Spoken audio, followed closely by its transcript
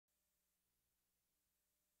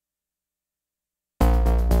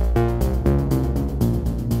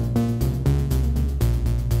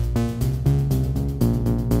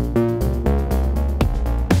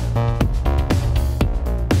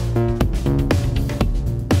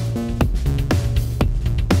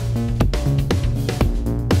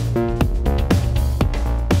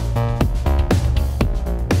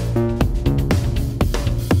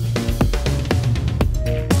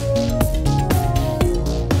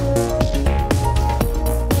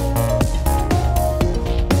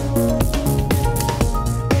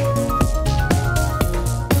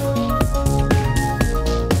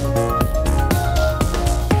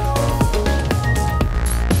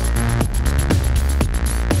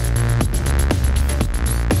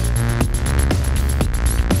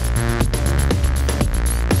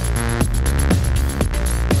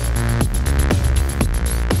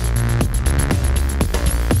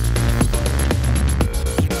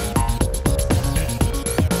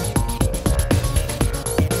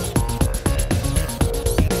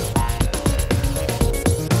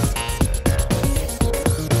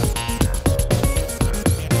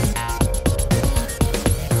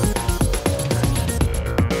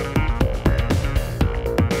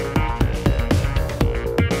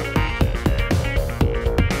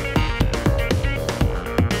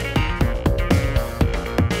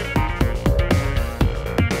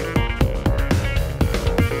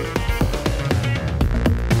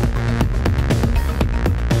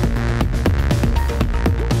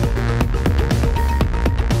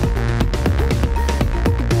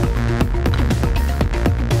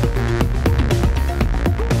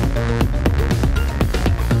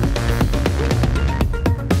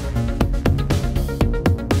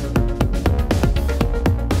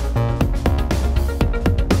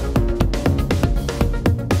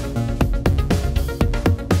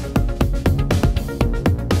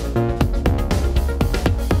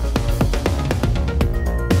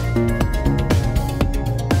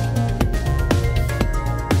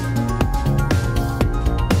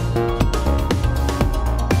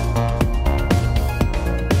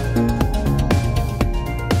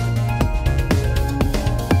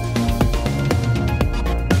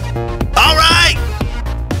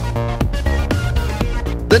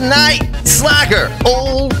Night Slacker,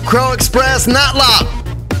 Old Crow Express, Not Lock,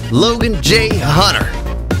 Logan J. Hunter,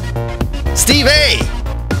 Steve A.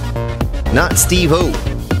 Not Steve O.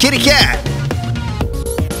 Kitty Cat,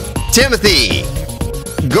 Timothy,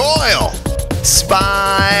 Goyle,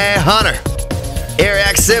 Spy Hunter,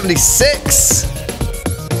 Ariac 76,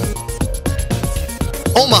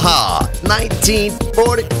 Omaha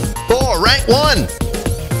 1944, Rank 1,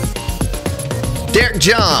 Derek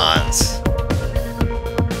Johns,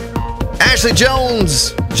 Ashley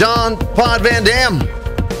Jones, John Pod Van Dam,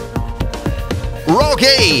 Raw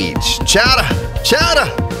Gauge, Chowder.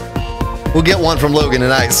 We'll get one from Logan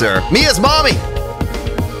tonight, sir. Mia's Mommy,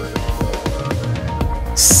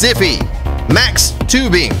 Sippy, Max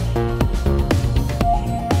Tubing,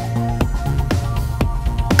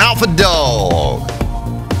 Alpha Dog,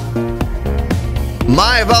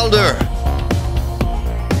 My Valder,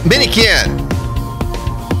 Minikin,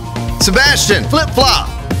 Sebastian, Flip Flop,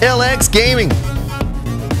 LX Gaming,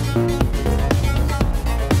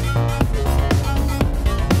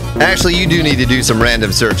 actually, you do need to do some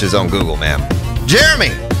random searches on Google, ma'am.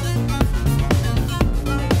 Jeremy,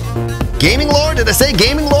 Gaming Lord? Did I say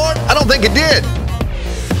Gaming Lord? I don't think it did.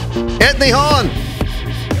 Anthony Hahn,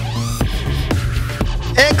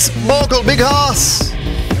 X-Vocal Big Hoss,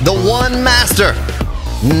 The One Master,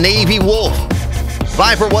 Navy Wolf,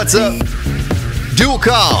 Viper, what's up?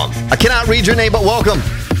 Dualcom, I cannot read your name, but welcome.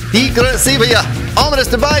 Decresivia, Ominous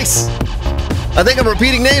Device. I think I'm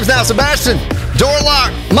repeating names now. Sebastian,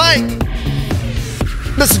 Doorlock, Mike,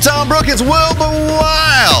 Mr. Tom Brookins, Will the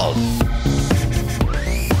Wild.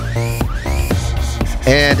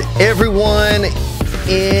 And everyone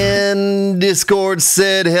in Discord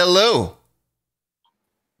said hello.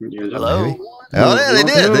 Hello. Oh, yeah, they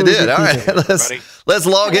did. They did. All right, let's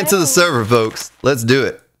log into the server, folks. Let's do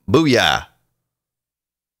it. Booyah.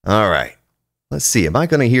 All right. Let's see. Am I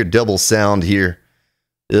going to hear double sound here?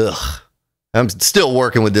 Ugh. I'm still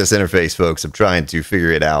working with this interface, folks. I'm trying to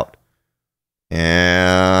figure it out.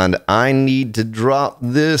 And I need to drop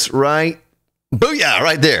this right. Booyah,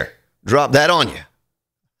 right there. Drop that on you.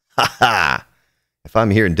 Ha ha. If I'm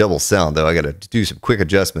hearing double sound, though, I got to do some quick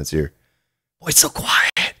adjustments here. Boy, it's so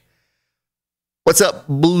quiet. What's up,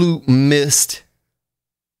 Blue Mist?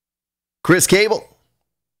 Chris Cable?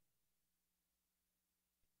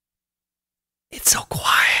 It's so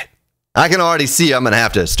quiet. I can already see I'm going to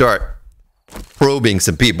have to start probing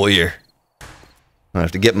some people here. I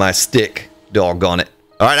have to get my stick, doggone it.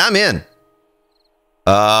 All right, I'm in.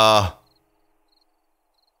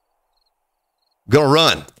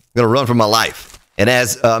 Gonna run for my life. And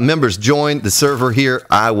as members join the server here,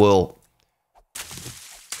 I will...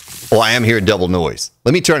 Oh, I am hearing double noise.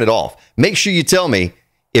 Let me turn it off. Make sure you tell me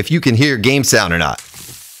if you can hear game sound or not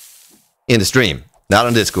in the stream, not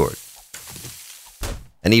on Discord.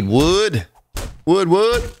 I need wood. Wood.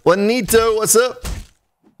 Juanito, what's up?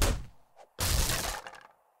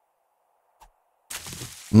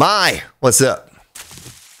 What's up?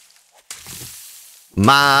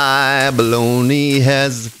 My baloney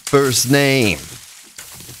has first name.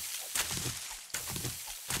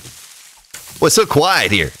 What's so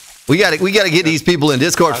quiet here? We gotta get these people in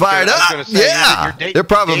Discord fired up. Yeah, they're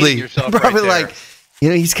probably like, you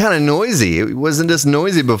know, he's kind of noisy. It wasn't just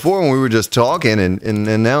noisy before when we were just talking,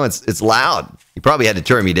 and now it's loud. You probably had to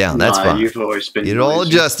turn me down. That's fine. You've always been Get it all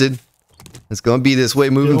adjusted. It's going to be this way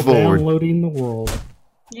moving forward. Downloading the world.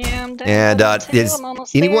 Yeah, I'm downloading and is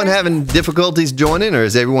anyone having difficulties joining, or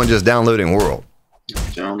is everyone just downloading world?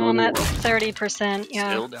 I'm at 30%.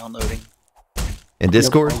 Yeah. Still downloading. In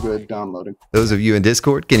Discord? Yep, I'm good downloading. Those of you in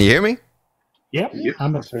Discord, can you hear me? Yep,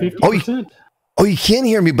 I'm at 50%. Oh, you can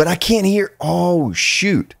hear me, but I can't hear. Oh,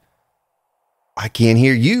 shoot. I can't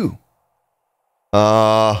hear you.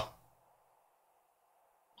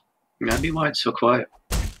 Maybe why it's so quiet.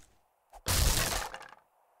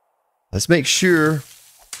 Let's make sure.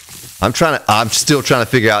 I'm still trying to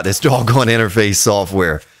figure out this doggone interface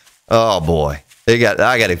software. Oh boy. I got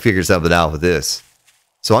to figure something out with this.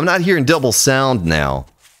 So I'm not hearing double sound now.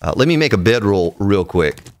 Let me make a bedroll real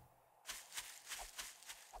quick.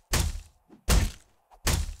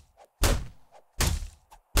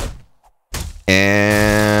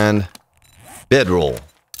 And bedroll.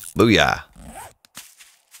 Booyah.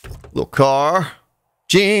 Little car.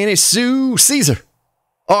 Jenny Sue Caesar.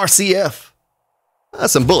 RCF.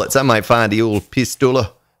 Some bullets. I might find the old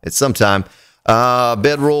pistola at some time.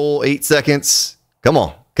 Bedroll, 8 seconds. Come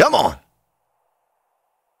on. Come on.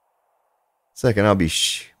 Second, I'll be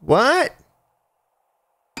what?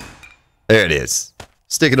 There it is.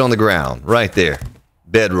 Stick it on the ground. Right there.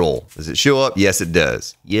 Bedroll. Does it show up? Yes, it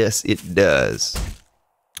does. Yes, it does.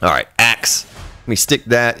 All right. Axe. Let me stick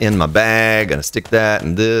that in my bag. Gonna stick that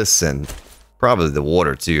in this and probably the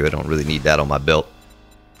water too. I don't really need that on my belt.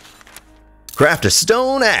 Craft a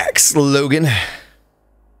stone axe, Logan.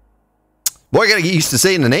 Boy, I gotta get used to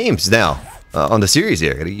saying the names now on the series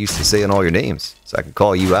here. I gotta get used to saying all your names so I can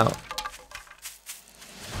call you out.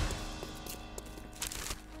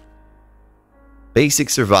 Basic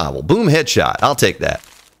survival. Boom headshot. I'll take that.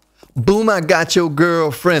 Boom, I got your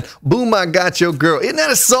girlfriend. Boom, I got your girl. Isn't that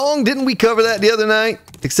a song? Didn't we cover that the other night?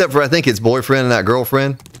 Except for I think it's boyfriend and not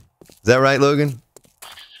girlfriend. Is that right, Logan?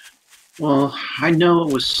 Well, I know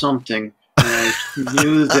it was something. And I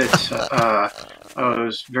knew that I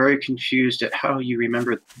was very confused at how you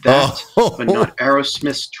remembered that, but not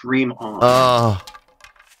Aerosmith's Dream On.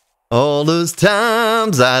 All those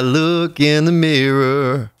times I look in the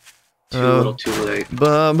mirror. Too little, too late.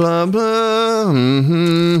 Blah, blah, blah.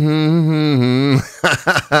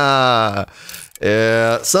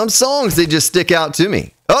 Yeah, some songs, they just stick out to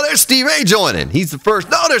me. Oh, there's Steve A joining. He's the first.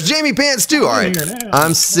 No, there's Jamie Pants too. All right.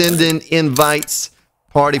 I'm sending invites.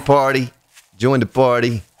 Party. Join the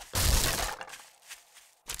party.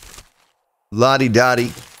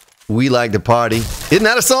 Lottie-dottie. We like to party. Isn't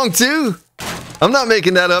that a song too? I'm not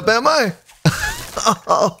making that up, am I?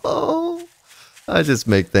 I just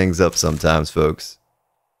make things up sometimes, folks.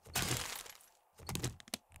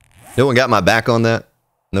 No one got my back on that?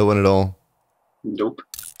 No one at all? Nope.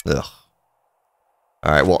 Ugh.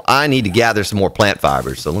 All right, well, I need to gather some more plant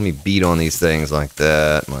fibers. So let me beat on these things like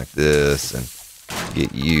that, and like this, and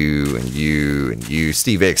get you and you and you.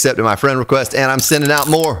 Steve A accepted my friend request, and I'm sending out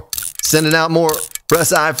more. Sending out more.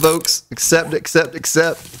 Press I, folks. Accept. I'm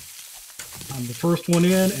the first one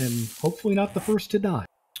in, and hopefully not the first to die.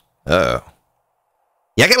 Uh-oh.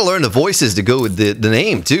 Yeah, I got to learn the voices to go with the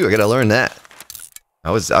name, too. I got to learn that.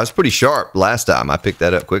 I was pretty sharp last time. I picked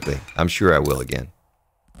that up quickly. I'm sure I will again.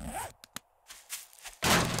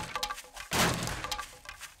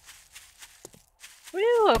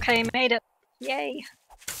 Woo, okay, made it. Yay.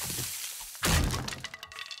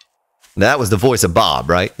 That was the voice of Bob,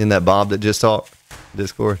 right? Isn't that Bob that just talked?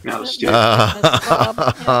 Discord? No, Steve. All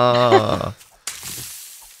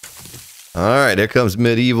right, there comes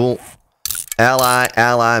Medieval. Ally,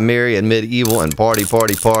 Mary, and Medieval, and Party,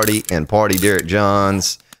 and Party Derek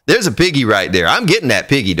Johns. There's a piggy right there. I'm getting that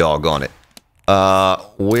piggy dog on it.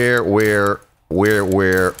 Where?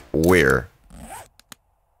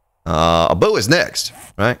 A bow is next,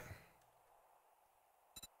 right?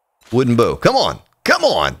 Wooden bow. Come on.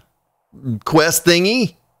 Quest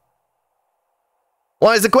thingy.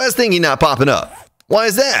 Why is the quest thingy not popping up? Why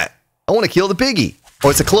is that? I want to kill the piggy. Oh,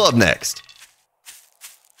 it's a club next.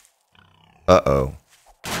 Uh-oh.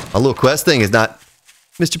 My little quest thing is not...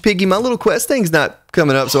 Mr. Piggy, my little quest thing's not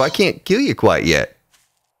coming up, so I can't kill you quite yet.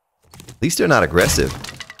 At least they're not aggressive.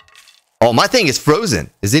 Oh, my thing is frozen.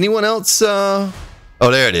 Is anyone else... Oh,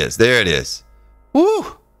 there it is.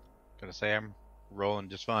 Woo! Gonna say I'm rolling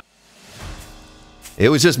just fine. It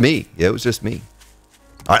was just me.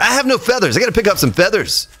 All right, I have no feathers. I got to pick up some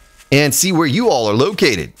feathers and see where you all are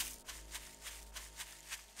located.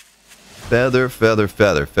 Feather.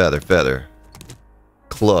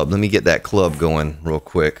 Club. Let me get that club going real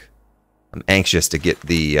quick. I'm anxious to get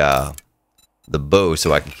the bow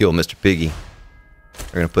so I can kill Mr. Piggy.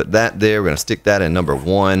 We're going to put that there. We're going to stick that in number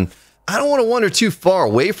 1. I don't want to wander too far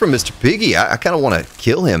away from Mr. Piggy. I kind of want to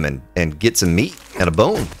kill him and get some meat and a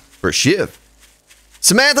bone for a shiv.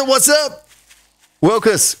 Samantha, what's up?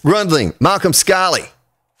 Wilkus, Rundling, Malcolm Scully,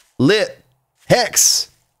 Lit, Hex.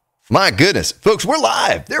 My goodness. Folks, we're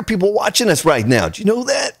live. There are people watching us right now. Do you know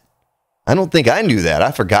that? I don't think I knew that.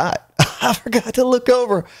 I forgot. I forgot to look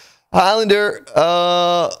over. Highlander,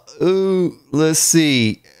 let's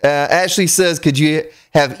see. Ashley says, could you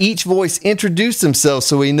have each voice introduce themselves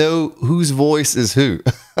so we know whose voice is who?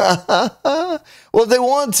 Well, if they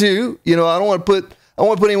want to, you know, I don't want to put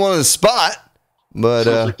anyone on the spot, but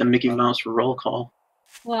sounds like the Mickey Mouse roll call.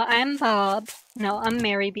 Well, I'm Bob. No, I'm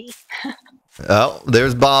Mary B. Oh,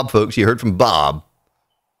 there's Bob, folks. You heard from Bob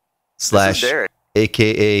 /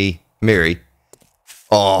 AKA Mary.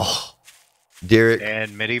 Oh, Derek.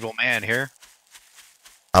 And Medieval Man here.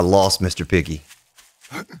 I lost Mr. Piggy.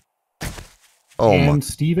 Oh, and my.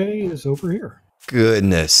 Steve A is over here.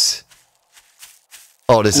 Goodness.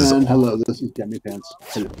 Oh, this is... Hello, this is Jamie Pants.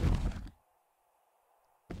 Hello.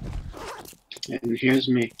 And here's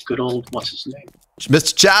me, good old, what's his name?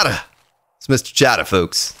 Mr. Chata. It's Mr. Chata,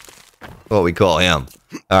 folks. What we call him.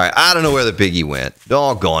 All right, I don't know where the piggy went.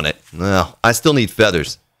 Doggone it. Well, I still need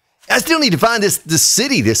feathers. I still need to find this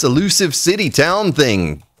city, this elusive city town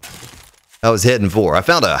thing I was heading for. I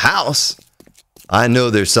found a house. I know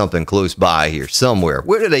there's something close by here somewhere.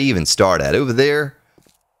 Where did I even start at? Over there?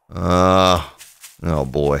 Oh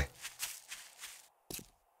boy.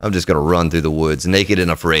 I'm just going to run through the woods, naked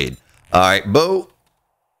and afraid. All right, bow.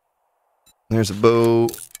 There's a bow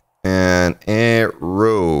and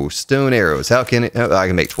arrow. Stone arrows. How can it? Oh, I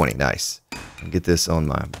can make 20. Nice. Get this on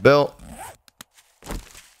my belt.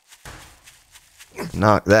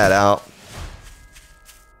 Knock that out.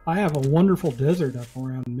 I have a wonderful desert up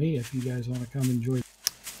around me if you guys want to come enjoy.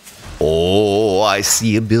 Oh, I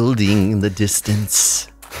see a building in the distance.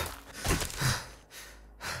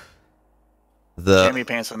 Jamie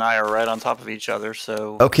Pants and I are right on top of each other,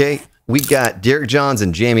 so... Okay, we got Derek Johns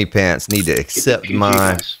and Jamie Pants need to accept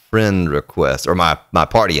my friend request, or my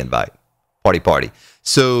party invite. Party.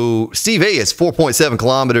 So, Steve A is 4.7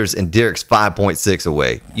 kilometers and Derek's 5.6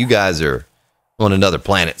 away. You guys are on another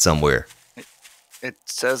planet somewhere. It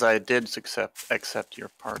says I did accept your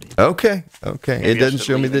party. Okay. Maybe It doesn't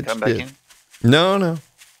show me that you did. No.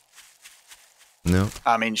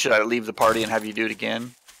 I mean, should I leave the party and have you do it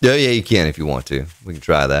again? Yeah, you can if you want to. We can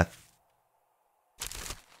try that.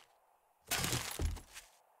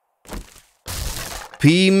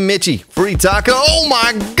 P. Mitchie, free taco. Oh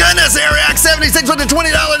my goodness, Ariac 76 with a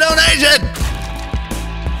 $20 donation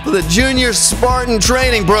for the Junior Spartan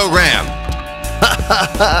Training Program.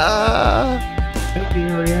 Thank you,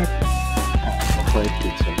 Ariac.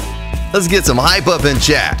 Let's get some hype up in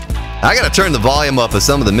chat. I gotta turn the volume up of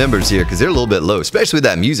some of the members here because they're a little bit low, especially with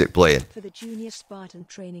that music playing. For the Junior Spartan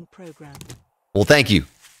Training Program. Well, thank you,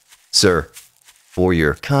 sir, for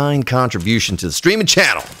your kind contribution to the streaming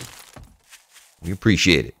channel. We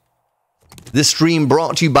appreciate it. This stream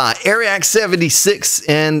brought to you by Ariac 76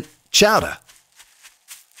 and Chowder.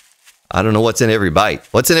 I don't know what's in every bite.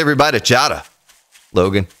 What's in every bite of chowder,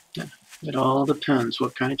 Logan? It all depends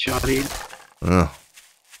what kind of chowder you eat. Oh.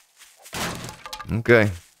 Okay.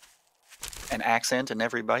 An accent in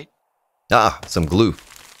every bite? Ah, some glue.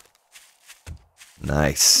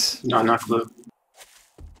 Nice. No, not glue.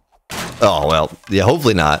 Oh, well, yeah,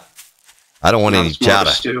 hopefully not. I don't want any chowder.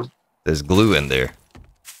 Stew. There's glue in there.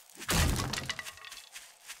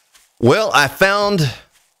 Well, I found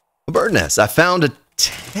a bird nest. I found a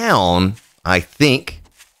town, I think.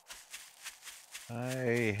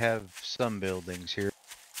 I have some buildings here.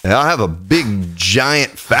 I have a big,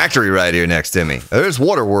 giant factory right here next to me. There's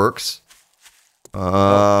waterworks.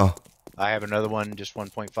 I have another one just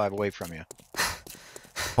 1.5 away from you.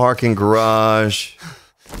 Parking garage.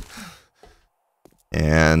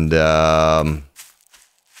 And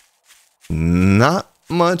not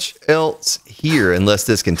much else here unless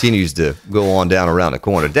this continues to go on down around the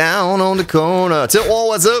corner. Down on the corner. Tilt wall,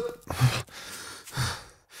 what's up?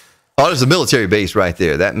 Oh, there's a military base right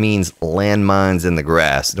there. That means landmines in the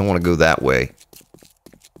grass. Don't want to go that way.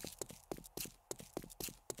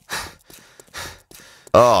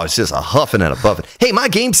 Oh, it's just a huffing and a puffing. Hey, my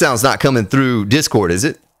game sound's not coming through Discord, is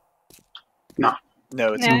it? No.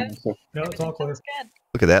 No, it's No. No, it's all clear. That's good.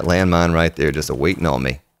 Look at that landmine right there, just waiting on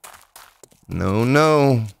me.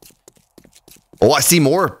 No. Oh, I see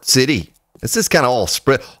more city. This is kind of all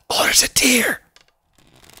spread. Oh, there's a deer.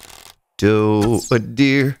 A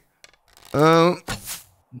deer. Oh,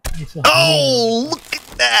 look at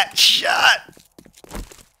that shot.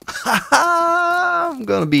 I'm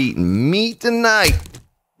going to be eating meat tonight.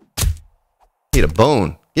 Need a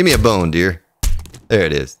bone. Give me a bone, dear. There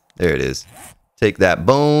it is. Take that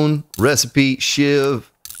bone, recipe, shiv,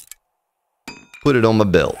 put it on my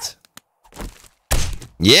belt.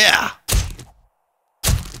 Yeah.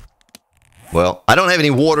 Well, I don't have any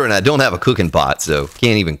water and I don't have a cooking pot, so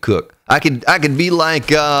can't even cook. I could be like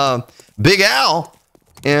Big Al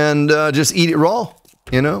and just eat it raw.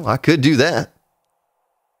 You know, I could do that.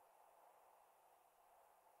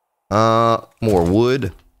 More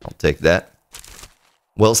wood. I'll take that.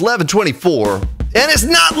 Well, it's 11:24, and it's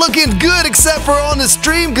not looking good except for on the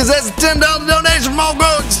stream because that's a $10 donation from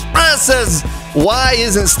Allgrow Express. Says, why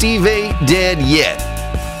isn't Steve A dead yet?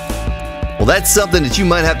 Well, that's something that you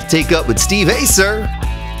might have to take up with Steve A, sir.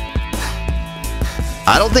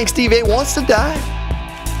 I don't think Steve A wants to die.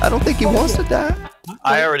 I don't think he wants to die.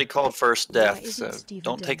 I already called first death, so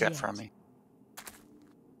don't take that from me.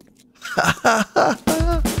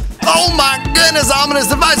 Oh my goodness, Ominous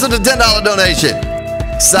Device with a $10 donation.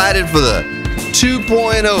 Excited for the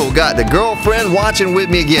 2.0. Got the girlfriend watching with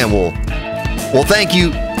me again. Well, thank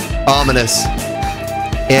you, Ominous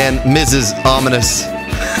and Mrs. Ominous.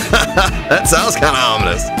 That sounds kind of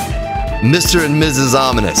ominous. Mr. and Mrs.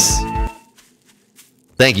 Ominous.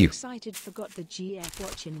 Thank you. Excited forgot the GF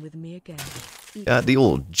watching with me again. Got the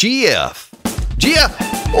old GF. GF,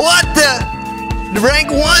 what the?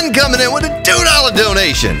 Rank 1 coming in with a $2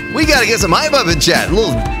 donation. We got to get some hype up in chat. A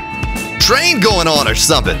little train going on or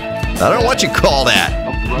something. I don't know what you call that.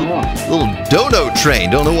 A little dono train.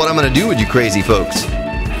 Don't know what I'm going to do with you crazy folks.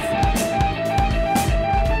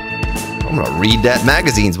 I'm going to read that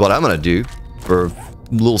magazine's what I'm going to do for a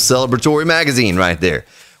little celebratory magazine right there.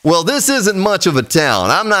 Well, this isn't much of a town.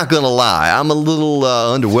 I'm not going to lie. I'm a little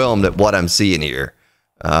underwhelmed at what I'm seeing here.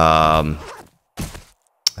 I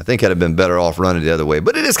think I'd have been better off running the other way.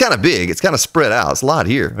 But it is kind of big. It's kind of spread out. It's a lot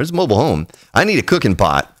here. There's a mobile home. I need a cooking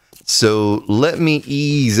pot. So let me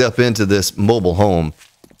ease up into this mobile home.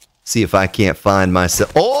 See if I can't find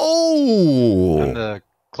myself. Oh! I'm the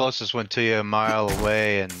closest one to you, a mile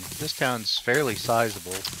away, and this town's fairly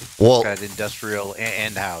sizable. Well, it's got industrial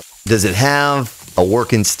and house. Does it have a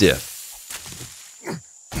working stiff?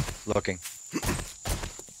 Looking.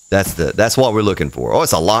 That's what we're looking for. Oh,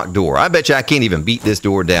 it's a locked door. I bet you I can't even beat this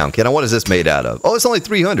door down. Can I? What is this made out of? Oh, it's only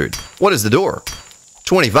 300. What is the door?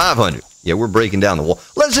 2,500. Yeah, we're breaking down the wall.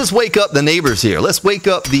 Let's just wake up the neighbors here. Let's wake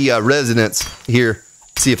up the residents here.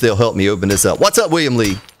 See if they'll help me open this up. What's up, William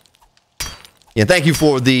Lee? Yeah, thank you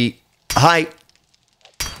for the hype.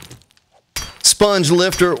 Sponge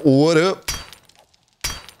lifter, what up?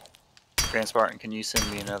 Grand Spartan, can you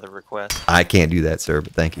send me another request? I can't do that, sir,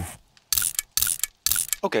 but thank you.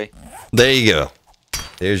 Okay. There you go.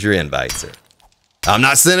 There's your invite, sir. I'm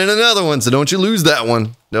not sending another one, so don't you lose that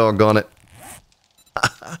one. Doggone it.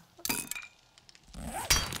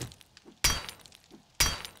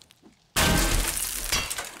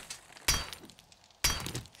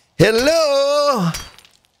 Hello?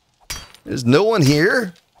 There's no one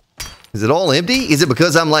here. Is it all empty? Is it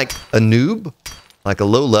because I'm like a noob? Like a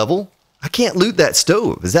low level? I can't loot that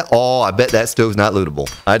stove. Is that... Oh, I bet that stove's not lootable.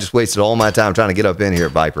 I just wasted all my time trying to get up in here,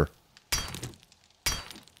 Viper.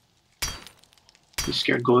 You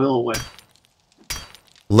scared Goyle away.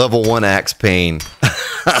 Level 1 axe pain.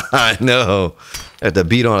 I know. I have to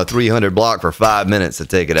beat on a 300 block for 5 minutes to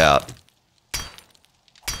take it out.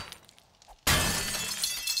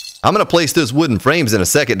 I'm going to place those wooden frames in a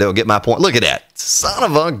second, though, get my point. Look at that. Son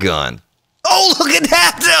of a gun. Oh, look at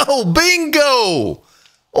that, though. Bingo.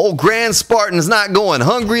 Old Grand Spartan's not going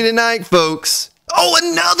hungry tonight, folks. Oh,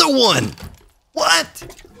 another one.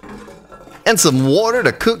 What? And some water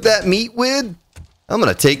to cook that meat with? I'm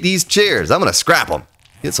going to take these chairs. I'm going to scrap them.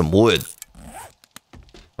 Get some wood.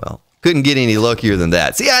 Well, couldn't get any luckier than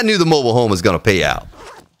that. See, I knew the mobile home was going to pay out.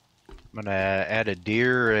 I'm going to add a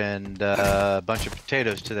deer and a bunch of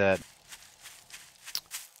potatoes to that.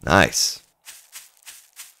 Nice.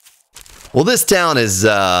 Well, this town is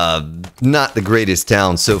not the greatest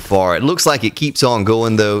town so far. It looks like it keeps on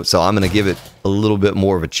going, though, so I'm going to give it a little bit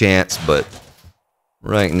more of a chance, but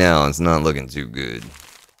right now it's not looking too good.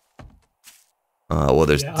 Well,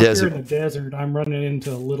 there's desert. Up here in the desert, I'm running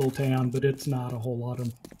into a little town, but it's not a whole lot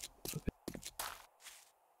of...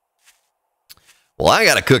 Well, I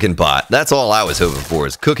got a cooking pot. That's all I was hoping for,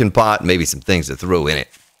 is cooking pot, maybe some things to throw in it.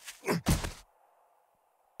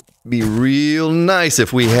 Be real nice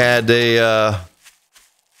if we had a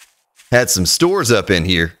had some stores up in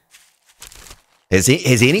here. Has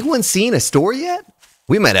anyone seen a store yet?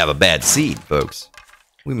 We might have a bad seed, folks.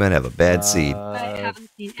 We might have a bad seed. I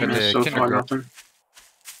haven't seen And any. so far, nothing.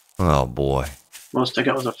 Oh boy. Most I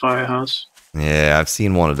got was a firehouse. Yeah, I've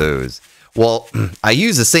seen one of those. Well, I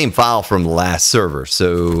use the same file from the last server,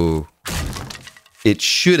 so it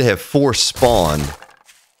should have force spawned,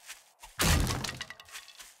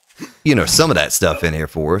 you know, some of that stuff in here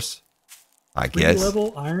for us, I guess.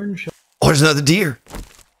 Level iron. Oh, there's another deer.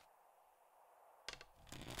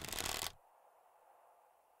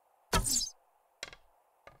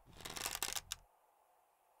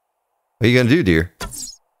 What are you gonna do, deer?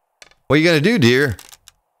 What are you gonna do, deer?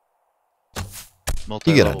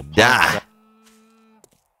 You gotta die.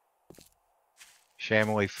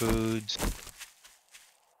 Chamois Foods.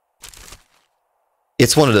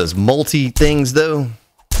 It's one of those multi things, though.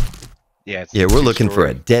 Yeah, we're looking for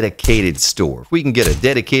a dedicated store. If we can get a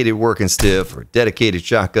dedicated working stiff or a dedicated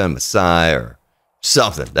shotgun Messiah or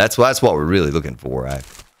something, that's what we're really looking for.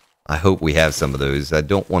 I hope we have some of those. I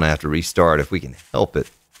don't want to have to restart if we can help it.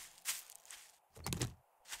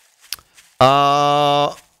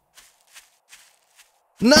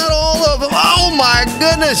 Not all of them. Oh my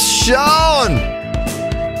goodness, Sean!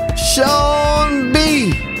 Sean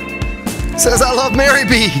B says I love Mary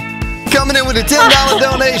B. Coming in with a $10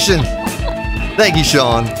 donation. Thank you,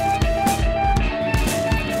 Sean.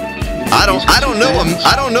 I don't know him.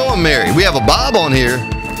 I don't know him, Mary. We have a Bob on here,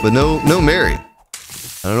 but no Mary. I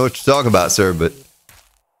don't know what you're talking about, sir, but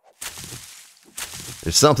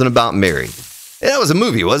there's something about Mary. Yeah, that was a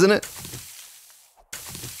movie, wasn't it?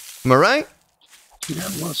 Am I right? Yeah,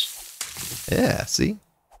 it was. Yeah, see?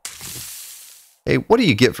 Hey, what do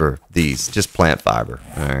you get for these? Just plant fiber.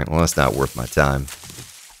 All right, well, that's not worth my time.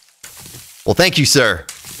 Well, thank you, sir,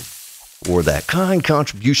 for that kind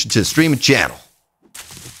contribution to the streaming channel.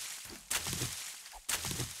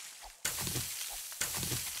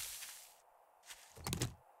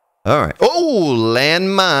 All right. Oh,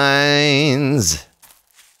 landmines.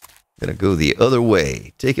 Gonna go the other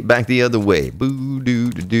way. Take it back the other way. Boo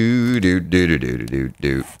doo doo doo doo doo doo doo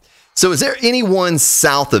doo. So is there anyone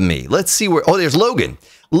south of me? Let's see where. Oh, there's Logan.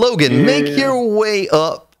 Logan, make your way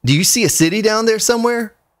up. Do you see a city down there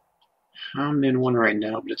somewhere? I'm in one right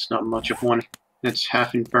now, but it's not much of one. It's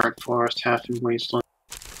half in burnt forest, half in wasteland.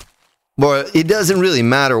 Well, it doesn't really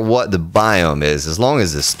matter what the biome is, as long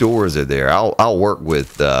as the stores are there. I'll work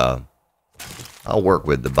with the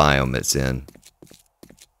biome it's in.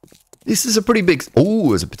 This is a pretty big.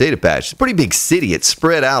 Oh, it's a potato patch. It's a pretty big city. It's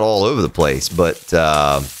spread out all over the place, but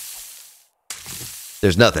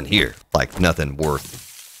there's nothing here. Like nothing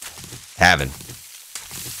worth having.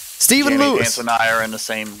 Stephen Jamie Lewis Vance and I are in the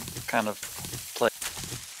same kind of place.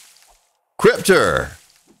 Cryptor.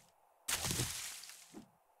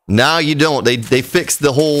 No, you don't. They fixed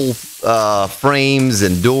the whole frames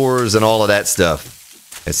and doors and all of that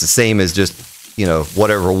stuff. It's the same as just, you know,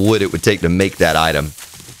 whatever wood it would take to make that item.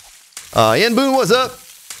 Ian Boone, what's up?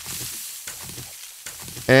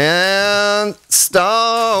 And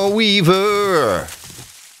Star Weaver.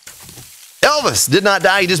 Elvis did not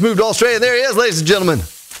die. He just moved to Australia. There he is, ladies and gentlemen.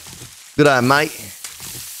 Good eye, mate.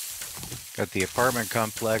 Got the apartment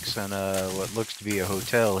complex and what looks to be a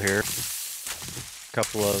hotel here.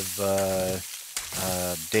 Couple of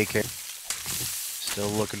daycare. Still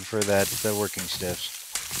looking for that working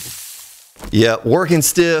stiffs. Yeah, working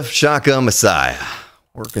stiff, shotgun messiah.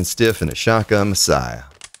 Working stiff and a shotgun messiah.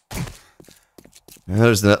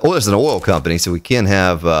 There's an oil company, so we can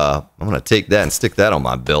have. I'm gonna take that and stick that on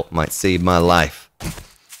my belt. Might save my life.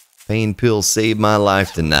 Pain pills saved my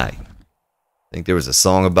life tonight. I think there was a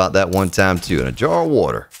song about that one time too, in a jar of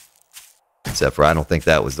water. Except for I don't think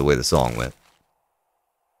that was the way the song went.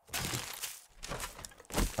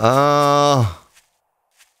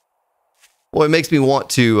 Boy, it makes me want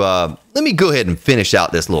to, let me go ahead and finish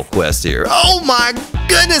out this little quest here. Oh my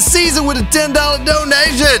goodness, Caesar with a $10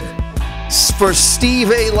 donation for Steve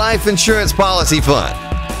A Life Insurance Policy Fund.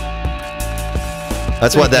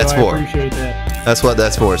 That's what that's for. I appreciate that. That's what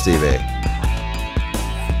that's for, Steve A.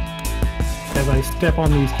 As I step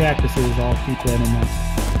on these cactuses, I'll keep that in mind.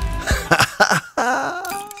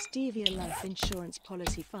 Stevia Life Insurance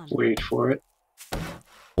Policy Fund. Wait for it.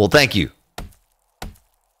 Well, thank you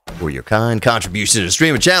for your kind contribution to the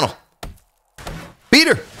streaming channel.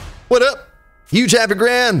 Peter, what up? Huge happy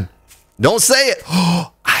grand. Don't say it.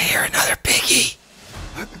 Oh, I hear another piggy.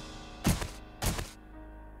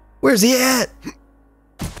 Where's he at?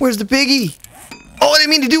 Where's the piggy? Oh, I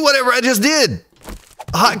didn't mean to do whatever I just did.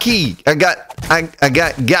 Hotkey. I got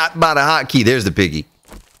by the hotkey. There's the piggy.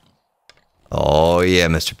 Oh yeah,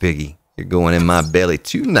 Mr. Piggy. You're going in my belly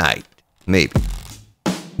tonight. Maybe.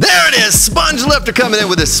 There it is! Sponge Lifter coming in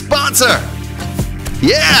with a sponsor!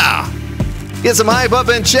 Yeah! Get some hype up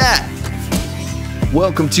in chat.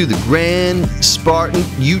 Welcome to the Grand Spartan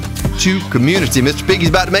YouTube community. Mr. Piggy's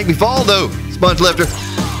about to make me fall though, Sponge Lifter.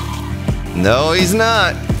 No, he's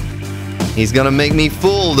not. He's gonna make me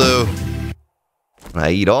full though. I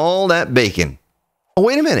eat all that bacon. Oh,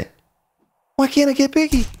 wait a minute. Why can't I get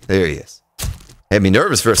Piggy? There he is. Had me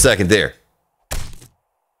nervous for a second there.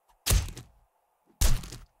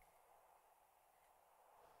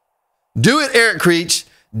 Do it, Eric Creech.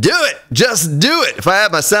 Do it. Just do it. If I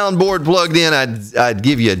had my soundboard plugged in, I'd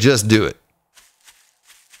give you a just do it.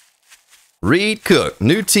 Reed Cook,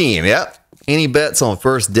 new team. Yep. Any bets on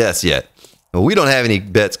first deaths yet? Well, we don't have any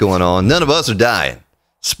bets going on. None of us are dying.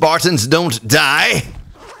 Spartans don't die.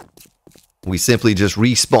 We simply just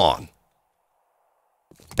respawn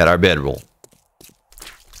at our bedroll.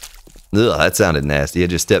 Ugh, that sounded nasty. I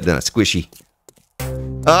just stepped in a squishy.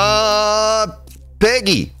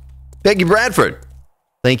 Peggy Bradford.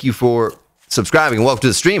 Thank you for subscribing and welcome to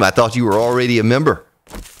the stream. I thought you were already a member,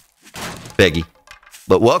 Peggy.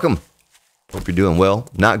 But welcome. Hope you're doing well.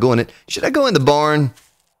 Not going in. Should I go in the barn?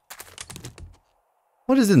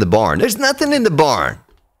 What is in the barn? There's nothing in the barn.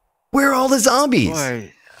 Where are all the zombies?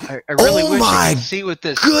 Boy, I really wish I could see what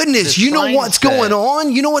this. Goodness, this you know sign what's said. going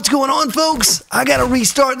on? You know what's going on, folks? I gotta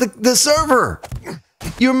restart the server.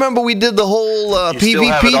 You remember we did the whole PvP still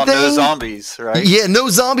have it on thing? No zombies, right? Yeah, no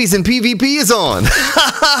zombies and PvP is on. And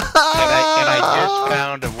I just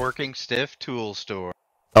found a working stiff tool store.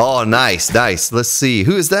 Oh, nice, nice. Let's see.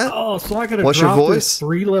 Who is that? Oh, so I could have What's your dropped voice? this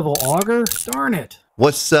 3-level auger? Darn it.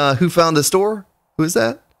 What's who found the store? Who is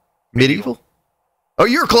that? Medieval? Oh,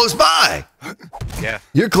 you're close by. Yeah.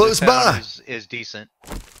 You're close the sound by. is decent.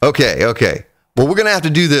 Okay, okay. Well, we're going to have to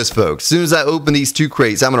do this, folks. As soon as I open these 2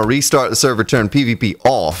 crates, I'm going to restart the server, turn PvP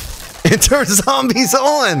off, and turn zombies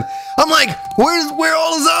on. I'm like, where are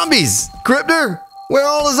all the zombies? Cryptor, where are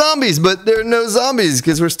all the zombies? But there are no zombies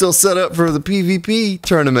because we're still set up for the PvP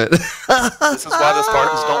tournament. This is why the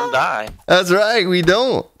Spartans don't die. That's right, we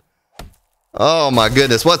don't. Oh, my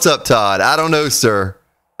goodness. What's up, Todd? I don't know, sir.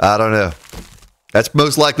 I don't know. That's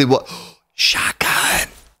most likely what... Shotgun.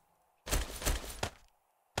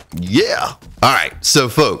 Yeah. All right. So,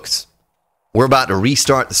 folks, we're about to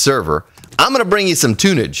restart the server. I'm going to bring you some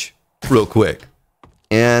tunage real quick.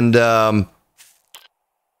 And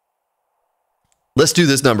let's do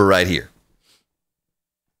this number right here.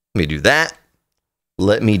 Let me do that.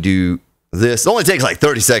 Let me do this. It only takes like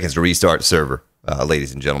 30 seconds to restart the server,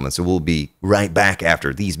 ladies and gentlemen. So we'll be right back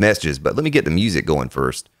after these messages. But let me get the music going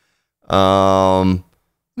first. Let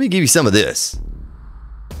me give you some of this.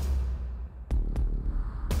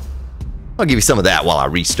 I'll give you some of that while I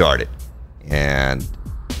restart it. And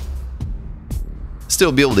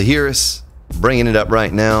still be able to hear us. Bringing it up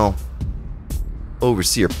right now.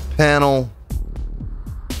 Overseer panel.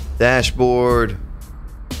 Dashboard.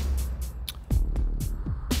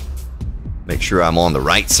 Make sure I'm on the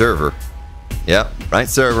right server. Yep, right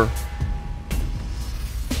server.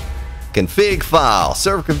 Config file.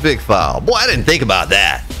 Server config file. Boy, I didn't think about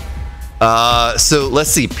that. So let's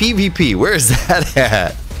see. PvP. Where's that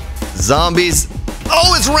at? Zombies.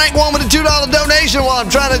 Oh, it's rank 1 with a $2 donation while I'm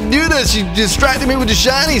trying to do this. You distracted me with the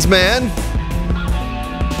shinies, man.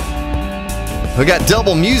 We got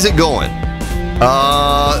double music going.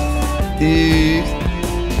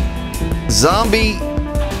 Zombie.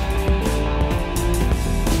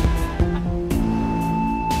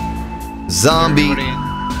 Zombie.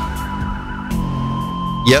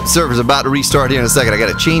 Yep, server's about to restart here in a second. I got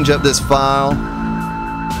to change up this file.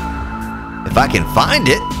 If I can find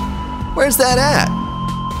it. Where's that at?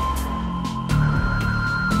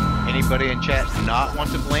 Anybody in chat not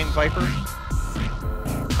want to blame Viper?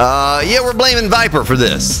 Yeah, we're blaming Viper for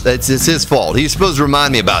this. It's his fault. He's supposed to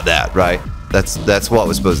remind me about that, right? That's what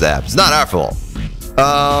was supposed to happen. It's not our fault.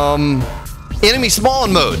 Enemy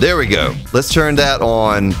spawn mode. There we go. Let's turn that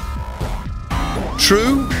on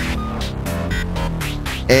true.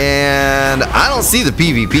 And I don't see the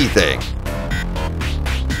PvP thing.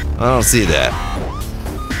 I don't see that.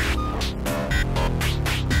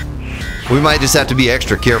 We might just have to be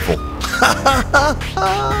extra careful. I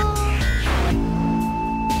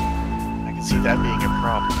can see that being a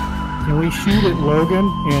problem. Can we shoot at Logan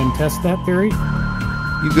and test that theory?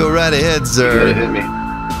 You go right ahead, You sir. gotta hit me.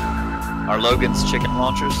 Are Logan's chicken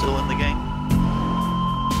launchers still in the game?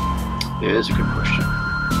 It is a good question.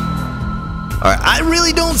 All right, I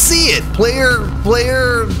really don't see it. Player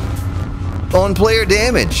on player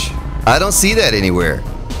damage. I don't see that anywhere.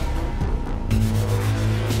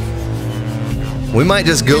 We might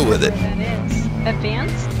just go with it. That is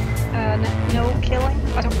advanced. No killing.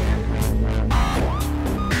 I don't know.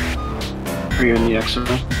 Are you in the XO?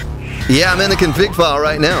 Yeah, I'm in the config file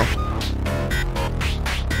right now.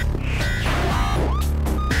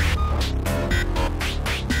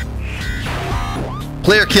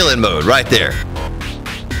 Player killing mode right there.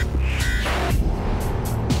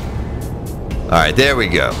 All right, there we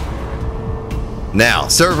go. Now,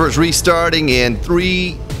 server's restarting in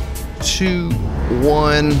 3, 2,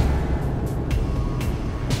 1.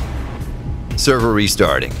 Server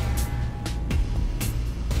restarting.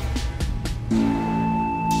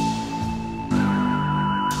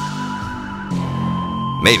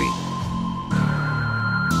 Maybe.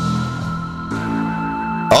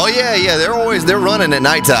 Oh yeah, they're running at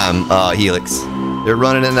nighttime, Helix. They're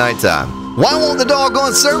running at nighttime. Why won't the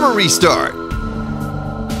doggone server restart?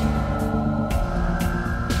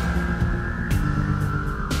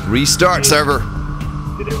 Restart server.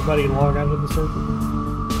 Did everybody log out of the server?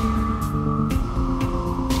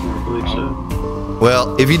 I believe so.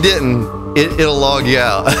 Well, if you didn't, it'll log you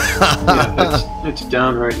out. Yeah, it's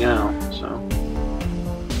down right now, so.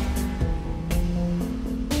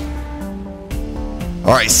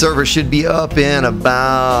 All right, server should be up in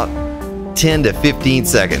about 10 to 15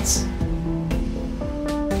 seconds.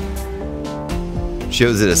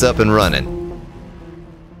 Shows that it's up and running.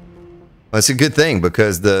 Well, that's a good thing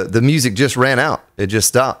because the music just ran out. It just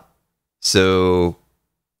stopped. So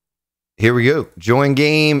here we go. Join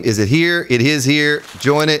game. Is it here? It is here.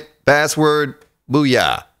 Join it. Password.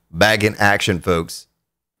 Booyah. Bag in action, folks.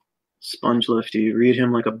 Sponge Lift, do you read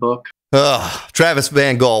him like a book? Travis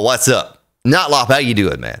Van Gaal, what's up? Notlop, how you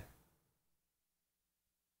doing, man?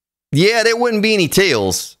 Yeah, there wouldn't be any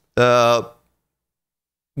tails with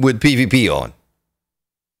PvP on.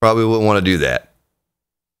 Probably wouldn't want to do that.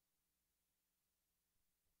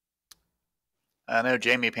 I know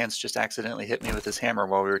Jamie Pants just accidentally hit me with his hammer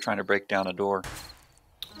while we were trying to break down a door.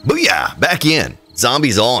 Booyah! Back in.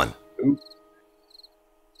 Zombies on. All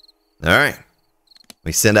right.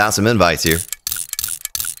 We send out some invites here.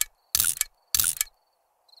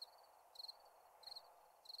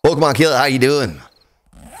 Pokemon Killer, how you doing?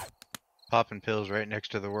 Popping pills right next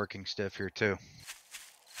to the working stuff here too.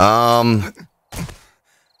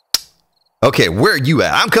 Okay, where are you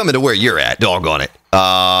at? I'm coming to where you're at, doggone it.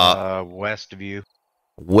 West view.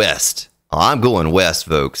 West. Oh, I'm going west,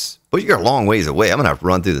 folks. But you're a long ways away. I'm going to have to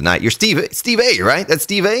run through the night. You're Steve A, right? That's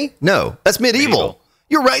Steve A? No, that's Medieval.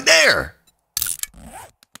 You're right there.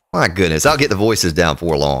 My goodness, I'll get the voices down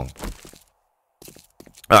before long.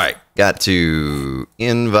 All right, got to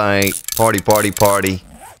invite, party.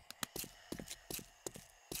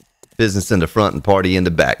 Business in the front and party in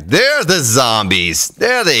the back. There's the zombies.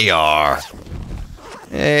 There they are.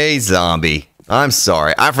 Hey, zombie. I'm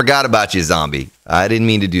sorry. I forgot about you, zombie. I didn't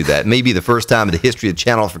mean to do that. Maybe the first time in the history of the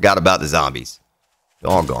channel I forgot about the zombies.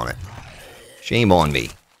 Doggone it. Shame on me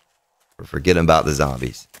for forgetting about the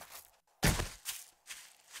zombies.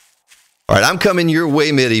 All right, I'm coming your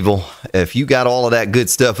way, Medieval. If you got all of that good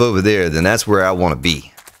stuff over there, then that's where I want to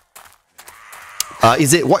be.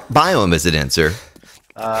 What biome is it in, sir?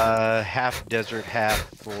 Half desert, half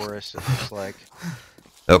forest, it looks like.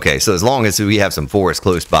 Okay, so as long as we have some forest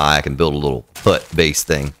close by, I can build a little hut-based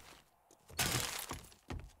thing.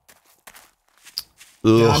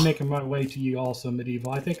 Yeah, I'm making my way to you also,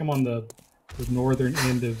 Medieval. I think I'm on the northern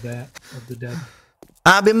end of the desert.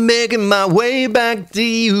 I've been making my way back to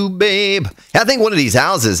you, babe. I think one of these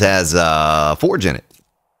houses has a forge in it.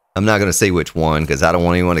 I'm not going to say which one because I don't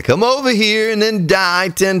want anyone to come over here and then die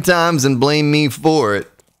 10 times and blame me for it.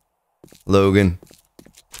 Logan.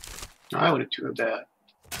 I would have too of that.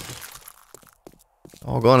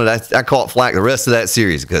 I caught flack the rest of that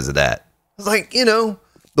series because of that. I was like, the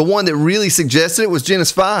one that really suggested it was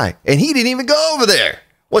Genis-Fi, and he didn't even go over there.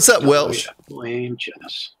 What's up, Welsh? Yeah. Blame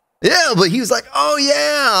Genis. Yeah, but he was like, oh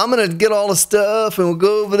yeah, I'm going to get all the stuff and we'll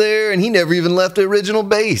go over there, and he never even left the original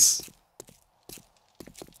base.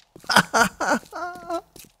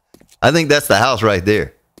 I think that's the house right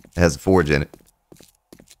there. It has a forge in it.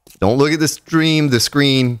 Don't look at the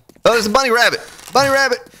screen. Oh, there's a bunny rabbit. Bunny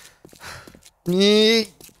rabbit. Yeet.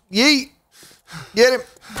 Yeet. Get him.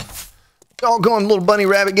 Doggone little bunny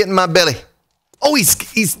rabbit getting in my belly. Oh,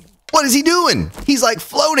 he's what is he doing? He's like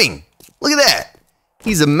floating. Look at that.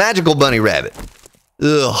 He's a magical bunny rabbit.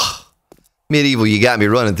 Ugh. Medieval, you got me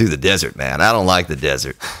running through the desert, man. I don't like the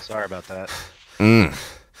desert. Sorry about that. I'm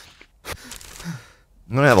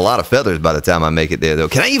going to have a lot of feathers by the time I make it there, though.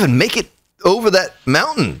 Can I even make it over that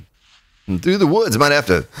mountain and through the woods? I might have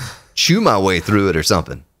to chew my way through it or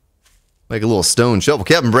something. Make a little stone shovel.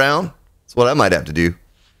 Kevin Brown, that's what I might have to do.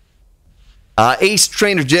 Ace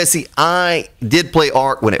Trainer Jesse, I did play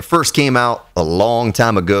Ark when it first came out a long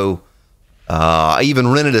time ago. I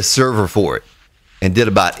even rented a server for it and did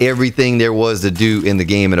about everything there was to do in the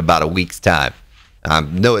game in about a week's time. I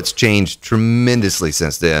know it's changed tremendously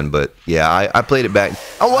since then, but yeah, I played it back.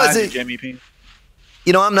 I'm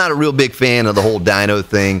not a real big fan of the whole dino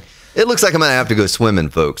thing. It looks like I'm going to have to go swimming,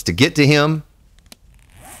 folks. To get to him,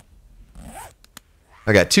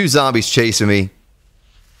 I got 2 zombies chasing me.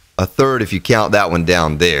 A third if you count that one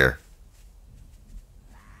down there.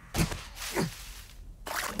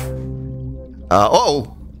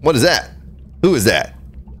 What is that? Who is that?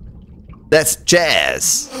 That's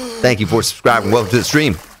Jazz. Thank you for subscribing. Welcome to the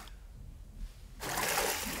stream.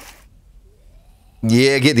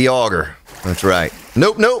 Yeah, get the auger. That's right.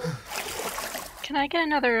 Nope. Can I get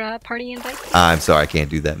another party invite? I'm sorry, I can't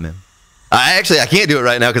do that, man. I can't do it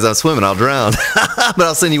right now because I'm swimming. I'll drown. But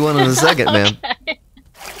I'll send you one in a second, man.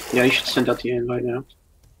 Yeah, you should send out the invite now.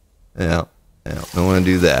 Yeah. Don't want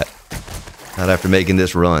to do that. Not after making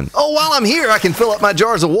this run. Oh, while I'm here, I can fill up my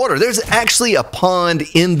jars of water. There's actually a pond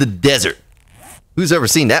in the desert. Who's ever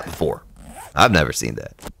seen that before? I've never seen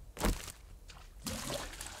that.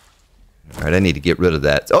 All right, I need to get rid of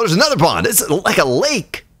that. Oh, there's another pond. It's like a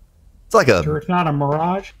lake. It's like a... Sure it's not a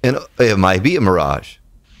mirage? And it might be a mirage.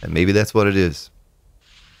 And maybe that's what it is.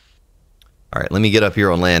 All right, let me get up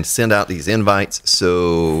here on land, send out these invites.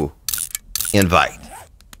 So, invite.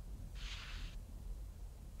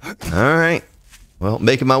 All right. Well,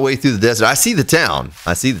 making my way through the desert. I see the town.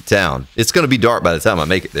 It's going to be dark by the time I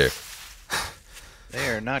make it there. They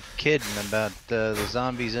are not kidding about the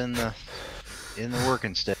zombies in the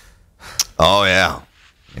working state. Oh yeah,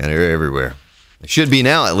 yeah, they're everywhere. They should be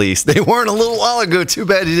now, at least. They weren't a little while ago. Too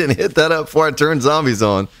bad you didn't hit that up before I turned zombies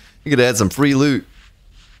on. You could have had some free loot.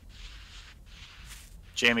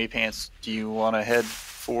 Jammy Pants, do you want to head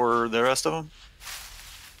for the rest of them?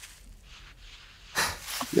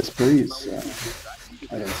 Yes, please.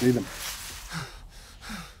 I don't see them.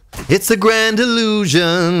 It's a grand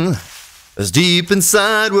illusion, as deep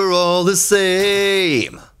inside we're all the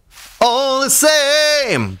same. All the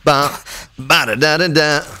same. Ba, ba da da da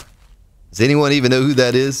da. Does anyone even know who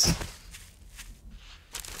that is?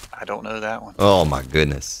 I don't know that one. Oh my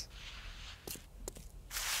goodness.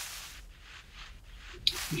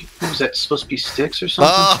 Was that supposed to be Sticks or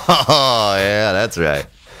something? Oh yeah, that's right.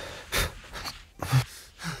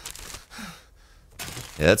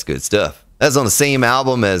 Yeah, that's good stuff. That's on the same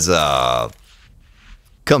album as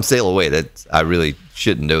Come Sail Away. That I really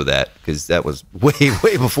shouldn't know that because that was way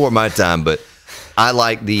before my time, but I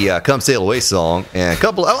like the Come Sail Away song, and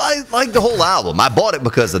I like the whole album. I bought it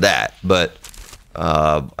because of that, but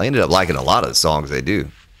I ended up liking a lot of the songs they do.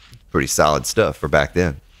 Pretty solid stuff for back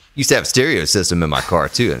then. Used to have a stereo system in my car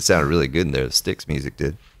too, and it sounded really good in there. The Styx music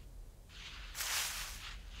did.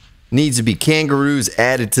 Needs to be kangaroos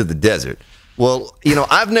added to the desert. Well, you know,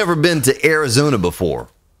 I've never been to Arizona before,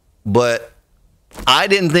 but I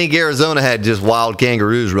didn't think Arizona had just wild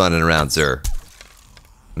kangaroos running around, sir.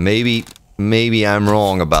 Maybe I'm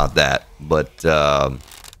wrong about that, but I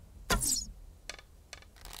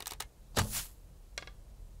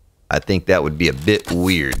think that would be a bit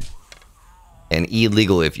weird and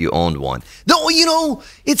illegal if you owned one. Though, you know,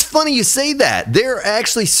 it's funny you say that. There are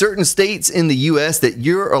actually certain states in the U.S. that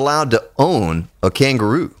you're allowed to own a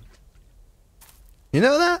kangaroo. You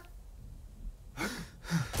know that?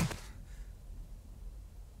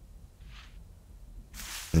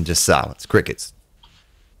 And just silence. Crickets.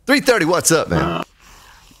 3:30, what's up, man?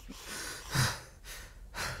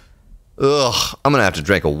 Ugh, I'm gonna have to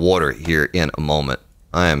drink a water here in a moment.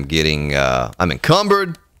 I am getting, I'm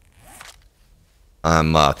encumbered.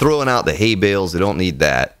 I'm throwing out the hay bales. I don't need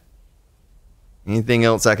that. Anything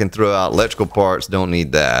else I can throw out? Electrical parts, don't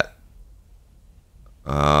need that.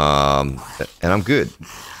 And I'm good.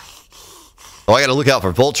 Oh, I gotta look out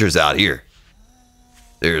for vultures out here.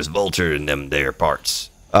 There's vulture in them there parts.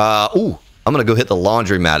 Ooh, I'm gonna go hit the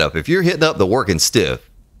laundromat up. If you're hitting up the working stiff,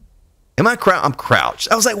 am I I'm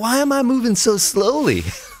crouched. I was like, why am I moving so slowly?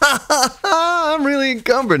 I'm really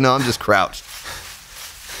encumbered. No, I'm just crouched.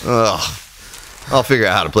 Ugh. I'll figure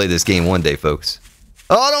out how to play this game one day, folks.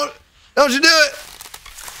 Oh, don't you do it.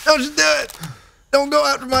 Don't you do it. Don't go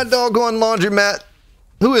after my doggone laundromat.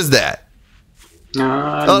 Who is that?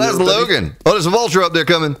 Oh, that's nobody. Logan. Oh, there's a vulture up there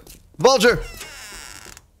coming. Vulture.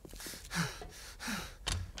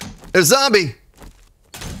 There's a zombie.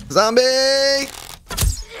 Zombie.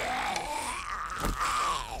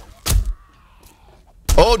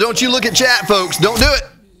 Oh, don't you look at chat, folks. Don't do it.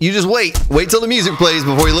 You just wait. Wait till the music plays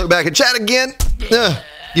before you look back at chat again.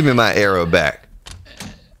 Give me my arrow back.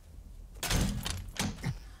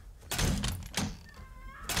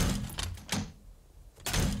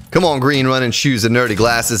 Come on, green running shoes and nerdy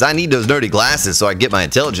glasses. I need those nerdy glasses so I can get my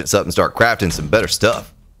intelligence up and start crafting some better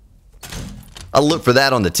stuff. I'll look for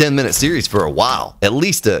that on the 10-minute series for a while. At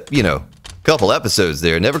least a, you know, couple episodes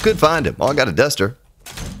there. Never could find him. Oh, I got a duster.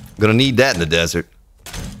 I'm gonna need that in the desert.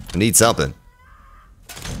 I need something.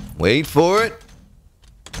 Wait for it.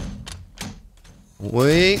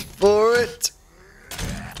 Wait for it.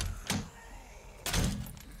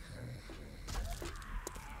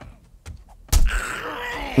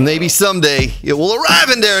 Maybe someday it will arrive,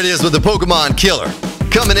 and there it is with the Pokemon Killer.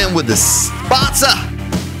 Coming in with the sponsor.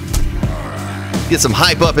 Get some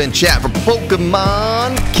hype up in chat for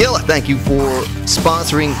Pokemon Killer. Thank you for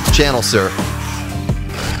sponsoring the channel, sir.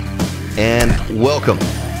 And welcome.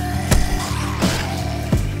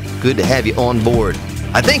 Good to have you on board.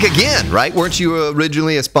 I think again, right? Weren't you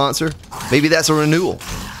originally a sponsor? Maybe that's a renewal.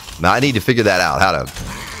 Now I need to figure that out,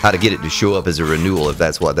 how to get it to show up as a renewal if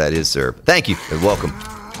that's what that is, sir. Thank you and welcome.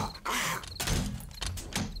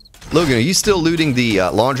 Logan, are you still looting the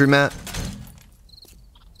laundromat?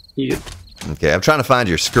 Yeah. Okay, I'm trying to find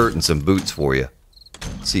your skirt and some boots for you,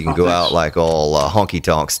 so you can go out like all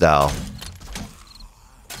honky-tonk style.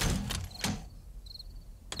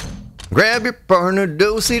 Grab your partner,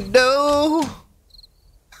 do-si-do.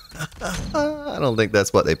 I don't think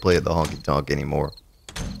that's what they play at the honky-tonk anymore.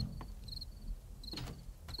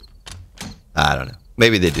 I don't know.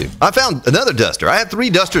 Maybe they do. I found another duster. I have 3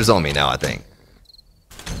 dusters on me now, I think.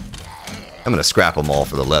 I'm going to scrap them all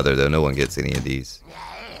for the leather, though. No one gets any of these.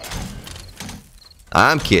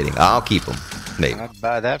 I'm kidding. I'll keep them. Maybe. I'd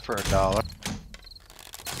buy that for $1.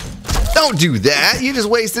 Don't do that. You're just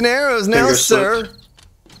wasting arrows now, sir.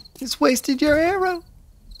 Just wasted your arrow.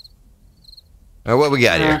 All right, what we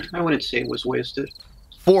got here? I wouldn't say it was wasted.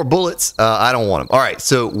 4 bullets. I don't want them. All right,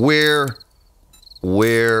 so where?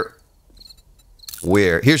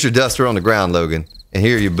 Here's your duster on the ground, Logan. And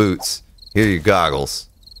here are your boots. Here are your goggles.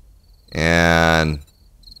 And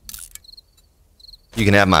you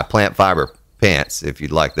can have my plant fiber pants if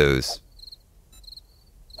you'd like those.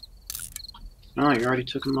 Oh, you already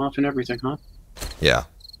took them off and everything, huh? Yeah.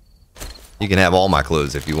 You can have all my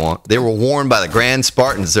clothes if you want. They were worn by the Grand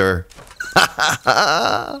Spartan, sir.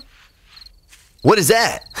 What is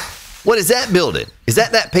that? What is that building? Is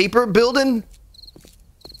that paper building?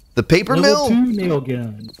 The paper mill? Level 2 nail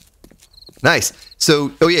gun. Nice.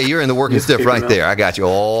 So, oh yeah, you're in the working stuff right there. I got you.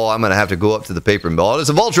 Oh, I'm going to have to go up to the paper mill. Oh, there's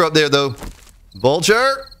a vulture up there, though.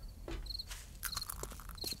 Vulture!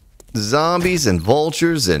 Zombies and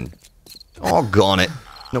vultures and... Doggone it.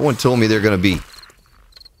 No one told me they're going to be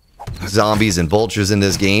zombies and vultures in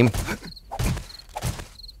this game.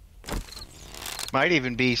 Might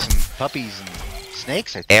even be some puppies and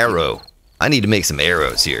snakes, I think. Arrow. I need to make some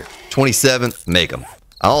arrows here. 27, make them.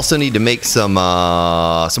 I also need to make some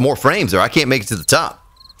more frames, or I can't make it to the top.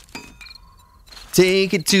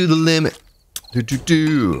 Take it to the limit.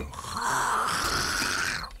 Do.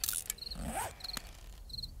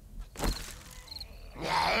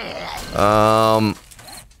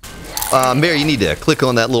 Mary, you need to click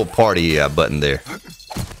on that little party button there.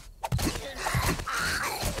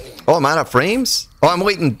 Oh, am I out of frames? Oh, I'm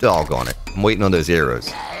waiting. Doggone it. I'm waiting on those arrows.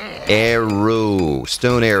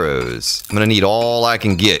 Stone arrows. I'm going to need all I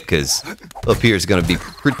can get because up here is going to be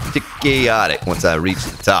pretty chaotic once I reach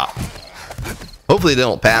the top. Hopefully they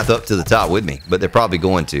don't path up to the top with me, but they're probably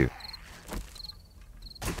going to.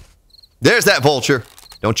 There's that vulture.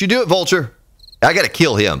 Don't you do it, vulture. I got to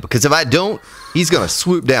kill him because if I don't, he's going to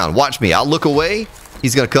swoop down. Watch me. I'll look away.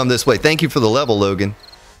 He's going to come this way. Thank you for the level, Logan.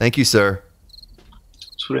 Thank you, sir.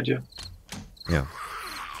 That's what I do. Yeah.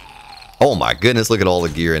 Oh my goodness, look at all the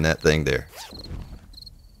gear in that thing there.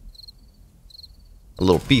 A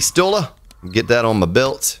little pistola. Get that on my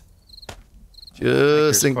belt.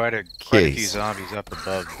 Just in quite a few zombies up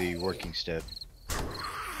above the working step.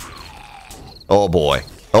 Oh boy.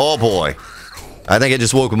 Oh boy. I think I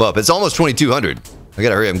just woke him up. It's almost 2200. I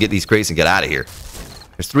gotta hurry up and get these crates and get out of here.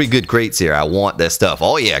 There's 3 good crates here. I want that stuff.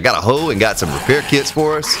 Oh yeah, I got a hoe and got some repair kits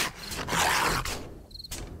for us.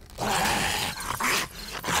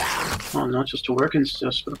 Oh, not just a working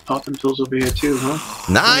stuff, but the popping tools will be here too,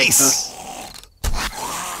 huh? Nice!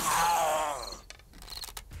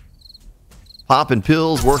 Popping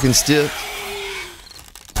pills, working stiff.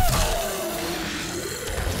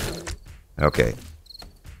 Okay.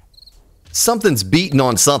 Something's beating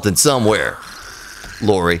on something somewhere.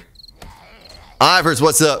 Lori. Ivers,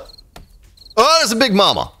 what's up? Oh, there's a Big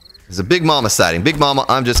Mama. There's a Big Mama sighting. Big Mama,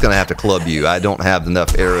 I'm just going to have to club you. I don't have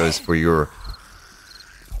enough arrows for your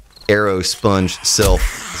arrow sponge self.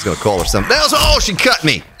 I was going to call her something else. Oh, she cut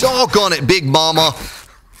me. Doggone it, Big Mama.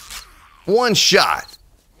 One shot.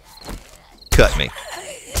 Cut me.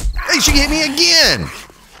 Hey, she hit me again.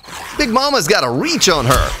 Big Mama's got a reach on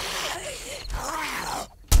her.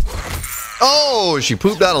 Oh, she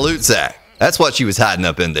pooped out a loot sack. That's what she was hiding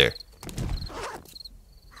up in there.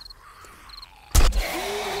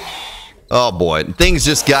 Oh boy, things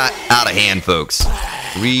just got out of hand, folks.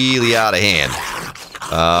 Really out of hand.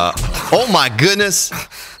 Oh my goodness.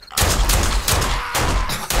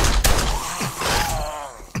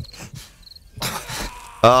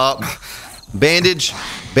 Bandage,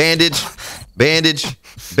 bandage, bandage,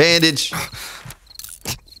 bandage.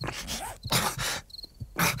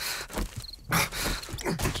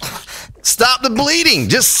 Stop the bleeding.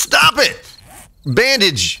 Just stop it.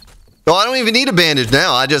 Bandage. Oh, I don't even need a bandage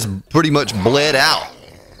now. I just pretty much bled out.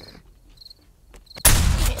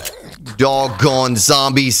 Doggone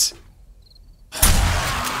zombies.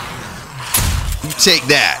 You take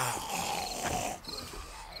that.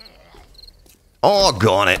 Oh,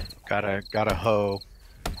 gone it. Got a hoe.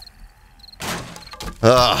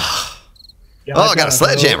 Yeah, I got a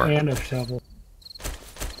sledgehammer. And a shovel.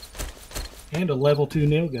 And a level 2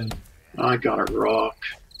 nail gun. I got a rock.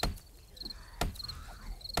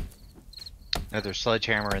 Another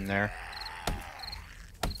sledgehammer in there.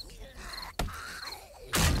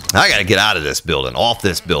 I gotta get out of this building, off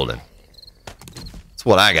this building. That's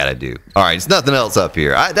what I gotta do. All right, there's nothing else up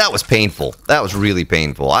here. That was painful. That was really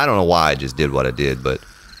painful. I don't know why I just did what I did, but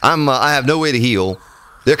I have no way to heal.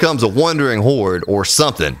 There comes a wandering horde or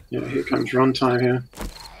something. Yeah, here comes runtime here.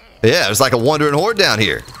 Yeah, there's like a wandering horde down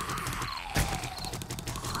here.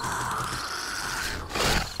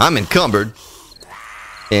 I'm encumbered.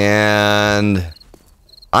 And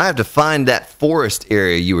I have to find that forest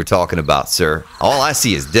area you were talking about, sir. All I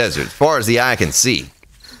see is desert, as far as the eye can see.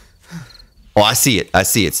 Oh, I see it. I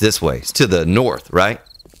see it's this way. It's to the north, right?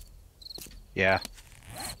 Yeah.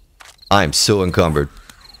 I'm so encumbered.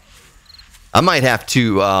 I might have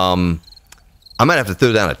to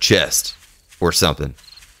throw down a chest or something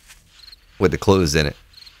with the clothes in it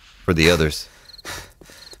for the others.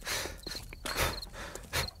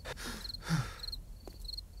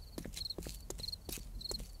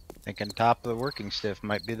 Thinking top of the working stiff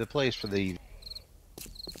might be the place for the...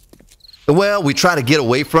 Well, we try to get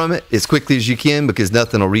away from it as quickly as you can because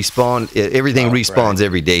nothing will respawn. Everything respawns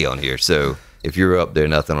every day on here, so if you're up there,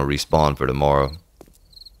 nothing will respawn for tomorrow.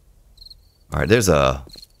 All right, there's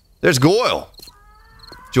Goyle.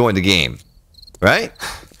 Joined the game, right?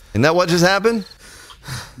 Isn't that what just happened?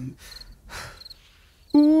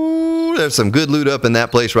 Ooh, there's some good loot up in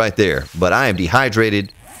that place right there. But I am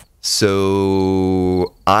dehydrated,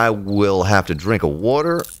 so I will have to drink a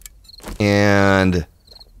water. And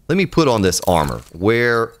let me put on this armor.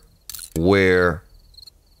 Where?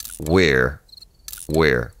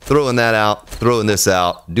 Throwing that out, throwing this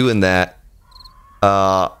out, doing that.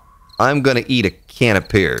 I'm going to eat a can of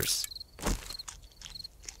pears.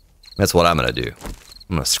 That's what I'm going to do.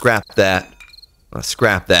 I'm going to scrap that. I'm going to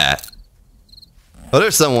scrap that. Oh,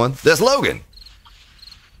 there's someone. That's Logan.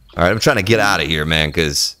 All right, I'm trying to get out of here, man,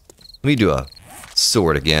 because let me do a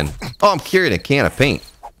sword again. Oh, I'm carrying a can of paint.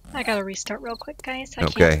 I gotta restart real quick, guys.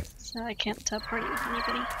 Okay. I can't party with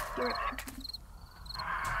anybody. Be right back.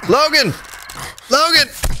 Logan! Logan!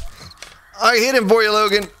 I hit him for you,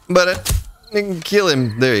 Logan, but I didn't kill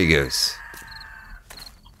him. There he goes.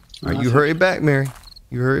 All right, you hurry back, Mary.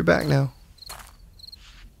 You hurry back now.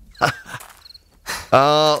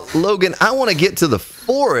 Logan, I want to get to the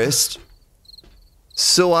forest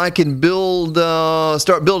so I can build,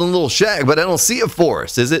 start building a little shack, but I don't see a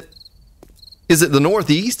forest. Is it the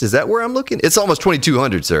northeast? Is that where I'm looking? It's almost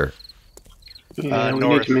 2200, sir. Yeah, we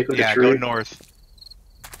north. need to make Yeah, go north.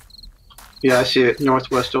 Yeah, I see it.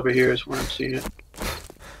 Northwest over here is where I'm seeing it.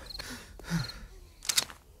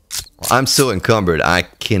 I'm so encumbered, I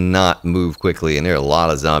cannot move quickly, and there are a lot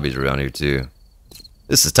of zombies around here, too.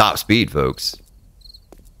 This is top speed, folks.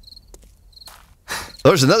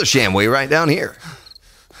 There's another Shamway right down here.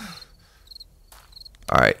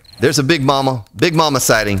 Alright, there's a Big Mama. Big Mama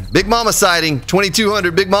sighting. Big Mama sighting.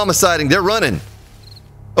 2200 Big Mama sighting. They're running.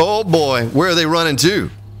 Oh, boy. Where are they running to?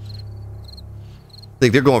 I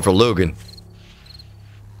think they're going for Logan.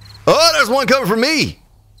 Oh, there's one coming for me.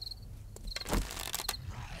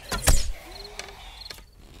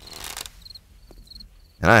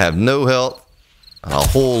 And I have no health and a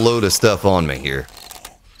whole load of stuff on me here.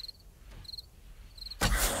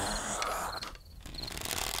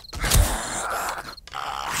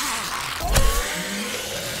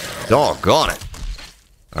 Doggone it.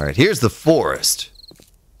 Alright, here's the forest.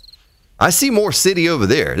 I see more city over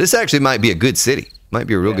there. This actually might be a good city. Might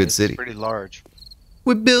be a real good city. It's pretty large.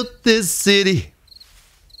 We built this city.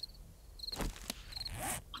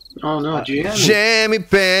 Oh no, Jammy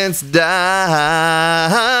Pants died.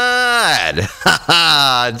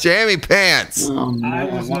 Jammy Pants. Oh, I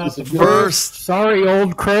was not the first. Sorry,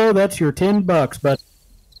 old crow. That's your $10, but.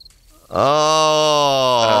 Oh.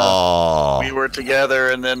 We were together,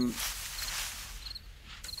 and then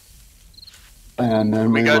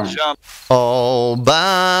we got jumped. All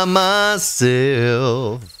by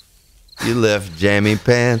myself. You left Jammy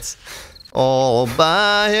Pants all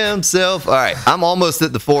by himself. All right, I'm almost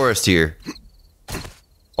at the forest here.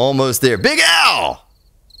 Almost there. Big Al!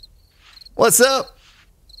 What's up?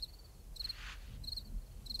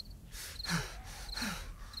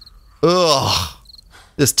 Ugh.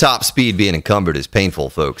 This top speed being encumbered is painful,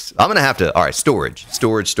 folks. I'm going to have to... All right, storage.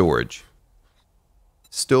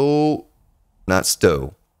 Not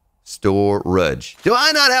stow. Storage. Do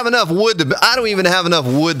I not have enough wood to... I don't even have enough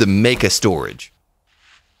wood to make a storage.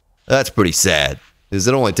 That's pretty sad, because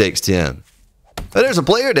it only takes 10. Oh, there's a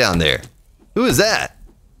player down there. Who is that?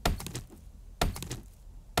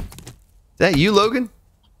 Is that you, Logan?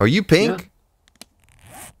 Are you pink?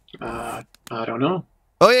 Yeah. I don't know.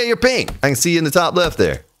 Oh, yeah, you're pink. I can see you in the top left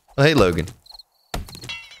there. Oh, hey, Logan.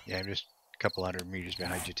 Yeah, I'm just a couple hundred meters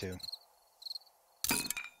behind you, too.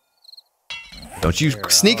 Don't you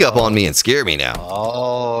sneak up on me and scare me now.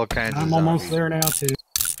 All kinds of I'm almost there now, too.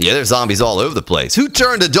 Yeah, there's zombies all over the place. Who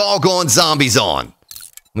turned the doggone zombies on?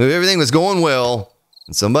 I mean, everything was going well,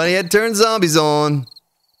 and somebody had turned zombies on.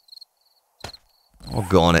 Oh,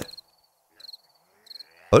 gone it.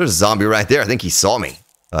 Oh, there's a zombie right there. I think he saw me.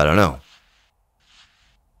 I don't know.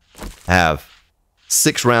 I have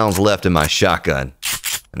 6 rounds left in my shotgun.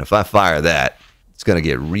 And if I fire that, it's going to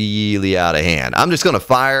get really out of hand. I'm just going to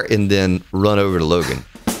fire and then run over to Logan.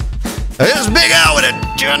 Here's Big Al with a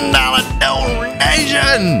 $10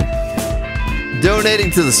 donation.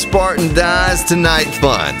 Donating to the Spartan Dies Tonight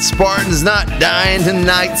Fund. Spartan's not dying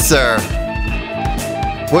tonight, sir.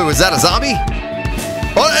 Wait, was that a zombie?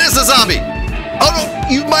 Oh, that is a zombie. Oh, no,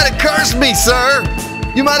 you might have cursed me, sir.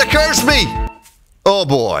 You might have cursed me. Oh,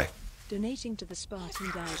 boy. Donating to the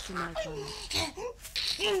Spartan Dies Tonight Fund.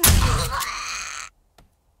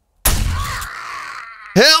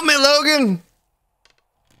 Help me, Logan.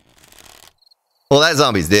 Well, that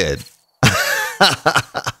zombie's dead.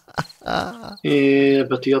 Yeah,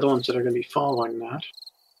 but the other ones that are going to be following that.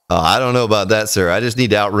 I don't know about that, sir. I just need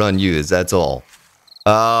to outrun you. That's all.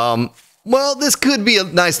 Well, this could be a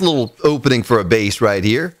nice little opening for a base right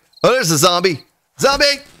here. Oh, there's a zombie.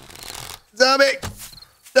 Zombie! Zombie!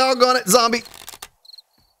 Doggone it, zombie!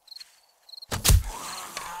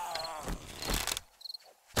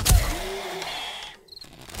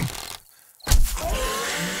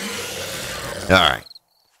 Alright.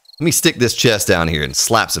 Let me stick this chest down here and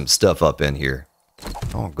slap some stuff up in here.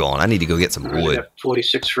 Oh, gone. I need to go get some wood. I have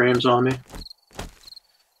 46 frames on me.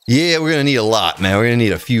 Yeah, we're going to need a lot, man. We're going to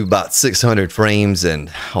need about 600 frames and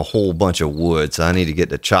a whole bunch of wood. So I need to get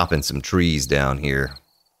to chopping some trees down here.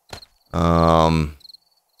 Put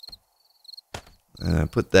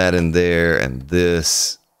that in there and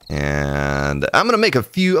this. And I'm going to make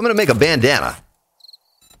a bandana.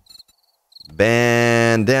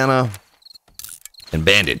 Bandana. And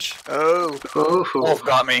bandage. Oh, Wolf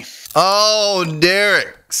got me. Oh,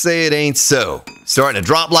 Derek, say it ain't so. Starting to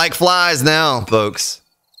drop like flies now, folks.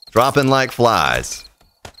 Dropping like flies.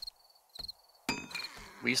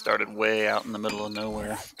 We started way out in the middle of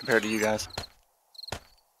nowhere compared to you guys.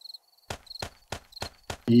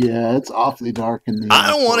 Yeah, it's awfully dark in the. I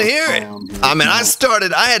don't want to hear it. I mean, I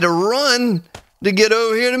had to run to get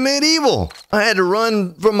over here to Medieval. I had to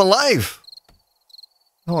run for my life.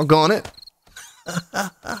 Doggone it.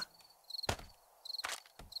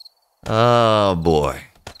 Oh boy.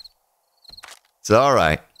 It's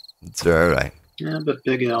alright. It's alright. Yeah, but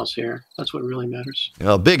Big Al's here. That's what really matters. You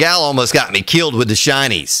know, Big Al almost got me killed with the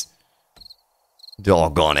shinies.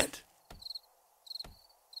 Doggone it.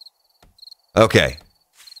 Okay.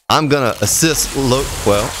 I'm gonna assist I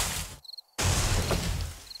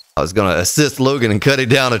was gonna assist Logan and cut it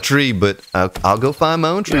down a tree, but I'll go find my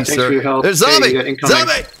own tree, thanks sir. for your help. There's zombie! Hey,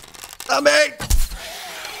 Zombie! Zombie!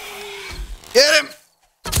 Get him!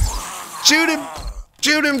 Shoot him!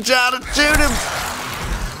 Shoot him, Jonathan! Shoot him!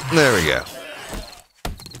 There we go.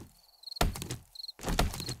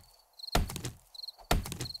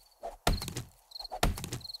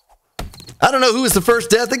 I don't know who was the first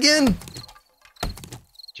death again?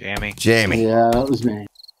 Jammy. Jamie. Yeah, that was me.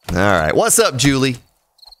 All right. What's up, Julie?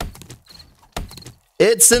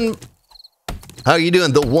 Edson. How you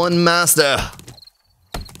doing? The One Master.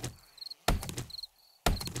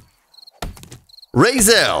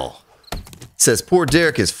 Razel says poor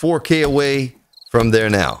Derek is 4K away from there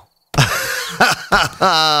now.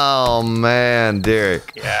 Oh, man,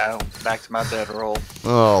 Derek. Yeah, back to my bedroll.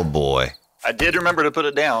 Oh, boy. I did remember to put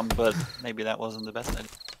it down, but maybe that wasn't the best idea.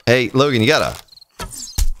 Hey, Logan, you got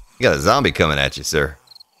a zombie coming at you, sir.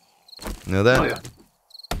 You know that? Oh, yeah.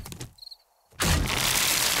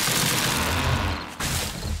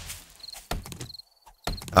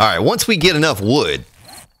 All right, once we get enough wood,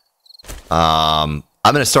 I'm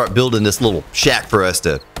going to start building this little shack for us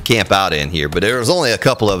to camp out in here. But there was only a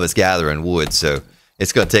couple of us gathering wood, so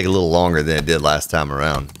it's going to take a little longer than it did last time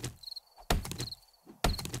around.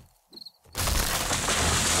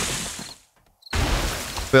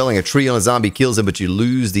 Felling a tree on a zombie kills him, but you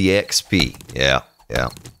lose the XP. Yeah, yeah.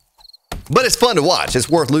 But it's fun to watch. It's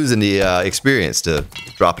worth losing the experience to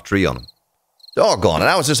drop a tree on him. Doggone it.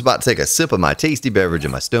 I was just about to take a sip of my tasty beverage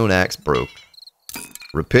and my stone axe broke.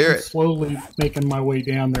 Repair it. Slowly making my way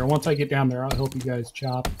down there. Once I get down there, I'll help you guys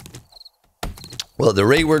chop. Well, at the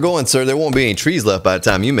rate we're going, sir, there won't be any trees left by the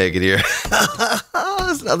time you make it here.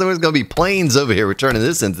 There's going to be plains over here. We're turning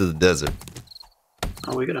this into the desert.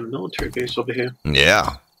 Oh, we got a military base over here.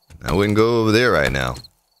 Yeah. I wouldn't go over there right now.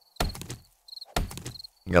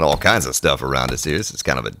 We got all kinds of stuff around us here. This is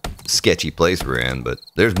kind of a sketchy place we're in, but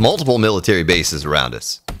there's multiple military bases around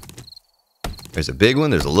us. There's a big one,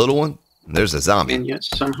 there's a little one, and there's a zombie. And yet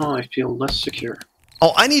somehow I feel less secure.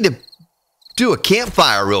 Oh, I need to do a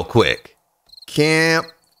campfire real quick.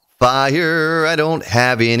 Campfire, I don't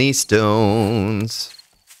have any stones.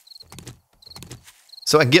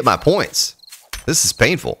 So I can get my points. This is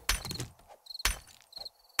painful.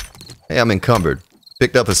 Hey, I'm encumbered.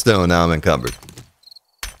 Picked up a stone, now I'm encumbered.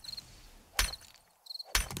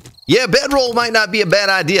 Yeah, bedroll might not be a bad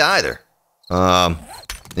idea either.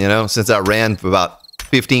 You know, since I ran for about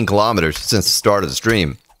 15 kilometers since the start of the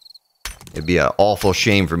stream, it'd be an awful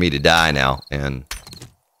shame for me to die now. And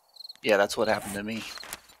yeah, that's what happened to me.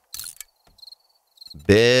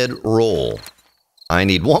 Bedroll. I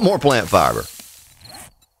need one more plant fiber.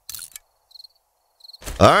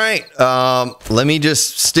 All right, let me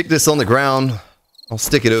just stick this on the ground. I'll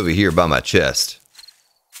stick it over here by my chest.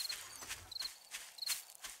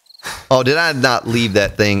 Oh, did I not leave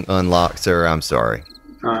that thing unlocked, sir? I'm sorry.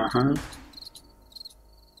 Uh-huh.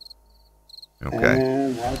 Okay.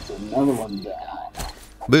 And that's another one down.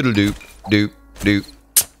 Boodle doop, doop, doop,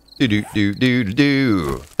 doo doo doo doo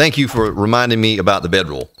doo. Thank you for reminding me about the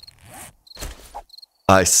bedroll.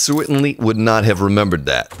 I certainly would not have remembered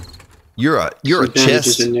that. You're a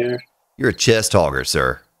chest hogger,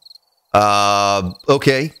 sir.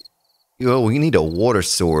 Okay. Well, we need a water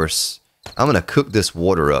source. I'm gonna cook this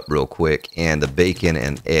water up real quick, and the bacon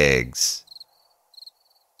and eggs.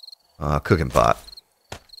 Cooking pot.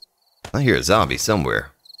 I hear a zombie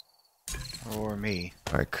somewhere. Or me.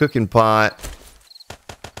 All right, cooking pot.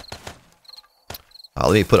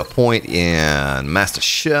 Let me put a point in Master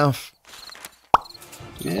Chef.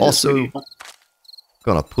 Yeah, also,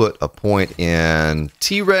 gonna put a point in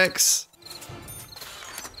T-Rex.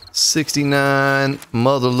 69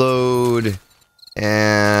 mother load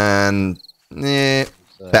and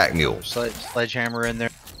pack mule. Sledgehammer in there.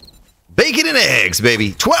 Bacon and eggs,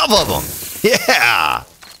 baby. 12 of them. Yeah.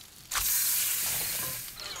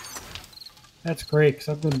 That's great, because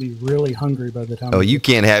I'm going to be really hungry by the time. Oh, you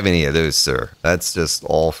can't have any of those, sir. That's just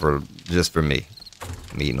all for me.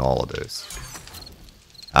 I'm eating all of those.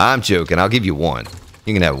 I'm joking. I'll give you one.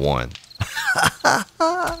 You can have one.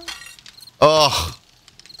 Oh,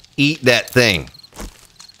 eat that thing.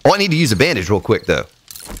 Oh, I need to use a bandage real quick, though.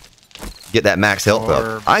 Get that max health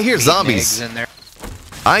up. I hear zombies. In there.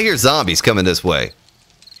 I hear zombies coming this way.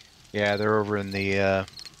 Yeah, they're over in the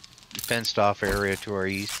fenced off area to our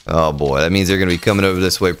east. Oh boy, that means they're going to be coming over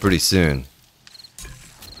this way pretty soon.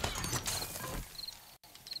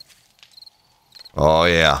 Oh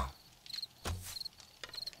yeah.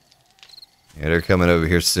 Yeah, they're coming over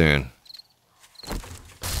here soon.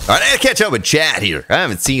 Alright, I gotta catch up with chat here. I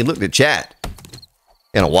haven't looked at chat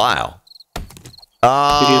in a while.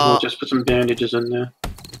 We'll just put some bandages in there.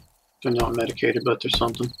 They're not medicated, but there's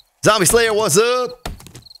something. Zombie Slayer, what's up?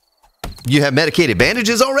 You have medicated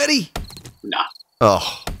bandages already? Nah.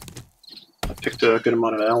 Oh. I picked a good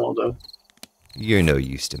amount of ammo, though. You're no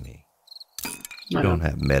use to me. You don't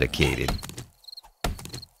have medicated.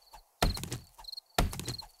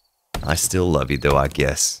 I still love you, though, I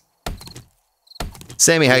guess.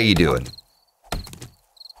 Sammy, how you doing?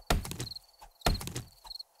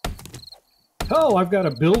 Oh, I've got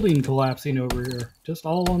a building collapsing over here, just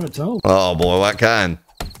all on its own. Oh boy, what kind?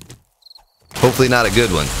 Hopefully not a good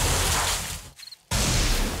one.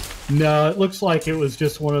 No, it looks like it was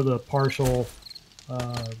just one of the partial,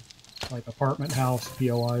 like apartment house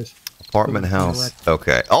POIs. Apartment house.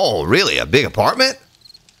 Okay. Oh, really? A big apartment?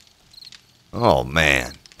 Oh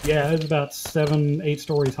man. Yeah, it's about 7-8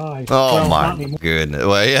 stories high. Oh well, my goodness.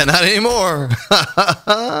 Well, yeah, not anymore.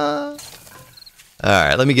 All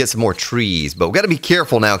right, let me get some more trees. But we got to be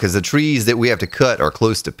careful now because the trees that we have to cut are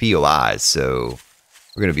close to POIs. So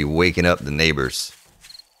we're going to be waking up the neighbors.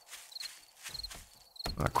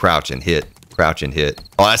 Crouch and hit. Crouch and hit.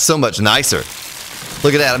 Oh, that's so much nicer.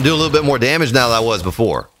 Look at that. I'm doing a little bit more damage now than I was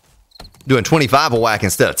before. Doing 25 a whack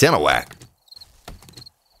instead of 10 a whack.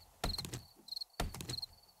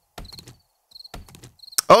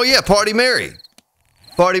 Oh, yeah. Party Mary.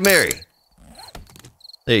 Party Mary.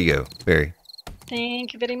 There you go, Mary.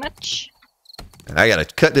 Thank you very much. I gotta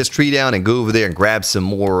cut this tree down and go over there and grab some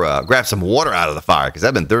more, grab some water out of the fire because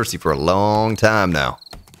I've been thirsty for a long time now.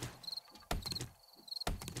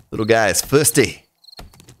 Little guy is thirsty.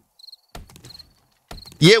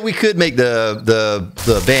 Yeah, we could make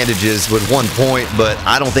the bandages with 1 point, but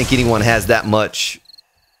I don't think anyone has that much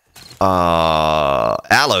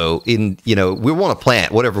aloe. In we want to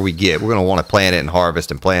plant whatever we get. We're gonna want to plant it and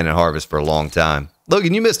harvest for a long time.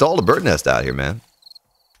 Logan, you missed all the bird nest out here, man.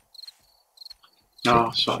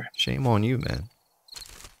 Oh, sorry. Shame on you, man.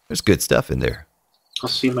 There's good stuff in there. I'll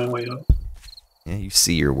see my way out. Yeah, you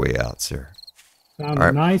see your way out, sir. Found a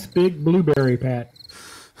nice big blueberry patch.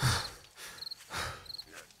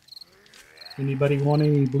 Anybody want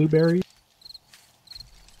any blueberries?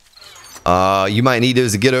 You might need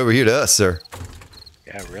those to get over here to us, sir.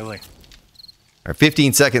 Yeah, really. All right,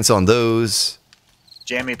 15 seconds on those.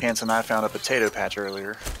 Jammy Pants and I found a potato patch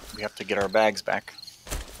earlier. We have to get our bags back.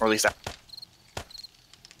 Or at least that.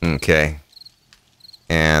 Okay.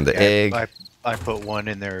 And the egg. I put one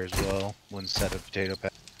in there as well. One set of potato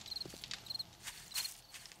pack.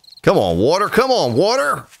 Come on, water. Come on,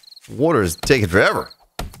 water. Water is taking forever.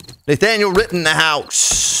 Nathaniel Ritt in the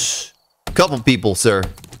house. Couple people, sir.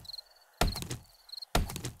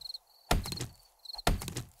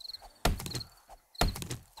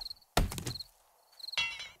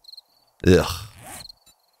 Ugh.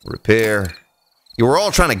 Repair. Yeah, we're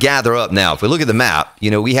all trying to gather up now. If we look at the map,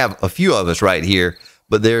 you know, we have a few of us right here,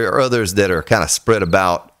 but there are others that are kind of spread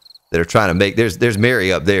about that are trying to make. There's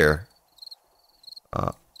Mary up there.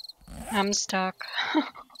 I'm stuck.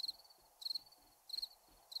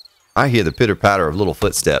 I hear the pitter patter of little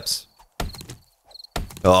footsteps.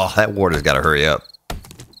 Oh, that water's got to hurry up.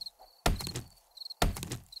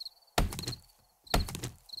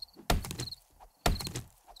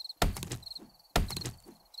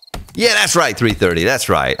 Yeah, that's right, 3:30. That's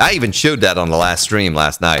right. I even showed that on the last stream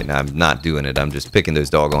last night, and I'm not doing it. I'm just picking those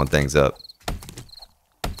doggone things up.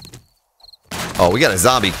 Oh, we got a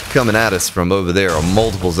zombie coming at us from over there, or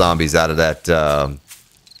multiple zombies out of that,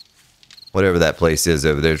 whatever that place is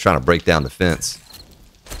over there, trying to break down the fence.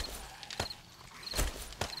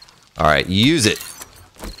 All right, use it.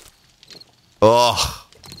 Oh,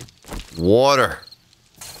 water.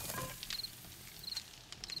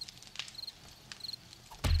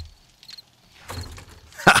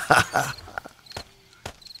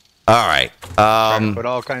 All right. Put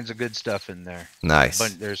all kinds of good stuff in there. Nice.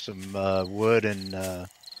 But there's some wood and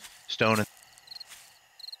stone.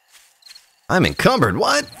 I'm encumbered.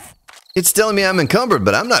 What? It's telling me I'm encumbered,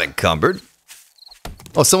 but I'm not encumbered.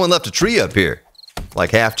 Oh, someone left a tree up here,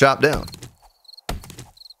 like half chopped down.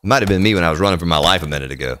 Might have been me when I was running for my life a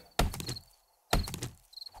minute ago.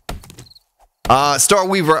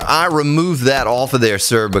 Starweaver, I removed that off of there,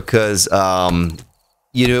 sir, because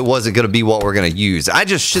you know, it wasn't going to be what we're going to use. I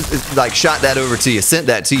just shot that over to you, sent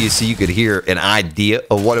that to you so you could hear an idea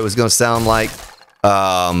of what it was going to sound like,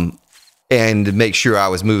 and make sure I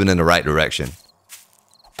was moving in the right direction.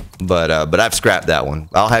 But I've scrapped that one.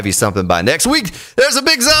 I'll have you something by next week. There's a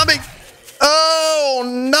big zombie. Oh,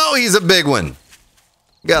 no, he's a big one.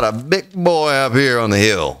 Got a big boy up here on the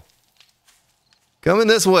hill. Coming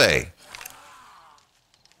this way.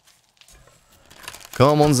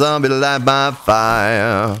 Come on, zombie, light by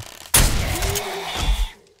fire.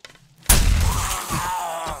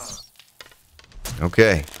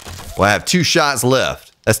 Okay. Well, I have 2 shots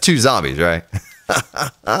left. That's 2 zombies, right?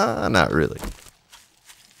 Not really.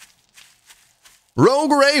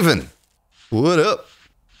 Rogue Raven. What up?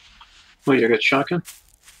 Wait, I got shotgun?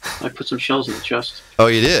 I put some shells in the chest. Oh,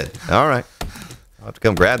 you did? All right. I'll have to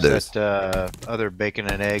come grab those. That other bacon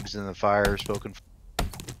and eggs in the fire spoken for.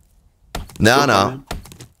 No.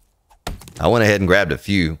 I went ahead and grabbed a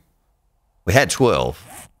few. We had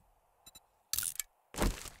 12.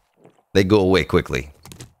 They go away quickly.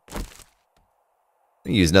 Let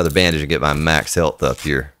me use another bandage to get my max health up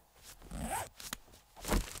here.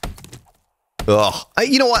 Oh,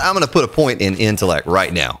 you know what? I'm going to put a point in intellect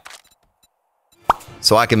right now,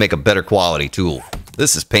 so I can make a better quality tool.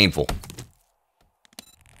 This is painful.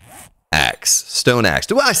 Axe. Stone axe.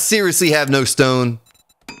 Do I seriously have no stone?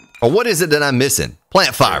 Or what is it that I'm missing?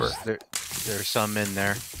 Plant fiber. There's some in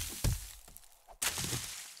there.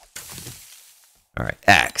 All right.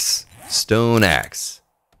 Axe. Stone axe.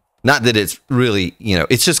 Not that it's really, you know,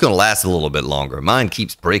 it's just going to last a little bit longer. Mine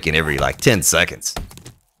keeps breaking every, like, 10 seconds.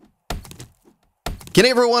 Can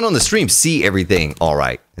everyone on the stream see everything all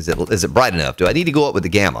right? Is it bright enough? Do I need to go up with the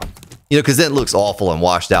gamma? You know, because then it looks awful and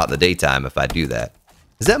washed out in the daytime if I do that.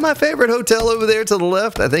 Is that my favorite hotel over there to the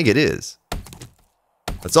left? I think it is.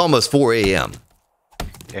 It's almost 4 a.m.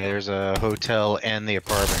 Yeah, there's a hotel and the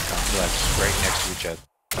apartment complex right next to each other.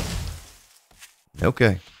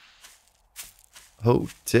 Okay.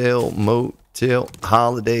 Hotel, motel,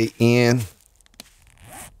 Holiday Inn.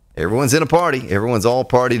 Everyone's in a party. Everyone's all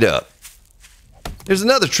partied up. There's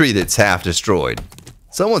another tree that's half destroyed.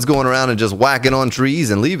 Someone's going around and just whacking on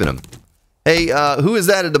trees and leaving them. Hey, who is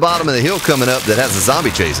that at the bottom of the hill coming up that has a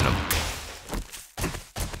zombie chasing them?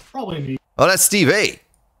 Probably me. Oh, that's Steve A.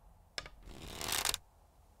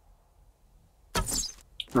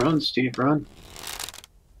 Run, Steve, run.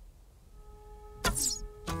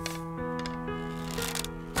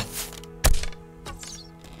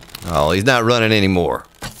 Oh, he's not running anymore.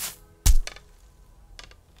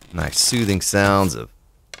 Nice soothing sounds of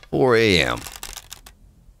 4 a.m.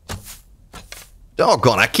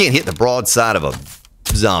 Doggone, I can't hit the broadside of a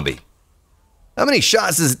zombie. How many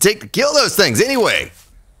shots does it take to kill those things anyway?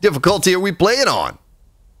 Difficulty are we playing on?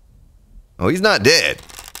 Oh, he's not dead.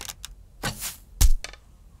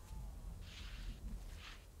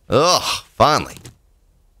 Ugh, finally.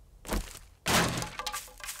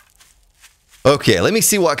 Okay, let me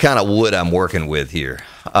see what kind of wood I'm working with here.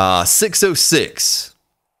 606.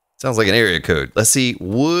 Sounds like an area code. Let's see.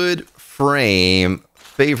 Wood frame.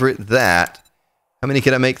 Favorite that. How many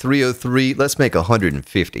can I make? 303. Let's make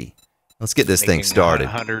 150. Let's get this thing started.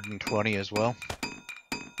 120 as well.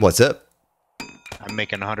 What's up? I'm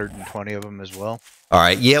making 120 of them as well. All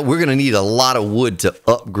right. Yeah, we're going to need a lot of wood to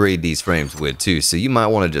upgrade these frames with, too. So you might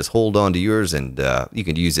want to just hold on to yours, and you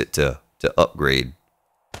can use it to upgrade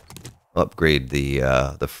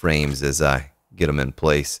the frames as I get them in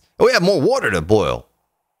place. Oh, we have more water to boil.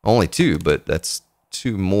 Only 2, but that's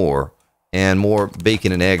 2 more. And more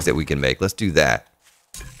bacon and eggs that we can make. Let's do that.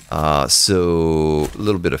 So a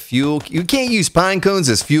little bit of fuel. You can't use pine cones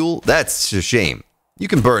as fuel. That's a shame. You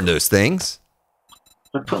can burn those things.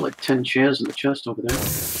 I put like 10 chairs in the chest over there.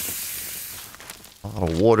 A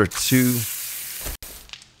lot of water too.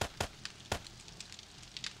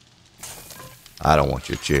 I don't want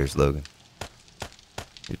your chairs, Logan.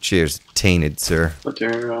 Your chairs tainted, sir. But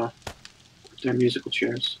they're musical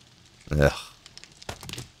chairs. Ugh.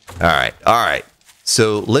 All right.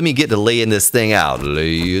 So let me get to laying this thing out.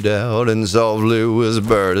 Lay it out and softly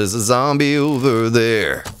whisper, there's a zombie over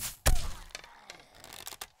there.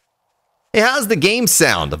 Hey, how's the game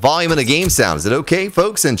sound? The volume of the game sound. Is it okay,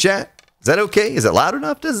 folks in chat? Is that okay? Is it loud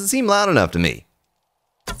enough? Doesn't seem loud enough to me.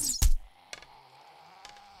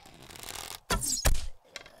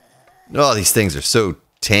 Oh, these things are so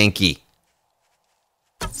tanky.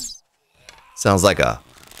 Sounds like a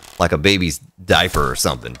baby's diaper or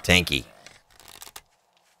something. Tanky.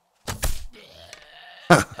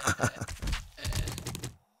 All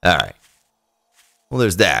right. Well,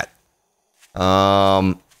 there's that.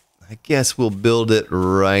 I guess we'll build it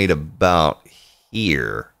right about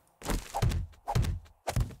here.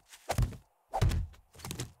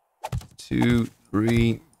 2,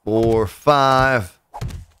 3, 4, 5.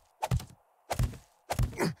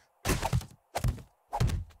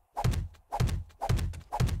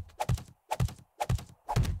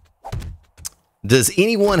 Does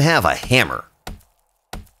anyone have a hammer?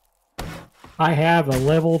 I have a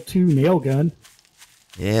level 2 nail gun.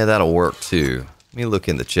 Yeah, that'll work too. Let me look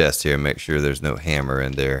in the chest here and make sure there's no hammer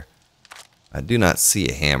in there. I do not see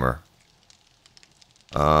a hammer.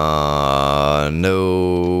 No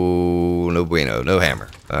bueno, no hammer.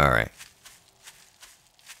 All right.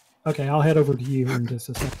 Okay, I'll head over to you in just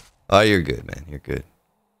a second. Oh, you're good, man. You're good.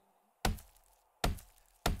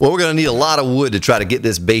 Well, we're going to need a lot of wood to try to get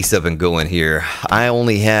this base up and going here. I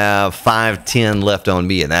only have 510 left on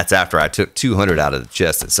me, and that's after I took 200 out of the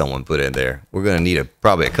chest that someone put in there. We're going to need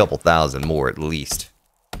probably a couple thousand more at least.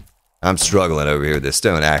 I'm struggling over here with this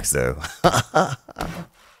stone axe, though.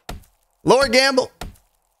 Lord Gamble.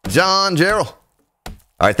 John Gerald. All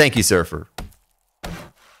right, thank you, sir, for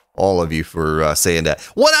all of you for saying that.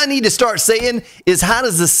 What I need to start saying is how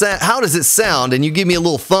does it sound, and you give me a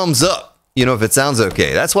little thumbs up. You know, if it sounds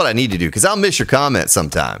okay. That's what I need to do, because I'll miss your comments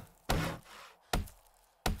sometime.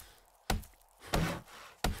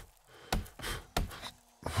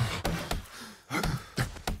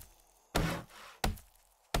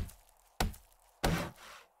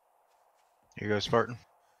 Here you go, Spartan.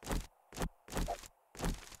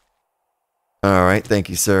 All right, thank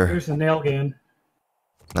you, sir. Here's the nail gun.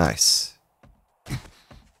 Nice.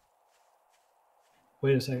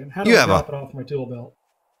 Wait a second. How do I drop it off my tool belt?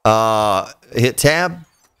 Hit tab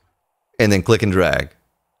and then click and drag.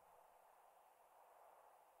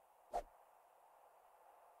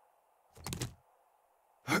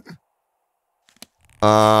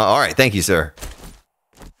 All right, thank you, sir.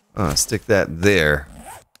 Stick that there.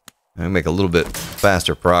 I'll make a little bit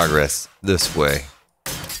faster progress this way.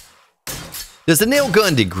 Does the nail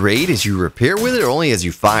gun degrade as you repair with it or only as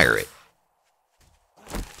you fire it?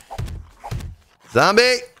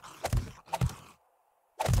 Zombie!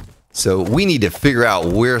 So we need to figure out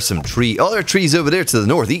where some trees... Oh, there are trees over there to the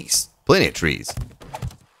northeast. Plenty of trees.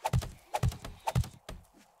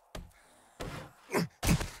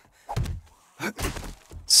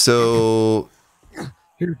 So...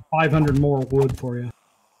 Here's 500 more wood for you.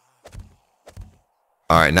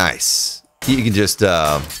 Alright, nice. You can just... you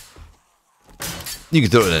can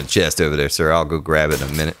throw it in the chest over there, sir. I'll go grab it in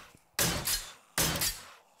a minute.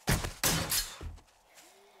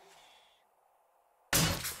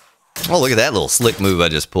 Oh, look at that little slick move I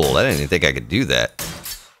just pulled. I didn't even think I could do that.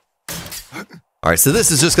 Alright, so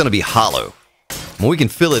this is just going to be hollow. Well, we can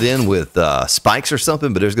fill it in with spikes or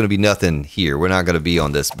something, but there's going to be nothing here. We're not going to be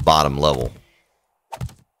on this bottom level.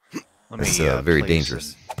 That's very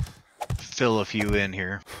dangerous. Fill a few in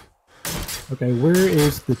here. Okay, where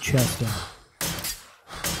is the chest at?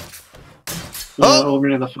 Oh, over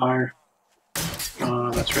near the fire.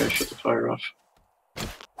 That's right, I shut the fire off.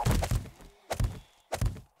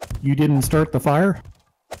 You didn't start the fire?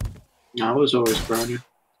 I was always burning.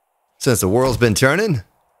 Since the world's been turning?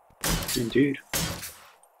 Indeed.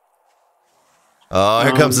 Oh,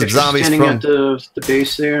 here comes some if you're zombies standing from... at the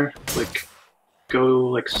base there, like, go,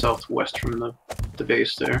 like, southwest from the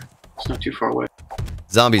base there. It's not too far away.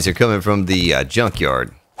 Zombies are coming from the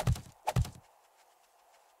junkyard.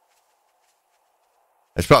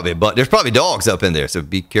 There's probably dogs up in there, so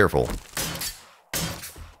be careful.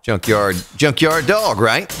 Junkyard dog,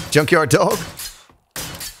 right? Junkyard dog?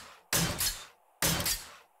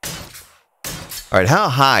 All right, how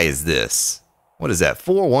high is this? What is that?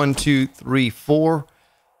 4, 1, 2, 3, 4.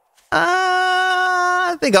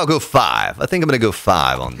 I think I'll go 5. I think I'm going to go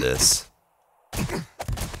 5 on this.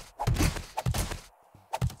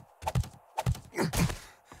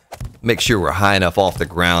 Make sure we're high enough off the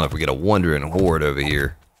ground if we get a wandering horde over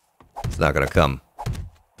here. It's not going to come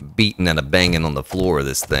beating and a banging on the floor of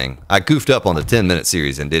this thing. I goofed up on the 10-minute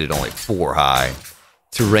series and did it only 4 high.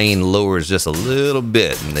 Terrain lowers just a little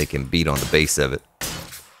bit and they can beat on the base of it.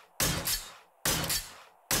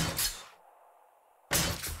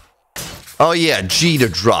 Oh yeah, G to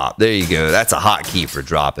drop. There you go. That's a hotkey for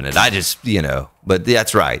dropping it. I just, you know, but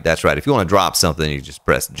that's right. That's right. If you want to drop something, you just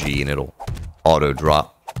press G and it'll auto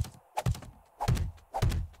drop.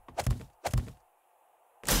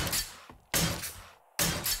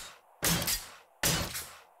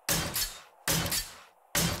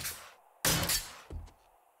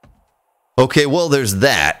 Okay, well, there's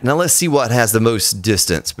that. Now let's see what has the most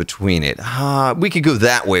distance between it. We could go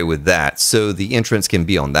that way with that, so the entrance can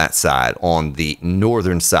be on that side, on the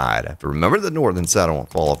northern side. I have to remember the northern side. I don't want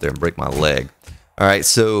to fall up there and break my leg. All right,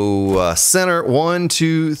 so center, 1,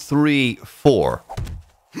 2, 3, 4.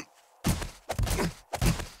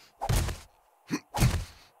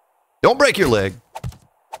 Don't break your leg.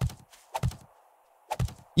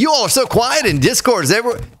 You all are so quiet in Discord. Is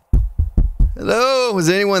everyone... Hello, is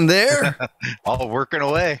anyone there? All working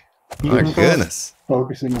away. My goodness.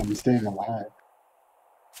 Focusing on staying alive.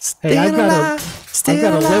 Hey, I've got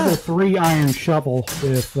a level 3 iron shovel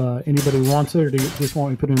if anybody wants it, or do you just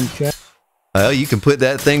want me to put it in the chat? Well, you can put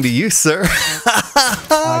that thing to use, sir.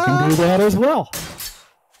 I can do that as well.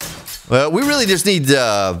 Well, we really just need,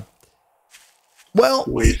 well...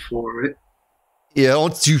 Wait for it. Yeah,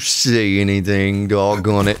 don't you say anything,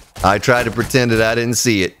 doggone it. I tried to pretend that I didn't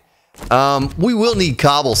see it. We will need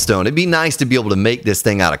cobblestone. It'd be nice to be able to make this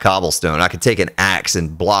thing out of cobblestone. I could take an axe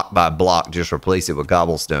and block by block just replace it with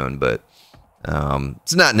cobblestone, but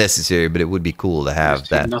it's not necessary, but it would be cool to have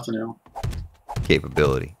that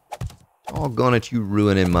capability. Doggone it, you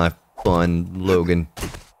ruining my fun, Logan.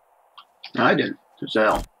 No, I didn't. It's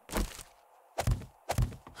Al.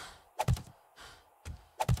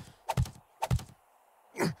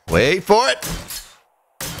 Wait for it.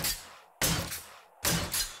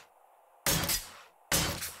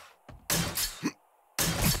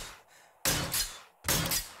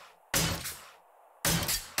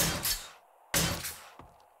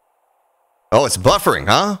 Oh, it's buffering,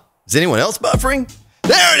 huh? Is anyone else buffering?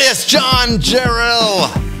 There it is, John Jarrell.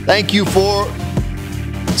 Thank you for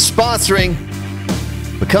sponsoring,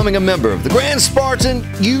 becoming a member of the Grand Spartan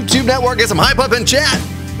YouTube network. Get some hype up in chat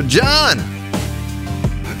for John.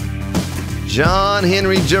 John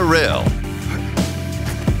Henry Jarrell.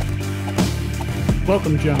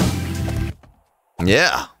 Welcome, John.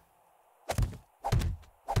 Yeah.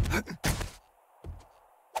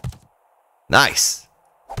 Nice.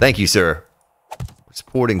 Thank you, sir.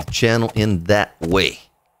 Supporting the channel in that way.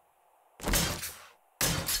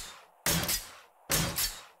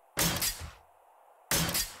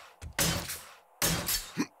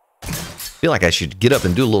 Feel like I should get up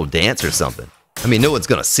and do a little dance or something. I mean, no one's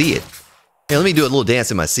gonna see it. Here, let me do a little dance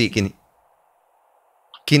in my seat. Can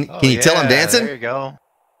you tell I'm dancing? There you go.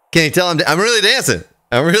 Can you tell I'm really dancing?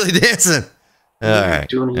 I'm really dancing. All right.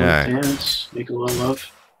 Doing a little dance, make a little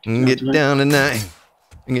love. Get down tonight.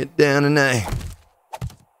 Get down tonight.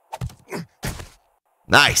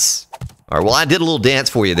 Nice. All right. Well, I did a little dance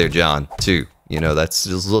for you there, John, too. You know, that's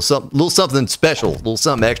just a little something special, a little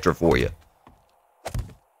something extra for you.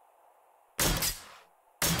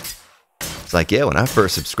 It's like, yeah, when I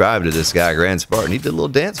first subscribed to this guy, Grand Spartan, he did a little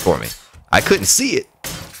dance for me. I couldn't see it,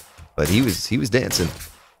 but he was dancing.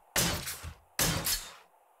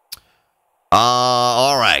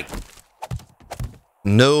 All right.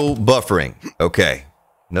 No buffering. Okay.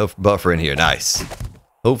 No buffering here. Nice.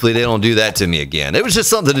 Hopefully they don't do that to me again. It was just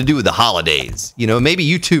something to do with the holidays. You know, maybe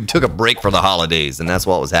YouTube took a break for the holidays, and that's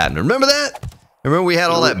what was happening. Remember that? Remember we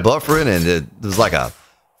had all that buffering, and it was like a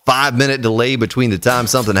 5-minute delay between the time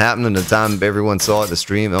something happened and the time everyone saw it in the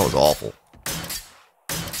stream? That was awful.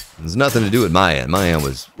 There's nothing to do with my end. My end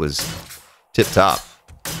was tip top.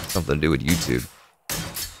 Something to do with YouTube.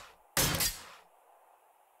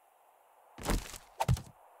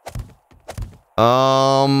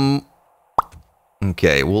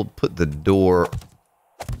 Okay, we'll put the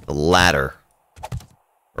ladder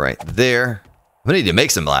right there. I need to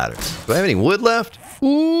make some ladders. Do I have any wood left?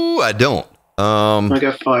 Ooh, I don't. I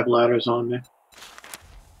got 5 ladders on me.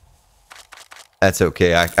 That's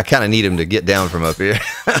okay. I kind of need him to get down from up here.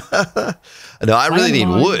 No, I really need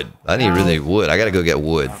wood. I really need wood. I got to go get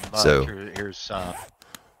wood. So here's some.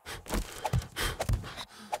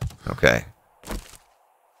 Okay.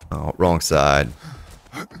 Oh, wrong side.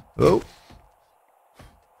 Oh.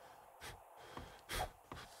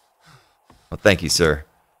 Well, thank you, sir.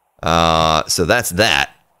 So that's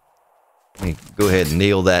that. Let me go ahead and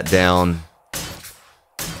nail that down.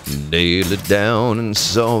 Nail it down and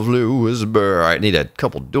softly whisper. All right, need a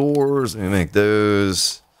couple doors. Let me make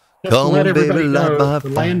those. Just to let everybody know, the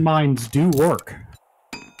landmines do work.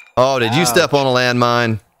 Oh, did you step on a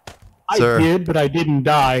landmine, sir? I did, but I didn't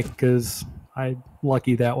die because I'm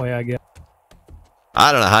lucky that way, I guess.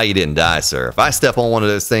 I don't know how you didn't die, sir. If I step on one of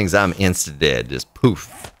those things, I'm instant dead. Just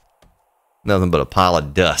poof. Nothing but a pile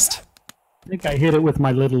of dust. I think I hit it with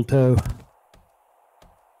my little toe.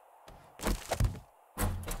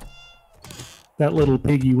 That little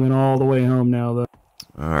piggy went all the way home now, though.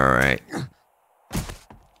 All right.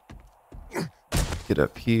 Get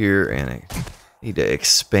up here, and I need to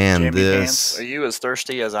expand Jamie this. Pants, are you as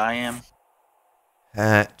thirsty as I am?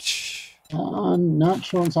 Hatch. I'm not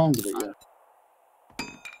showing signs of it yet.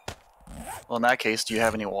 Well, in that case, do you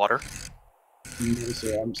have any water? No,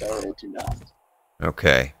 sir, I'm sorry, I do not.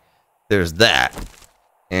 Okay. There's that.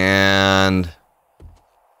 And...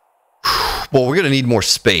 well, we're going to need more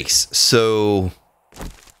space. So...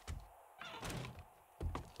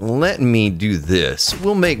 let me do this.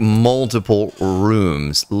 We'll make multiple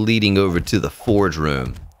rooms leading over to the forge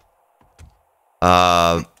room.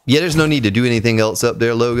 Yeah, there's no need to do anything else up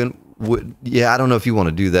there, Logan. Yeah, I don't know if you want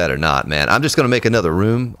to do that or not, man. I'm just going to make another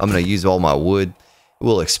room. I'm going to use all my wood.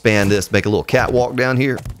 We'll expand this, make a little catwalk down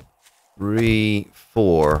here. 3,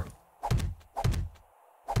 4.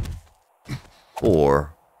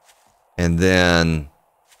 4. And then...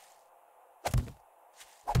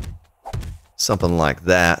 something like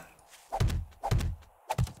that.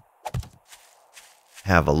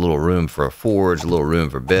 Have a little room for a forge, a little room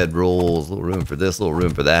for bedrolls, a little room for this, a little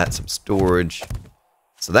room for that, some storage.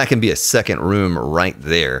 So that can be a second room right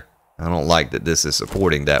there. I don't like that this is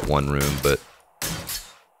supporting that one room, but...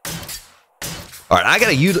 all right, I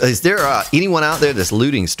gotta use... is there anyone out there that's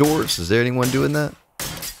looting stores? Is there anyone doing that?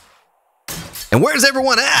 And where's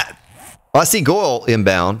everyone at? Oh, I see Goyle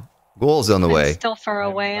inbound. Goyle's on the way. Still far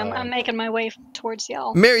away. I'm making my way towards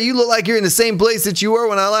y'all. Mary, you look like you're in the same place that you were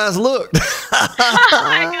when I last looked.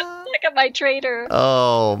 I got stuck at my trader.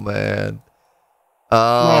 Oh, man.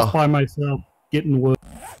 I'm off by myself, getting wood.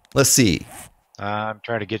 Let's see. I'm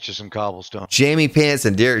trying to get you some cobblestone. Jamie Pants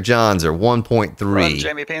and Derek Johns are 1.3. Run,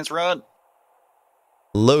 Jamie Pants, run.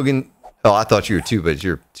 Logan, oh, I thought you were 2, but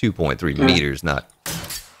you're 2.3 meters, not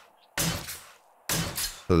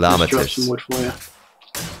kilometers. Just drop some wood for you.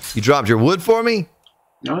 You dropped your wood for me?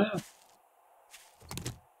 Oh, yeah.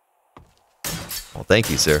 Well, thank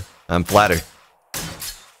you, sir. I'm flattered.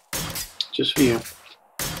 Just for you.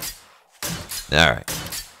 All right.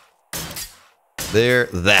 There,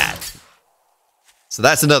 that. So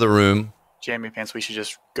that's another room. Jamie Pants, we should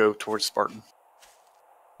just go towards Spartan.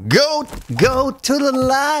 Go to the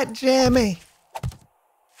light, Jamie.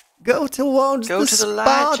 Go towards go the to the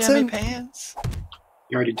light, Spartan. Jamie Pants.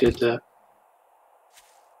 You already did that.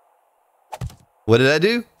 What did I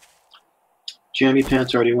do? Jamie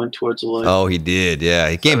Pants already went towards the light. Oh, he did. Yeah,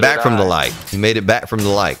 he came back from the light. He made it back from the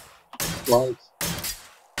light. Lights.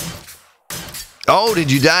 Oh,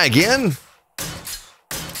 did you die again?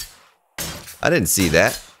 I didn't see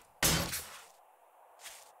that.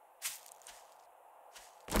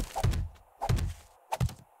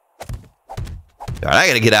 All right, I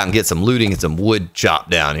got to get out and get some looting and some wood chopped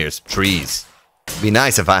down here, some trees. It'd be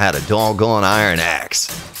nice if I had a doggone iron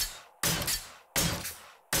axe.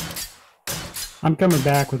 I'm coming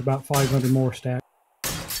back with about 500 more stacks.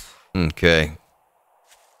 Okay.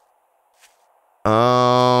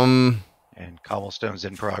 And cobblestone's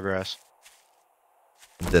in progress.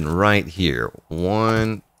 Then right here.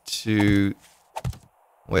 1, 2.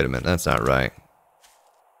 Wait a minute, that's not right.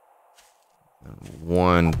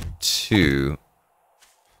 1, 2.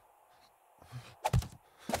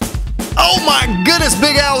 Oh my goodness,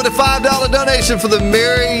 Big Al with a $5 donation for the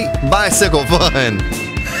Merry Bicycle Fund.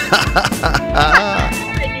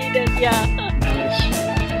 I need it, yeah.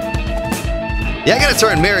 Yeah, I gotta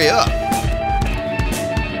turn Mary up.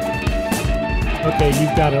 Okay,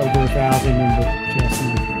 you've got over 1,000 in the chest.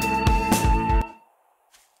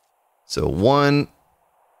 So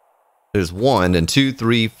there's 1 and 2,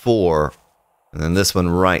 3, 4, and then this one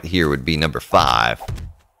right here would be number 5.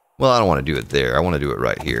 Well, I don't want to do it there. I want to do it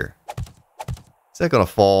right here. Is that going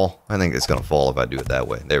to fall? I think it's going to fall if I do it that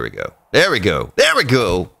way. There we go. There we go. There we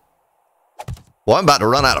go. Well, I'm about to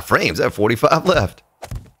run out of frames. I have 45 left.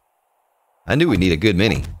 I knew we need a good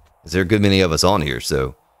many. Is there a good many of us on here?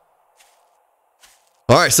 So,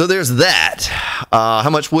 all right. So there's that. How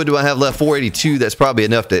much wood do I have left? 482. That's probably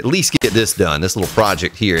enough to at least get this done. This little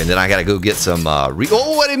project here, and then I got to go get some.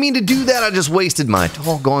 Oh, I didn't mean to do that. I just wasted my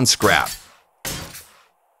doggone scrap.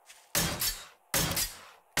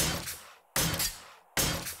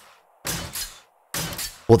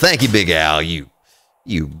 Well, thank you, Big Al. You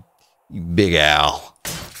Big Al.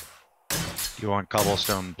 You want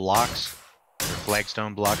cobblestone blocks? Or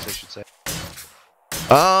flagstone blocks, I should say.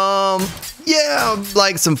 Yeah,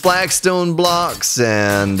 like some flagstone blocks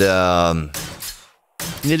and, yeah,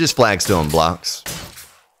 just flagstone blocks.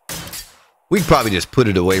 We could probably just put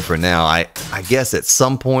it away for now. I guess at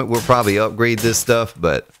some point we'll probably upgrade this stuff,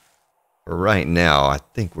 but for right now, I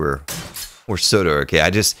think we're sort of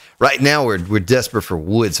okay. Right now we're desperate for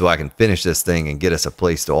wood so I can finish this thing and get us a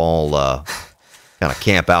place to all kind of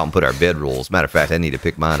camp out and put our bedrolls. Matter of fact, I need to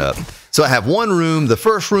pick mine up. So I have one room. The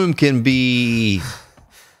first room can be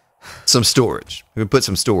some storage. We can put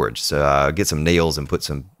some storage. So get some nails and put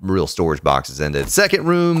some real storage boxes in it. The second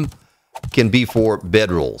room can be for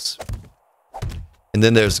bedrolls. And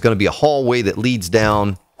then there's going to be a hallway that leads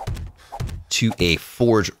down to a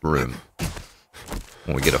forge room.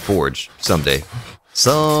 When we get a forge someday.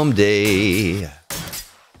 Someday.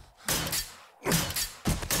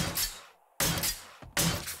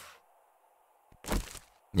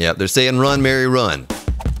 Yep, they're saying run, Mary, run.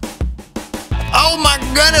 Oh my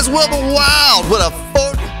goodness, Wilbur Wild with a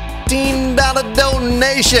 $14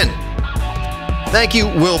 donation. Thank you,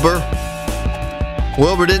 Wilbur.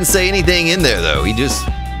 Wilbur didn't say anything in there though.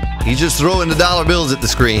 He's just throwing the dollar bills at the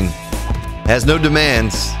screen. Has no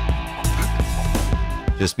demands.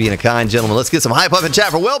 Just being a kind gentleman. Let's get some hype up in chat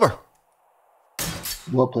for Wilbur.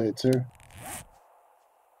 Well played, sir.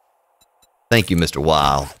 Thank you, Mr.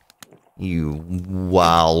 Wild. You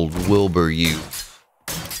wild Wilbur, you.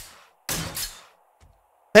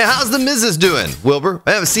 Hey, how's the Mrs. doing, Wilbur?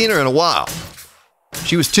 I haven't seen her in a while.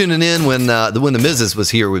 She was tuning in when the Mrs.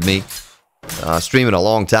 was here with me, streaming a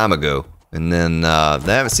long time ago, and then I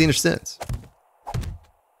haven't seen her since.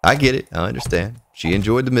 I get it. I understand. She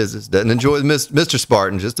enjoyed the Mrs. Doesn't enjoy the Mr.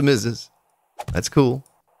 Spartan, just the Mrs. That's cool.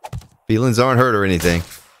 Feelings aren't hurt or anything.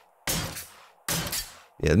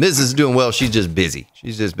 Yeah, the Mrs. is doing well. She's just busy.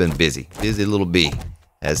 She's just been busy. Busy little bee.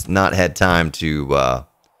 Has not had time to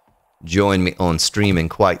join me on stream in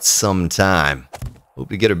quite some time. Hope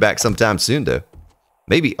to get her back sometime soon, though.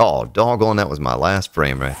 Maybe, oh, doggone, that was my last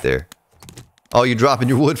frame right there. Oh, you're dropping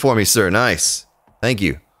your wood for me, sir. Nice. Thank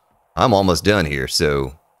you. I'm almost done here,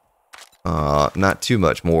 so not too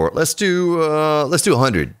much more. Let's do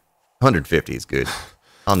 100. 150 is good.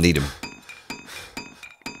 I'll need them.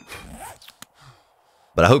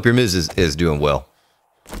 But I hope your Mrs. is doing well.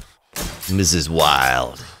 Mrs.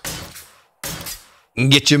 Wild.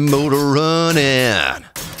 Get your motor running.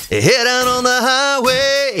 Head out on the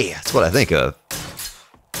highway. That's what I think of.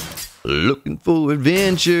 Looking for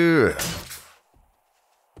adventure.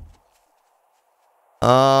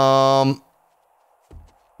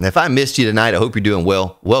 If I missed you tonight, I hope you're doing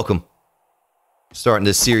well. Welcome. Starting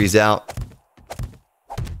this series out.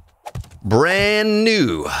 Brand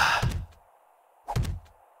new.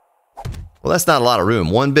 Well, that's not a lot of room.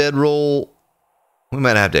 One bedroll. We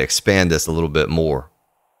might have to expand this a little bit more.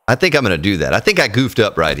 I think I'm going to do that. I think I goofed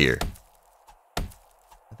up right here.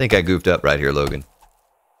 Logan.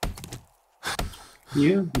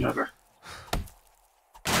 You never.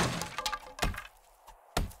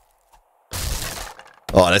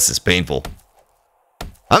 Oh, this is painful.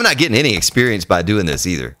 I'm not getting any experience by doing this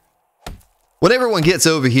either. When everyone gets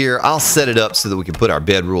over here, I'll set it up so that we can put our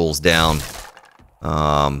bedrolls down.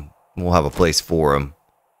 We'll have a place for them.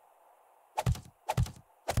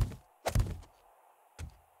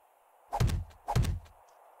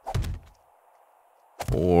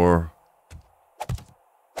 Or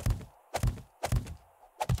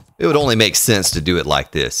it would only make sense to do it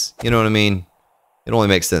like this. You know what I mean? It only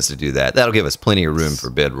makes sense to do that. That'll give us plenty of room for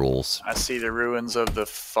bedrolls. I see the ruins of the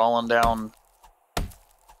fallen down.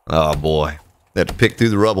 Oh boy, have to pick through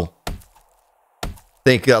the rubble.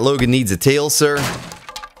 Think Logan needs a tail, sir?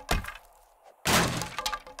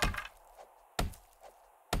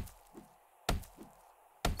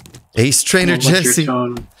 Ace Trainer Jesse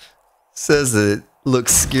says that it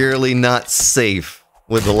looks scarily not safe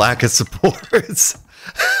with the lack of supports.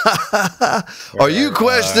 Are you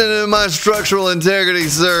questioning my structural integrity,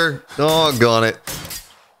 sir? Doggone it.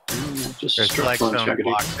 There's flagstone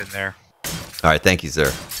blocks in there. All right, thank you,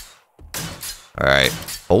 sir. All right.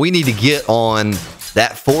 Well, we need to get on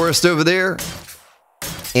that forest over there.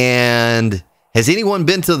 And has anyone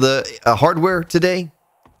been to the hardware today?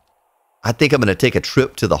 I think I'm going to take a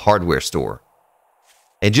trip to the hardware store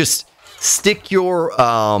and just stick your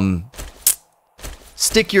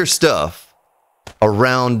stuff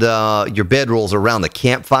around your bedrolls around the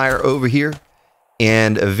campfire over here,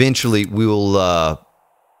 and eventually we will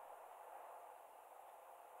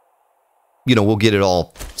we'll get it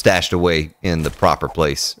all stashed away in the proper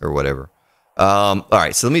place or whatever. All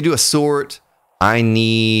right, so let me do a sort. I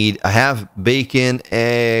have bacon,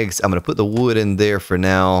 eggs. I'm going to put the wood in there for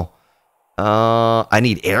now. I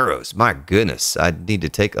need arrows. My goodness. I need to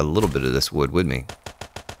take a little bit of this wood with me.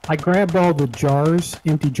 I grabbed all the jars,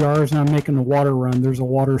 empty jars, and I'm making a water run. There's a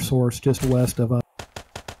water source just west of us.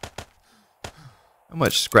 How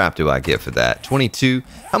much scrap do I get for that? 22.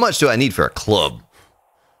 How much do I need for a club?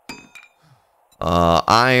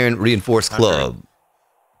 Iron reinforced club.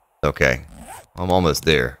 Okay. I'm almost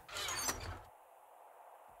there.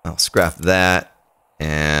 I'll scrap that.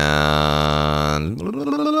 And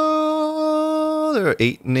there are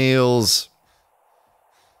 8 nails.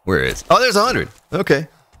 Where is? Oh, there's 100. Okay.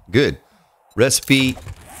 Good. Recipe.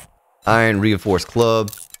 Iron reinforced club.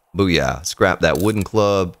 Booyah. Scrap that wooden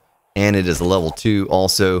club. And it is a level 2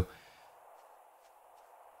 also.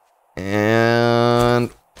 And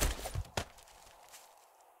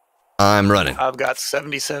I'm running. I've got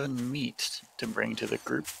 77 meat to bring to the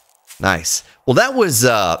group. Nice. Well, that was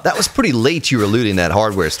pretty late you were looting that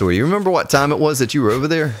hardware store. You remember what time it was that you were over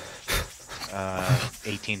there?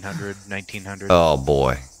 1800, 1900. Oh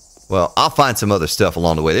boy. Well, I'll find some other stuff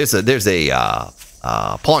along the way. There's a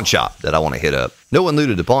pawn shop that I want to hit up. No one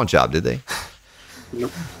looted the pawn shop, did they?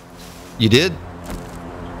 Nope. You did?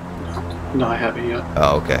 No, I haven't yet.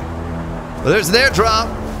 Oh, okay. Well, there's an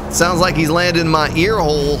airdrop. Sounds like he's landed in my ear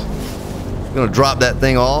hole. I'm gonna drop that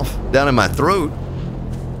thing off down in my throat.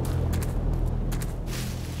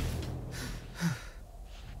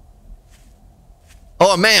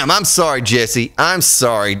 Oh, ma'am, I'm sorry, Jesse. I'm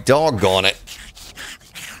sorry. Doggone it.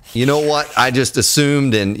 You know what? I just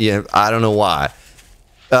assumed, and I don't know why.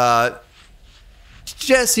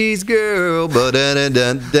 Jesse's girl.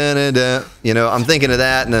 You know, I'm thinking of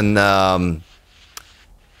that, and then,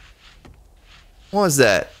 what was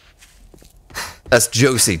that? That's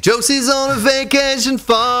Josie. Josie's on a vacation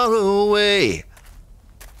far away.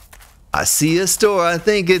 I see a store. I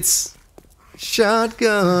think it's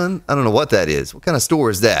Shotgun. I don't know what that is. What kind of store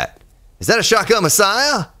is that? Is that a Shotgun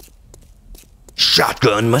Messiah?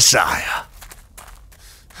 Shotgun Messiah.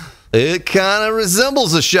 It kind of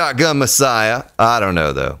resembles a Shotgun Messiah. I don't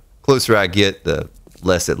know, though. Closer I get, the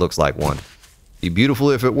less it looks like one. Be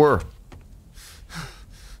beautiful if it were.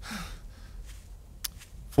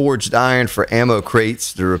 Forged iron for ammo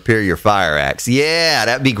crates to repair your fire axe. Yeah,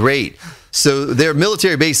 that'd be great. So there are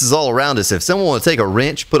military bases all around us. If someone want to take a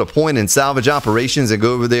wrench, put a point in salvage operations, and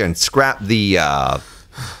go over there and scrap the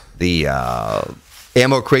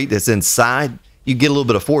ammo crate that's inside, you get a little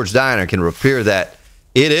bit of forged iron and can repair that.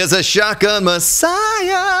 It is a Shotgun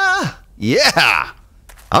Messiah. Yeah,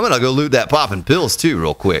 I'm gonna go loot that popping pills too,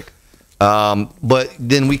 real quick. But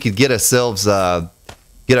then we could get ourselves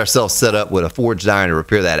set up with a forged iron to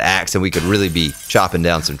repair that axe, and we could really be chopping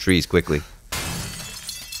down some trees quickly.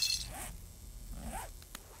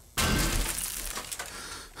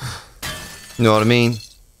 You know what I mean?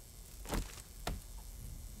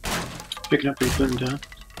 Picking up what you're putting down.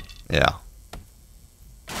 Yeah.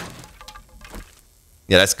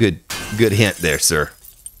 Yeah, that's good. Good hint there, sir.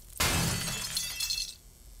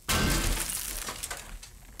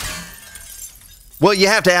 Well, you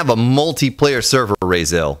have to have a multiplayer server,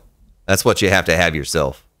 Razel. That's what you have to have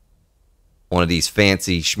yourself. One of these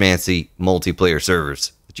fancy schmancy multiplayer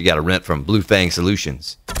servers that you got to rent from Blue Fang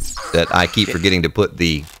Solutions. That I keep forgetting to put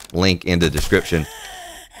the link in the description.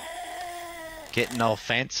 Getting all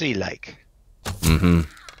fancy like. Mm-hmm.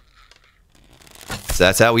 So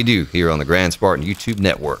that's how we do here on the Grand Spartan YouTube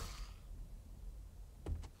network.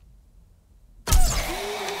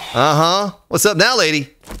 Uh-huh. What's up now,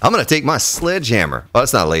 lady? I'm going to take my sledgehammer. Oh,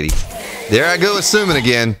 that's not a lady. There I go assuming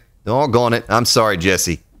again. Doggone it. I'm sorry,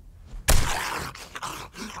 Jesse.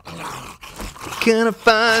 Gonna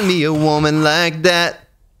find me a woman like that.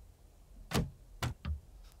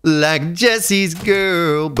 Like Jesse's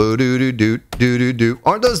girl. Boo-doo-doo-doo-doo-doo-doo.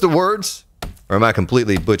 Aren't those the words? Or am I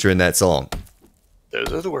completely butchering that song?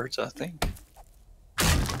 Those are the words, I think.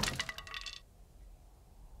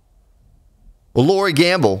 Well, Lori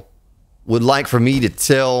Gamble would like for me to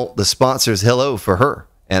tell the sponsors hello for her.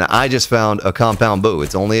 And I just found a compound bow.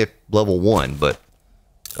 It's only a level 1, but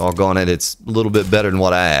doggone it, it's a little bit better than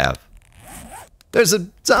what I have. There's a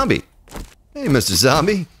zombie. Hey, Mr.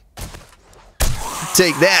 Zombie.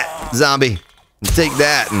 Take that, zombie. And take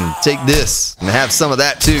that and take this and have some of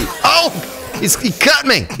that too. Oh, he cut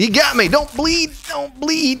me. He got me. Don't bleed. Don't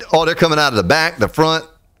bleed. Oh, they're coming out of the back, the front,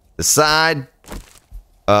 the side.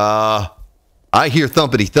 I hear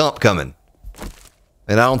thumpity thump coming.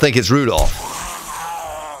 And I don't think it's Rudolph.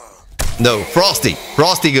 No, Frosty.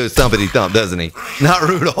 Frosty goes thumpity thump, doesn't he? Not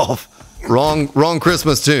Rudolph. Wrong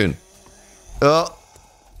Christmas tune. Oh.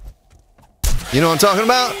 You know what I'm talking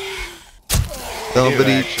about?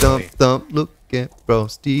 Thumpity thump thump. Look at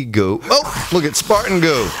Frosty go. Oh, look at Spartan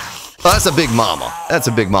go. Oh, that's a big mama. That's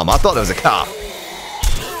a big mama. I thought it was a cop.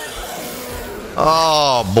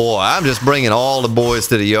 Oh, boy. I'm just bringing all the boys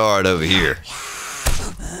to the yard over here.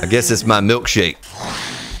 I guess it's my milkshake.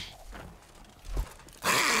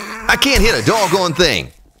 I can't hit a doggone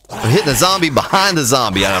thing. I'm hitting a zombie behind the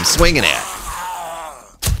zombie and I'm swinging at.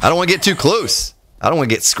 I don't want to get too close. I don't want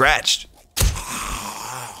to get scratched.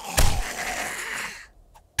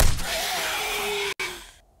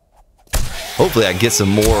 Hopefully I can get some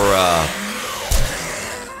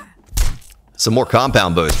more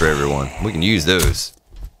compound bows for everyone. We can use those.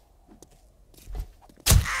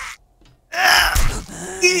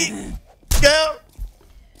 Go.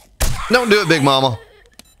 Don't do it, Big Mama.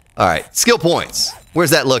 All right, skill points.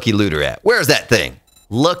 Where's that lucky looter at? Where's that thing?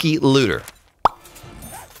 Lucky looter.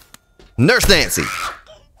 Nurse Nancy.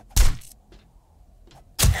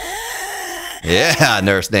 Yeah,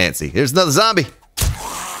 Nurse Nancy. Here's another zombie.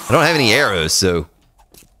 I don't have any arrows, so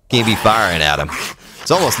can't be firing at him.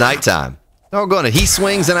 It's almost nighttime. Doggone it. He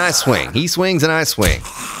swings and I swing. He swings and I swing.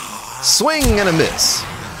 Swing and a miss.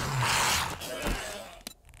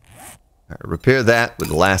 All right, repair that with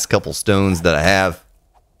the last couple stones that I have.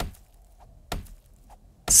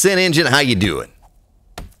 Sin Engine, how you doing?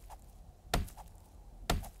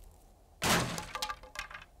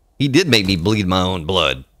 He did make me bleed my own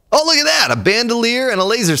blood. Oh, look at that! A bandolier and a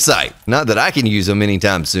laser sight. Not that I can use them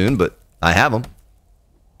anytime soon, but I have them.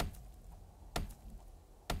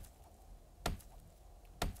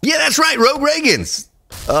 Yeah, that's right, Rogue Reagan's.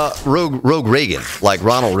 Rogue Reagan, like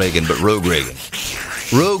Ronald Reagan, but Rogue Reagan.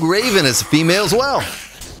 Rogue Raven is a female as well.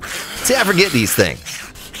 See, I forget these things.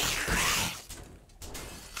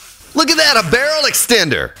 Look at that, a barrel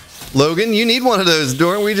extender. Logan, you need one of those.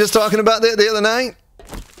 Weren't we just talking about that the other night?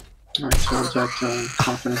 I told that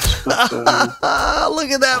confidence. But, look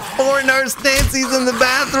at that, 4 Nurse Nancy's in the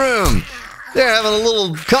bathroom. They're having a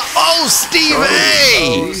little... Oh, Steve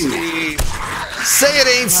A! Steve. Say it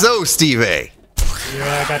ain't so, Steve A.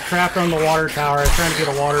 Yeah, I got trapped on the water tower. I was trying to get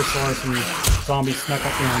a water source and zombies snuck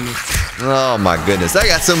up behind me. Oh my goodness. I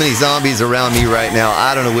got so many zombies around me right now.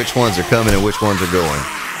 I don't know which ones are coming and which ones are going.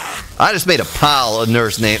 I just made a pile of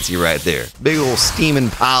Nurse Nancy right there. Big old steaming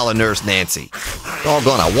pile of Nurse Nancy.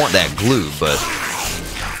 Doggone, I want that glue, but...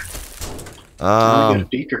 get a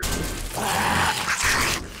beaker.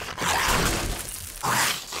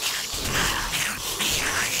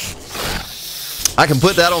 I can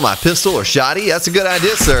put that on my pistol or shotty. That's a good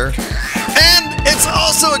idea, sir. And it's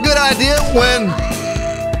also a good idea when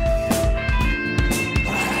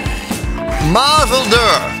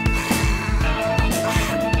Mazelder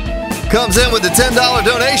comes in with the $10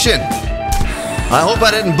 donation. I hope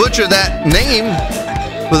I didn't butcher that name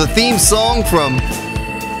with a theme song from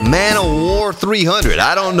Man of War 300.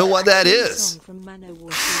 I don't know what that is.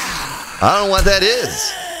 I don't know what that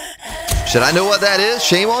is. Should I know what that is?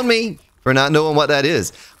 Shame on me for not knowing what that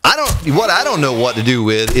is. What I don't know what to do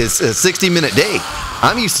with is a 60-minute day.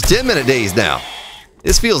 I'm used to 10-minute days now.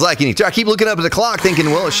 This feels like any... I keep looking up at the clock thinking,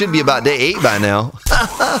 well, it should be about day 8 by now.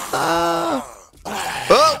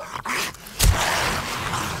 Oh!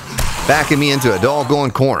 Backing me into a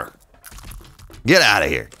doggone corner. Get out of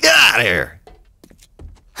here. Get out of here.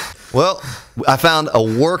 Well, I found a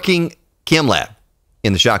working chem lab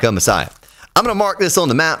in the Shotgun Messiah. I'm going to mark this on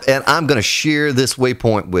the map, and I'm going to share this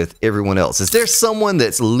waypoint with everyone else. Is there someone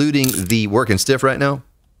that's looting the working stiff right now?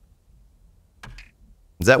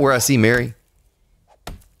 Is that where I see Mary?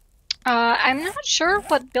 I'm not sure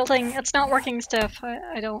what building. It's not working stiff.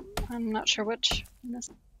 I'm not sure which.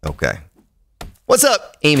 Okay. What's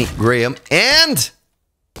up, Amy Graham? And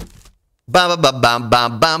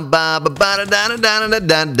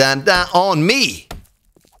on me.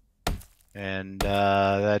 And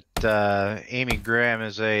that Amy Graham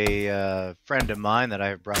is a friend of mine that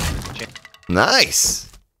I've brought to the channel. Nice.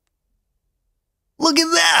 Look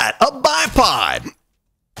at that, a bipod.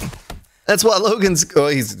 That's why Logan's, oh,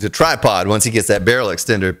 he's the tripod once he gets that barrel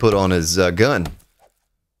extender put on his gun.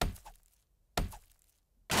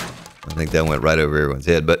 I think that went right over everyone's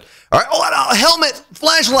head, but all right. Oh, a helmet,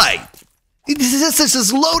 flashlight. This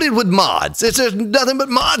is loaded with mods. There's nothing but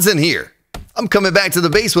mods in here. I'm coming back to the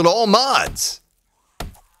base with all mods.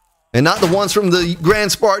 And not the ones from the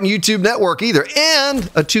Grand Spartan YouTube network either. And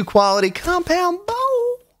a 2-quality compound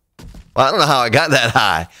bow. Well, I don't know how I got that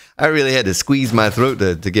high. I really had to squeeze my throat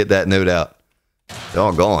to get that note out.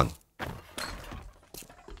 Doggone.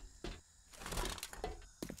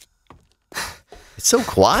 It's so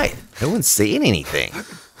quiet. No one's saying anything.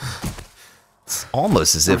 It's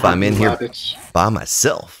almost as if I'm in here by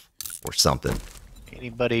myself or something.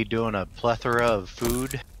 Anybody doing a plethora of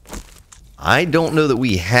food? I don't know that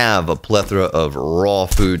we have a plethora of raw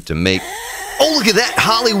food to make. Oh, look at that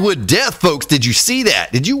Hollywood death, folks. Did you see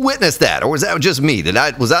that? Did you witness that? Or was that just me?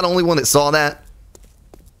 Was I the only one that saw that?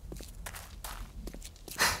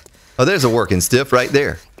 Oh, there's a working stiff right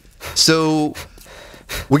there. So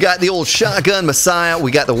we got the old shotgun Messiah,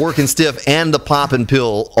 we got the working stiff, and the poppin'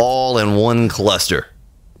 pill all in one cluster.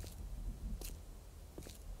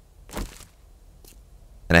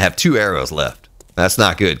 And I have 2 arrows left. That's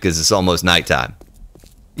not good because it's almost nighttime.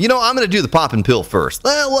 You know, I'm going to do the poppin' pill first.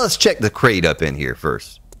 Well, let's check the crate up in here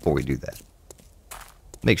first before we do that.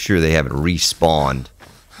 Make sure they haven't respawned.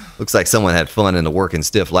 Looks like someone had fun in the working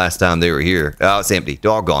stiff last time they were here. Oh, it's empty.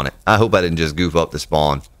 Doggone it. I hope I didn't just goof up the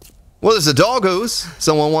spawn. Well, there's the doggos.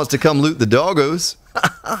 Someone wants to come loot the doggos.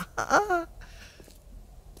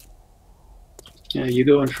 Yeah, you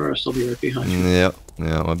go in first. I'll be right behind you. Yep.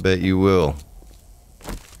 Yeah, I bet you will.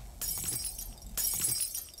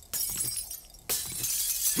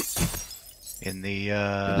 In the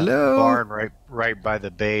barn right by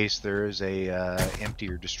the base, there is a empty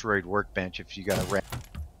or destroyed workbench if you got a wrench.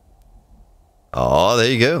 Oh, there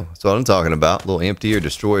you go. That's what I'm talking about. A little empty or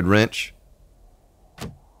destroyed wrench.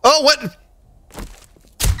 Oh, what?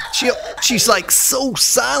 She's like so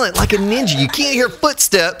silent, like a ninja. You can't hear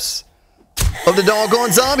footsteps of the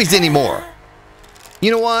doggone zombies anymore.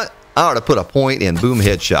 You know what? I ought to put a point in boom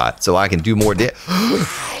headshot so I can do more damage.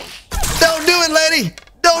 Don't do it, lady!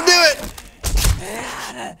 Don't do it!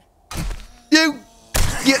 You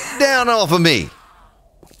get down off of me.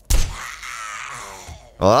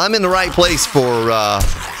 Well, I'm in the right place for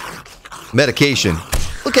medication.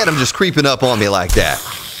 Look at him just creeping up on me like that.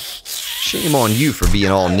 Shame on you for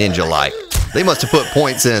being all ninja-like. They must have put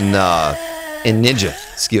points in ninja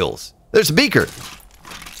skills. There's a beaker.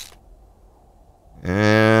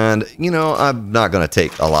 And, you know, I'm not going to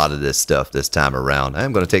take a lot of this stuff this time around. I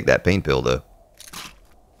am going to take that pain pill, though.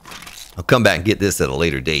 I'll come back and get this at a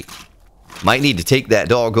later date. Might need to take that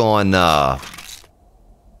doggone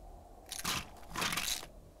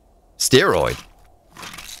steroid.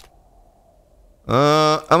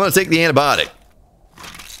 I'm going to take the antibiotic.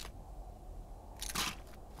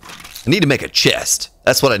 I need to make a chest.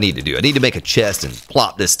 That's what I need to do. I need to make a chest and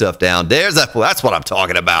plop this stuff down. That's what I'm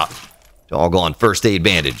talking about. Doggone first aid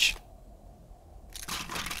bandage.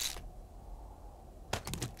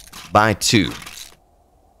 Buy 2.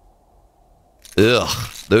 Ugh,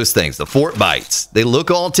 those things, the fort bites. They look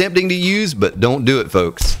all tempting to use, but don't do it,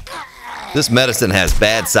 folks. This medicine has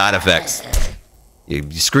bad side effects. Your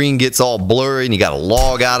screen gets all blurry and you got to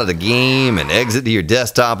log out of the game and exit to your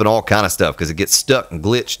desktop and all kind of stuff because it gets stuck and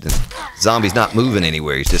glitched and zombie's not moving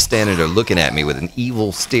anywhere. He's just standing there looking at me with an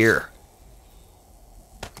evil stare.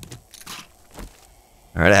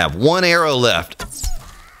 All right, I have 1 arrow left.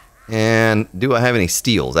 And do I have any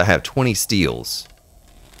steals? I have 20 steals.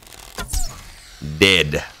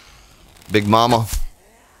 Dead. Big Mama.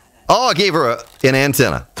 Oh, I gave her an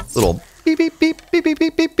antenna. Little beep, beep, beep, beep, beep,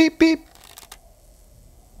 beep, beep, beep, beep.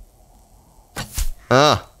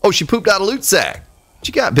 Oh, she pooped out a loot sack. What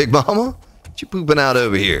you got, Big Mama? What you pooping out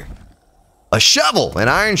over here? A shovel, an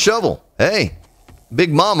iron shovel. Hey,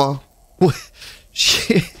 Big Mama.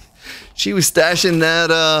 She was stashing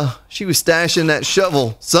that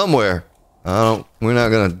shovel somewhere. We're not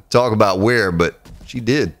gonna talk about where, but she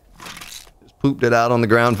did. Just pooped it out on the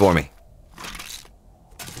ground for me.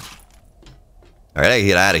 All right, I can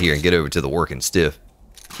get out of here and get over to the working stiff.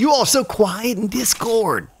 You all so quiet in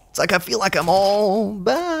Discord. It's like I feel like I'm all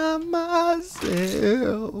by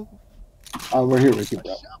myself. We're here with you,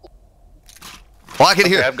 bro. Well, I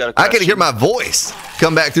can hear my voice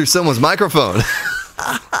come back through someone's microphone.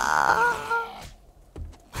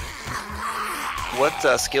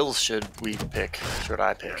 What skills should we pick? Should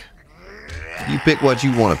I pick? You pick what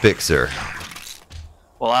you want to pick, sir.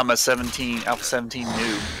 Well, I'm a Alpha 17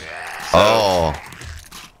 noob. So.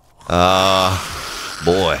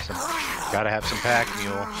 Boy. Gotta have some pack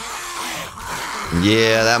mule.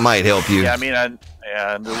 Yeah, that might help you. Yeah, I mean,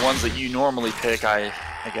 yeah, the ones that you normally pick, I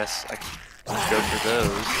guess I could go for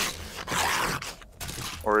those.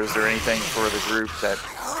 Or is there anything for the group that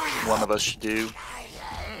one of us should do?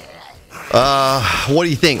 What do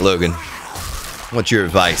you think, Logan? What's your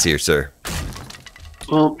advice here, sir?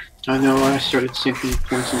 Well, I know I started sinking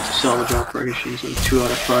points into salvage operations and 2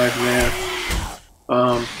 out of 5 there.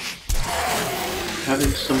 Having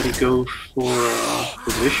somebody go for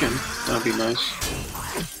position, that'd be nice.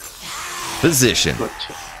 Position. But,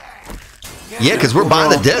 yeah, because we're by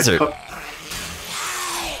the desert.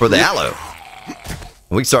 For the aloe.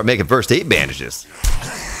 We can start making first aid bandages.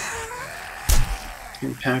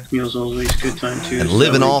 And pack meals always a good time too. And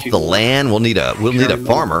living off the land, we'll need a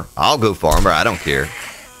farmer. I'll go farmer. I don't care.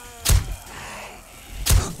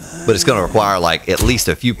 But it's going to require like at least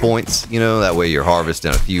a few points. You know, that way you're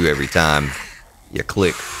harvesting a few every time you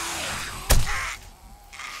click.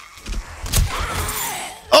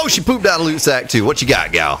 Oh, she pooped out a loot sack too. What you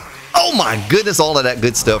got, gal? Oh my goodness, all of that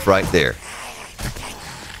good stuff right there.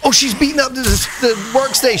 Oh, she's beating up the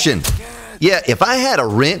workstation. Yeah, if I had a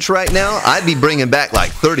wrench right now, I'd be bringing back like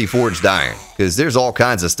 30 forged iron. Because there's all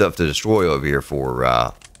kinds of stuff to destroy over here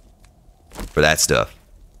for that stuff.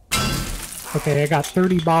 Okay, I got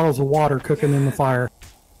 30 bottles of water cooking in the fire.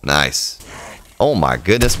 Nice. Oh my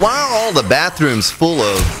goodness. Why are all the bathrooms full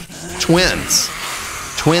of twins?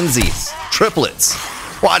 Twinsies. Triplets.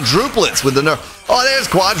 Quadruplets with the nerve. Oh, there's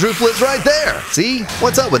quadruplets right there. See?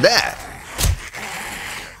 What's up with that?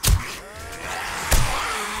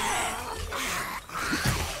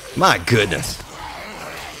 My goodness.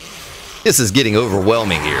 This is getting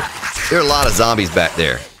overwhelming here. There are a lot of zombies back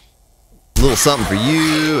there. A little something for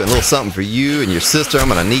you, and a little something for you, and your sister. I'm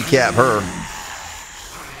going to kneecap her.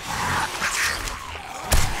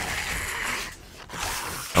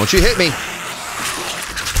 Don't you hit me.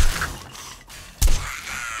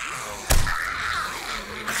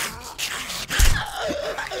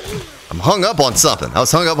 I'm hung up on something. I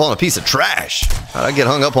was hung up on a piece of trash. How'd I get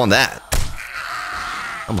hung up on that?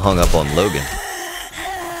 I'm hung up on Logan.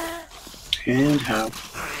 And how?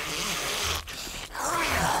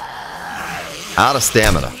 Out of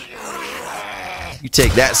stamina. You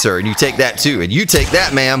take that, sir, and you take that too, and you take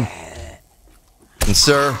that, ma'am. And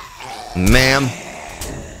sir, ma'am.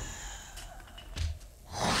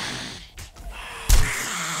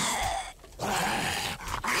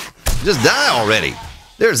 Just die already.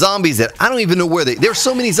 There are zombies that I don't even know where there's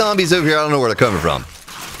so many zombies over here, I don't know where they're coming from.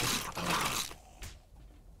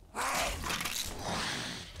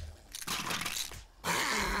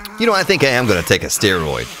 You know, I think I am going to take a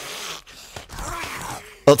steroid.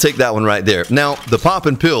 I'll take that one right there. Now, the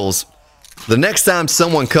popping pills, the next time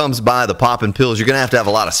someone comes by the popping pills, you're going to have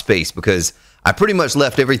a lot of space because I pretty much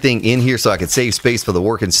left everything in here so I could save space for the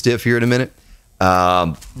working stiff here in a minute.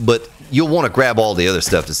 But you'll want to grab all the other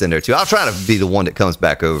stuff that's in there too. I'll try to be the one that comes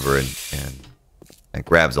back over and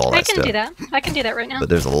grabs all that stuff. I can do that. I can do that right now. But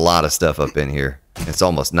there's a lot of stuff up in here. It's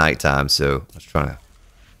almost nighttime, so I was trying to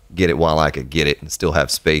get it while I could get it and still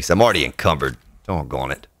have space. I'm already encumbered.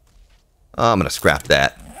 Doggone it. I'm going to scrap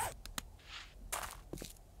that.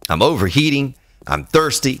 I'm overheating. I'm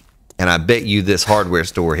thirsty. And I bet you this hardware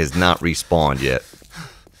store has not respawned yet.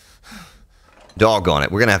 Doggone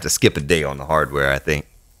it. We're going to have to skip a day on the hardware, I think.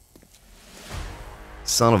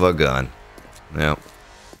 Son of a gun. No.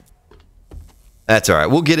 That's all right.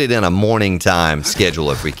 We'll get it in a morning time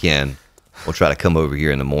schedule if we can. We'll try to come over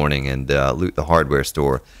here in the morning and loot the hardware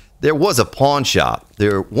store. There was a pawn shop.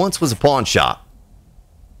 There once was a pawn shop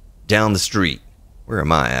down the street. Where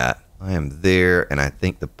am I at? I am there, and I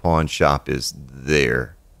think the pawn shop is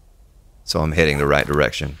there. So I'm heading the right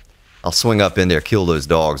direction. I'll swing up in there, kill those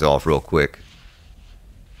dogs off real quick.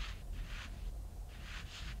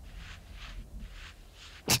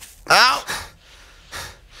 Ow!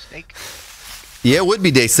 Snake. Yeah, it would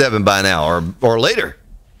be day 7 by now, or later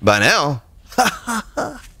by now.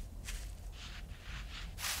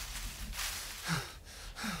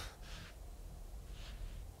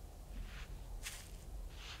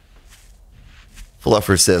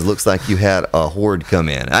 Fluffer says, looks like you had a horde come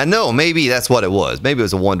in. I know, maybe that's what it was. Maybe it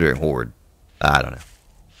was a wandering horde. I don't know.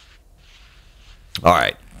 All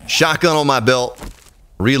right. Shotgun on my belt.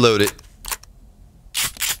 Reload it.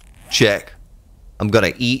 Check. I'm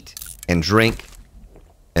going to eat and drink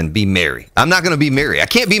and be merry. I'm not going to be merry. I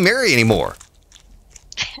can't be merry anymore.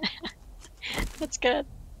 That's good.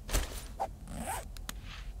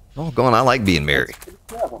 Oh, God, I like being merry.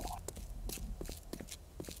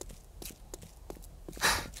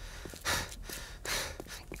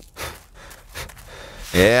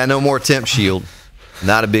 Yeah, no more temp shield.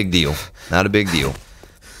 Not a big deal. Not a big deal.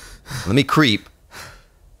 Let me creep.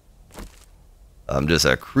 I'm just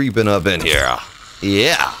creeping up in here.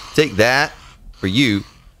 Yeah, take that for you.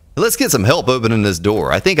 Let's get some help opening this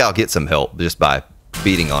door. I think I'll get some help just by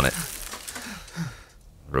beating on it.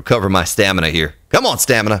 Recover my stamina here. Come on,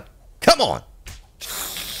 stamina. Come on.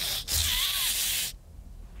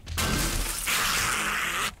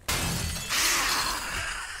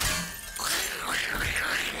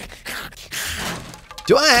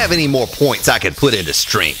 Do I have any more points I could put into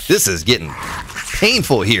strength? This is getting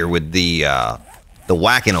painful here with the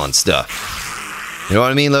whacking on stuff. You know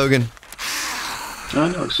what I mean, Logan? I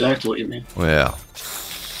know exactly what you mean. Well.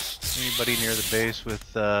 Anybody near the base with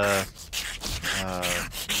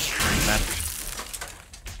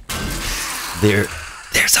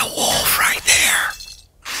There's a wolf right there.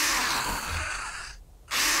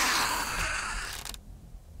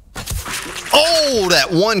 Oh,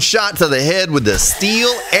 that one shot to the head with the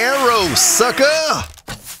steel arrow, sucker!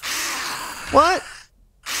 What?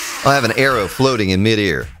 I have an arrow floating in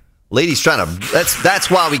midair. Lady's trying to...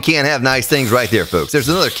 That's why we can't have nice things right there, folks. There's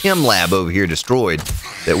another chem lab over here destroyed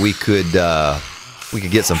that we could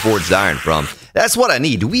get some forged iron from. That's what I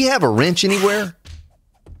need. Do we have a wrench anywhere?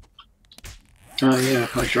 Yeah,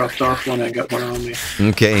 I dropped off one. I got one on me.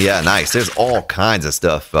 Okay, yeah, nice. There's all kinds of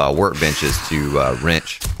stuff, workbenches to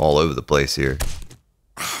wrench all over the place here.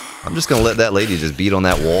 I'm just going to let that lady just beat on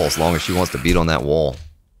that wall as long as she wants to beat on that wall.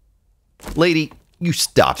 Lady, you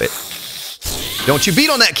stop it. Don't you beat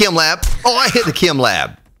on that chem lab. Oh, I hit the chem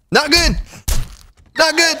lab. Not good.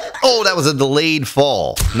 Not good. Oh, that was a delayed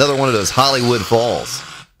fall. Another one of those Hollywood falls.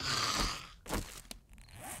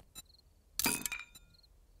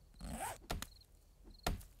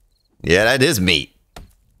 Yeah, that is meat.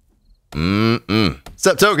 What's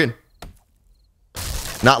up, Token?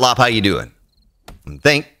 Notlop, how you doing?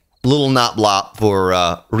 Thank little Notlop for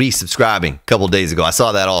resubscribing a couple days ago. I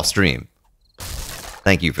saw that off stream.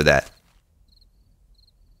 Thank you for that.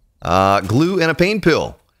 Glue and a pain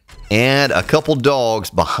pill. And a couple dogs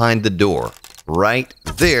behind the door. Right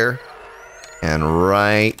there. And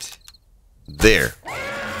right there.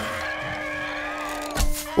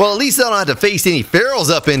 Well, at least I don't have to face any ferals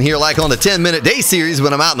up in here like on the 10-minute day series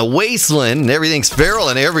when I'm out in the wasteland and everything's feral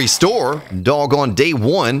in every store. Dog on day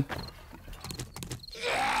one.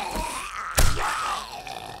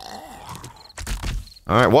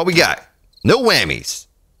 All right, what we got? No whammies.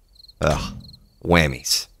 Ugh,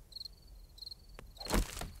 whammies.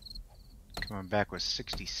 Coming back with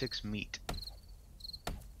 66 meat.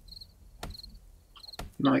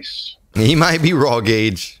 Nice. He might be raw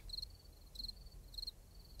gauge.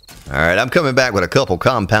 All right, I'm coming back with a couple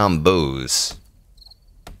compound bows.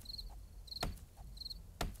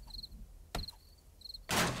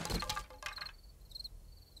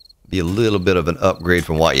 Be a little bit of an upgrade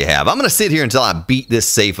from what you have. I'm going to sit here until I beat this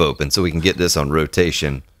safe open so we can get this on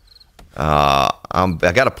rotation. I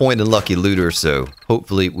got a point in Lucky Looter, so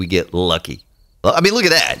hopefully we get lucky. I mean, look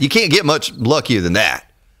at that. You can't get much luckier than that.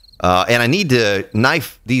 And I need to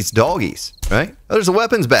knife these doggies, right? Oh, there's a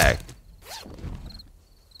weapons bag.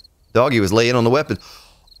 Doggy was laying on the weapon.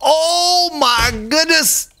 Oh my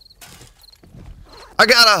goodness! I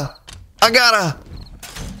got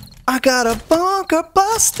a bunker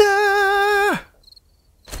buster.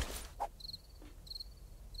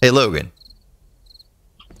 Hey Logan.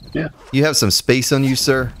 Yeah. You have some space on you,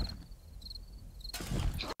 sir?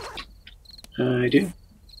 I do.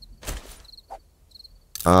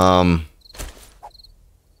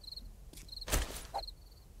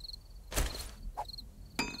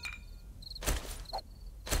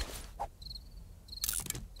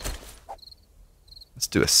 Let's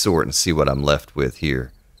do a sort and see what I'm left with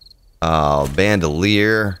here.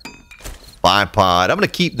 Bandolier, bipod. I'm going to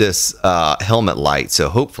keep this helmet light, so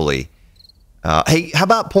hopefully... hey, how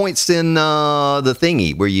about points in the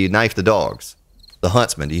thingy where you knife the dogs? The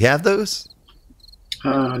huntsman. Do you have those?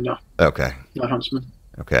 No. Okay. Not huntsman.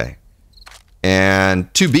 Okay.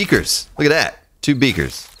 And 2 beakers. Look at that. 2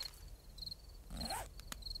 beakers.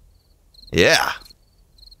 Yeah.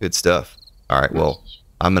 Good stuff. All right, well,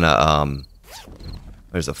 I'm going to...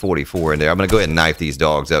 there's a 44 in there. I'm going to go ahead and knife these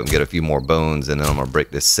dogs up and get a few more bones, and then I'm going to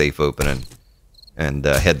break this safe open and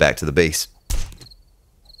head back to the base.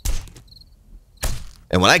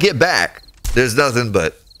 And when I get back, there's nothing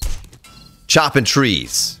but chopping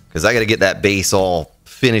trees, because I got to get that base all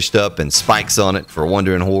finished up and spikes on it for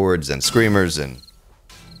wandering hordes and screamers and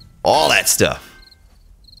all that stuff.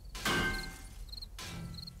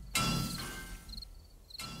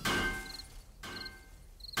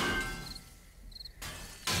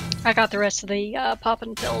 I got the rest of the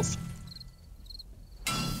poppin' pills.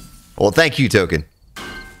 Well, thank you, Token.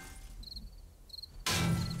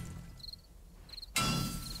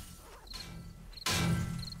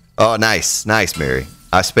 Oh, nice. Nice, Mary.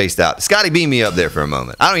 I spaced out. Scotty, beam me up there for a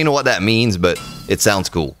moment. I don't even know what that means, but it sounds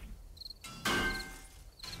cool.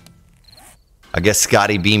 I guess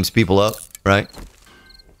Scotty beams people up, right?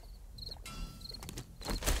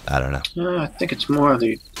 I don't know. I think it's more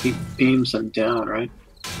the he beams them down, right?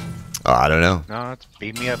 Oh, I don't know. No, it's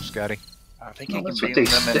beam me up, Scotty. I think he can beam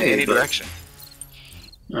them in any direction.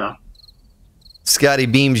 No. Scotty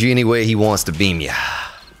beams you any way he wants to beam you.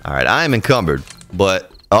 All right, I am encumbered,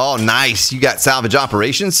 but oh, nice. You got salvage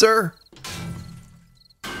operations, sir?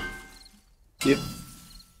 Yep.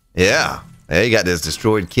 Yeah. Hey, you got this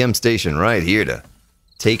destroyed chem station right here to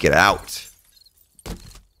take it out.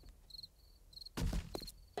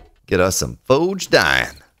 Get us some forged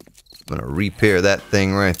iron. I'm going to repair that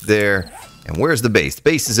thing right there. And where's the base? The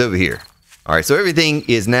base is over here. All right, so everything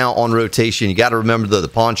is now on rotation. You got to remember, though, the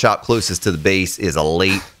pawn shop closest to the base is a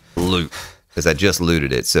late loot because I just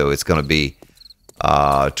looted it. So it's going to be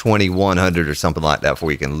 2100 or something like that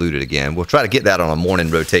before you can loot it again. We'll try to get that on a morning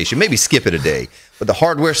rotation. Maybe skip it a day. But the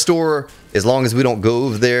hardware store, as long as we don't go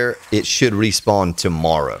over there, it should respawn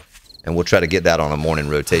tomorrow. And we'll try to get that on a morning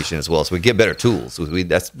rotation as well, so we get better tools.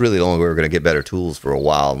 That's really the only way we're going to get better tools for a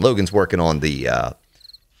while. And Logan's working on the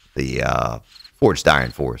forged iron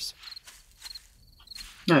for us.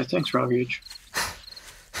 Yeah, thanks, Roguage.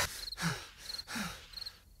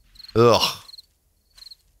 Ugh.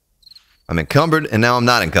 I'm encumbered, and now I'm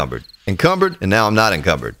not encumbered. Encumbered, and now I'm not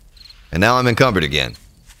encumbered. And now I'm encumbered again.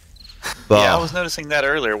 But, yeah, I was noticing that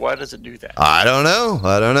earlier. Why does it do that? I don't know.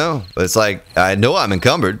 I don't know. But it's like, I know I'm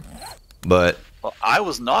encumbered, but... Well, I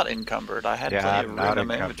was not encumbered. I had plenty of room in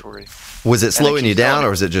my inventory. Was it slowing you down,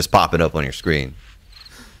 or was it just popping up on your screen?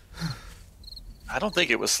 I don't think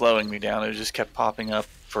it was slowing me down. It just kept popping up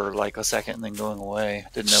for like a second and then going away. I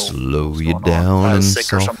didn't know. Slow you down and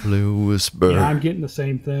softly whisper. Yeah, I'm getting the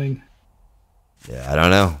same thing. Yeah, I don't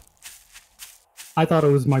know. I thought it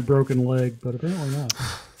was my broken leg, but apparently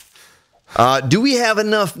not. Do we have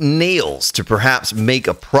enough nails to perhaps make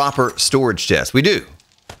a proper storage chest? We do.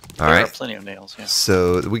 All right. There are plenty of nails, yeah.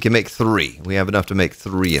 So we can make 3. We have enough to make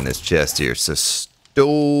 3 in this chest here. So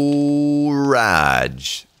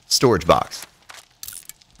storage box.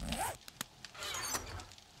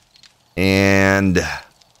 And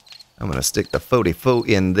I'm going to stick the 44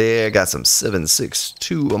 in there. Got some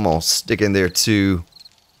 762. I'm going to stick in there too.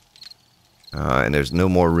 And there's no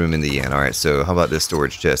more room in the end. All right, so how about this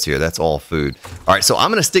storage chest here? That's all food. All right, so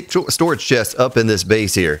I'm going to stick storage chest up in this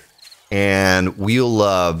base here. And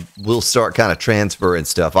we'll start kind of transferring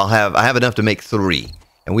stuff. I have enough to make 3.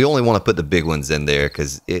 And we only want to put the big ones in there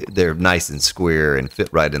because they're nice and square and fit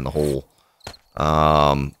right in the hole.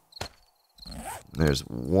 There's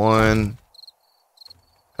 1.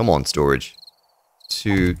 Come on, storage.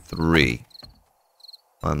 2, 3.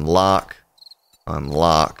 Unlock.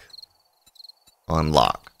 Unlock.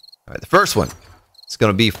 Unlock. All right, the first one is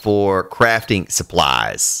going to be for crafting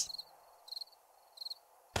supplies.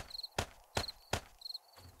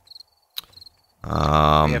 We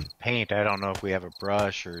have paint. I don't know if we have a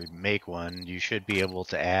brush or make one. You should be able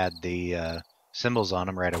to add the symbols on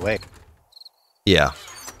them right away. Yeah.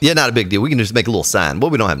 Yeah, not a big deal. We can just make a little sign. Well,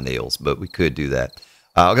 we don't have nails, but we could do that.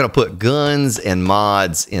 I'm going to put guns and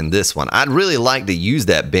mods in this one. I'd really like to use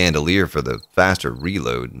that bandolier for the faster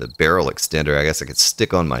reload. The barrel extender, I guess I could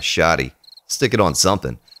stick on my shotty. Stick it on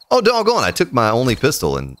something. Oh, doggone, I took my only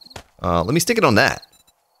pistol and let me stick it on that.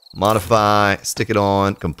 Modify, stick it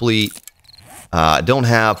on, complete. I don't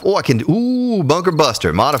have, I can, bunker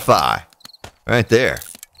buster, modify. Right there.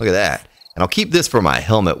 Look at that. And I'll keep this for my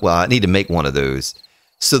helmet. Well, I need to make one of those.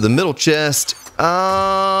 So the middle chest,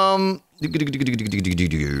 I'm going to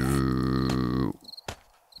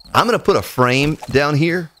put a frame down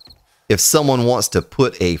here if someone wants to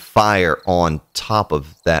put a fire on top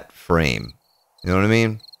of that frame. You know what I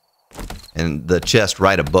mean? And the chest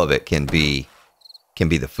right above it can be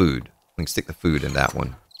the food. We can stick the food in that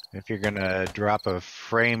one. If you're gonna drop a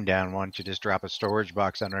frame down, why don't you just drop a storage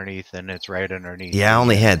box underneath, and it's right underneath? Yeah, I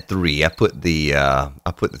only had 3. I put the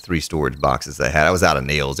 3 storage boxes I had. I was out of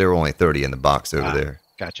nails. There were only 30 in the box over there.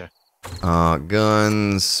 Gotcha.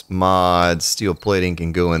 Guns, mods, steel plating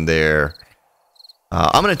can go in there.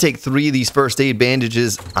 I'm gonna take 3 of these first aid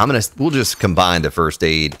bandages. We'll just combine the first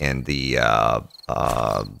aid and the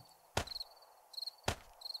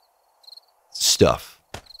stuff.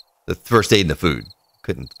 The first aid and the food.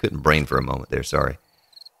 Couldn't brain for a moment there, sorry.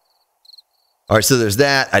 All right, so there's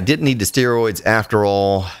that. I didn't need the steroids after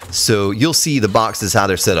all. So you'll see the boxes, how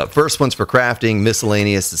they're set up. First one's for crafting,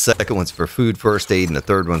 miscellaneous. The second one's for food, first aid. And the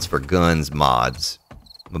third one's for guns, mods.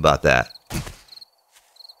 How about that?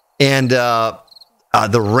 And the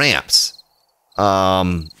ramps.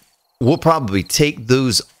 We'll probably take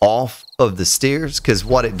those off of the stairs, because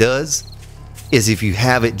what it does is if you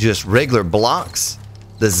have it just regular blocks,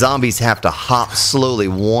 the zombies have to hop slowly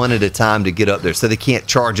one at a time to get up there, so they can't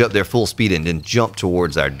charge up their full speed and then jump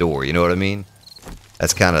towards our door. You know what I mean?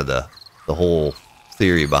 That's kind of the whole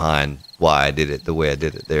theory behind why I did it the way I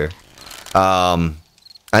did it there. I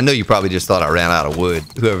know you probably just thought I ran out of wood,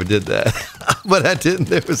 whoever did that. But I didn't.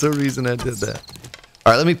 There was a reason I did that.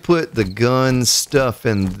 All right, let me put the gun stuff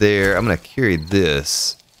in there. I'm going to carry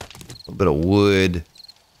this. A little bit of wood.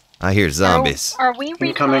 I hear zombies. Are we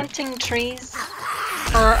replanting trees?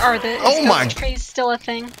 Or are the trees still a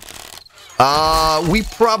thing? We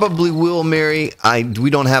probably will, Mary. We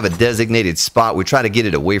don't have a designated spot. We try to get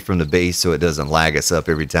it away from the base so it doesn't lag us up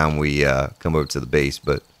every time we come over to the base.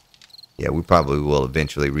 But yeah, we probably will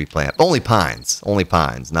eventually replant. Only pines,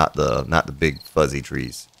 not the big fuzzy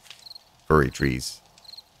trees, furry trees,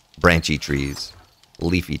 branchy trees,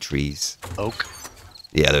 leafy trees. Oak.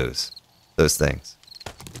 Yeah, those things.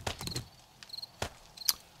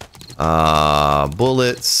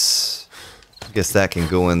 Bullets. I guess that can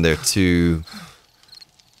go in there too.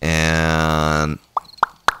 And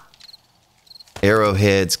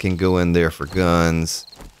arrowheads can go in there for guns.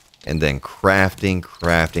 And then crafting.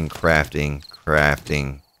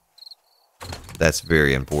 That's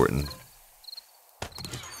very important.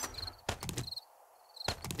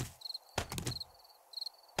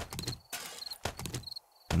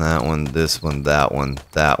 That one, this one, that one,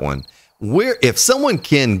 that one. If someone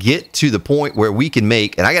can get to the point where we can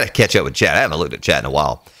make, and I got to catch up with chat. I haven't looked at chat in a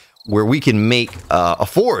while. Where we can make a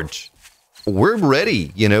forge. We're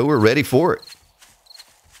ready. You know, we're ready for it.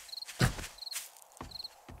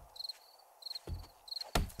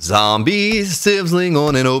 Zombies sizzling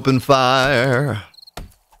on an open fire.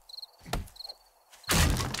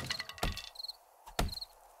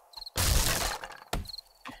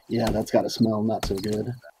 Yeah, that's got to smell not so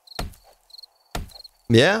good.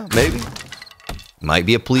 Yeah, maybe. Might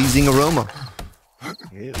be a pleasing aroma.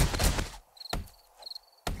 Ew.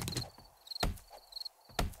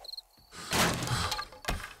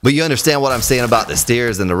 But you understand what I'm saying about the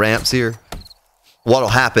stairs and the ramps here? What'll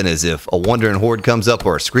happen is if a wandering horde comes up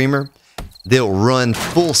or a screamer, they'll run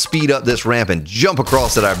full speed up this ramp and jump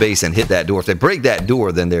across at our base and hit that door. If they break that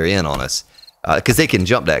door, then they're in on us. Because they can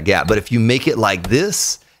jump that gap. But if you make it like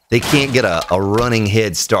this, they can't get a running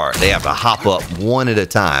head start. They have to hop up one at a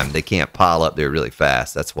time. They can't pile up there really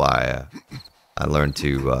fast. That's why I learned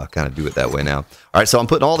to kind of do it that way now. All right, so I'm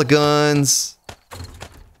putting all the guns.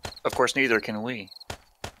 Of course, neither can we.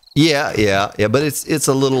 Yeah. But it's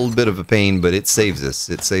a little bit of a pain, but it saves us.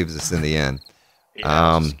 It saves us in the end.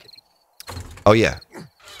 Yeah, oh yeah.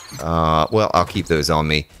 Well, I'll keep those on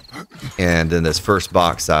me. And then this first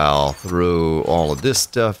box, I'll throw all of this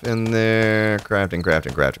stuff in there. Crafting.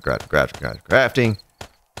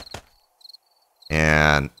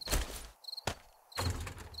 And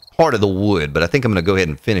part of the wood, but I think I'm going to go ahead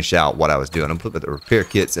and finish out what I was doing. I'm going to put the repair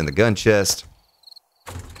kits in the gun chest.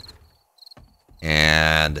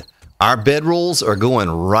 And our bedrolls are going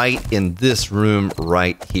right in this room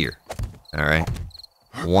right here. All right.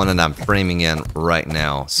 One that I'm framing in right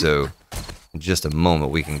now. So in just a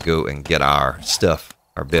moment, we can go and get our stuff,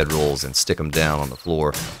 our bedrolls, and stick them down on the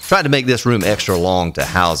floor. Tried to make this room extra long to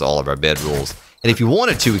house all of our bedrolls. And if you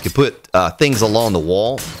wanted to, we could put things along the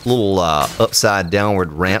wall, little upside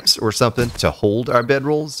downward ramps or something to hold our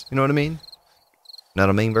bedrolls. You know what I mean? Know what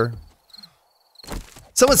I mean, Bird?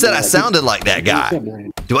 Someone said I sounded like that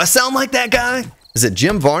guy. Do I sound like that guy? Is it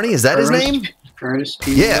Jim Varney? Is that his name? Ernest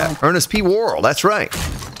P. Yeah, Worrell. Ernest P. Worrell. That's right.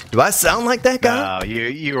 Do I sound like that guy? No,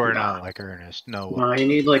 you are not like Ernest. No. No, you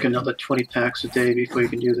need like another 20 packs a day before you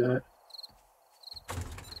can do that.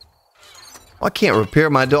 Well, I can't repair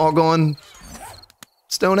my doggone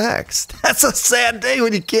stone axe. That's a sad day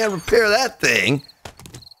when you can't repair that thing.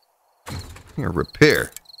 Here,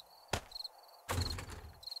 repair.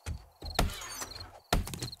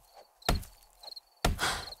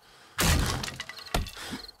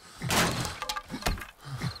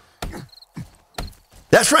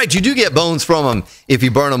 That's right, you do get bones from them if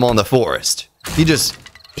you burn them on the forest. You just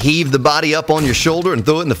heave the body up on your shoulder and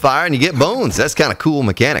throw it in the fire and you get bones. That's kind of cool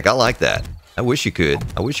mechanic. I like that. I wish you could.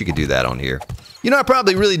 I wish you could do that on here. You know, I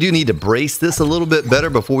probably really do need to brace this a little bit better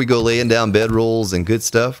before we go laying down bedrolls and good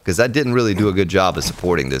stuff, because I didn't really do a good job of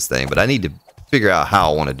supporting this thing, but I need to figure out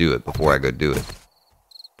how I want to do it before I go do it.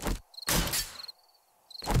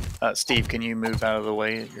 Steve, can you move out of the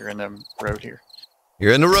way? You're in the road here.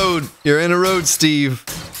 You're in the road. You're in the road, Steve.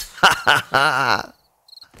 At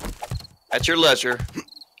your leisure.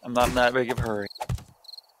 I'm not in that big of a hurry.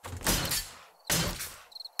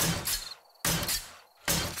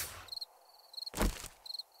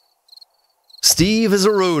 Steve is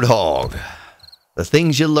a road hog. The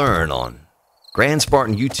things you learn on Grand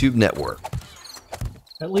Spartan YouTube Network.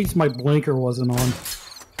 At least my blinker wasn't on.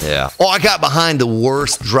 Yeah. Oh, I got behind the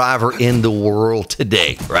worst driver in the world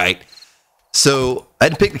today, right? So I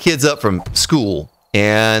had to pick the kids up from school,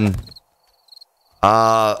 and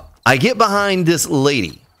I get behind this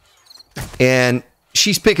lady, and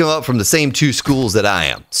she's picking them up from the same two schools that I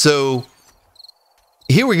am. So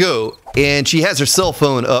here we go, and she has her cell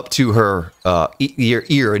phone up to her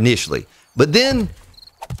ear initially, but then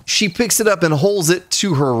she picks it up and holds it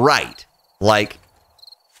to her right, like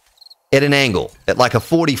at an angle, at like a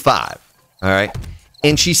 45, all right?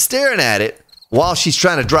 And she's staring at it while she's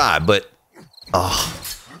trying to drive, but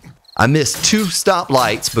I missed 2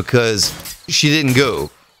 stoplights because she didn't go.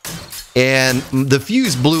 And the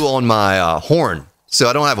fuse blew on my horn, so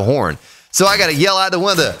I don't have a horn. So I got to yell out the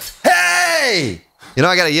window, hey! You know,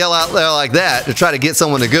 I got to yell out there like that to try to get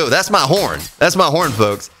someone to go. That's my horn. That's my horn,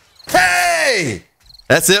 folks. Hey!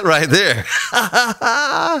 That's it right there.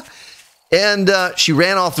 And she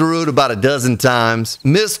ran off the road about a dozen times,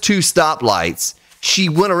 missed 2 stoplights. She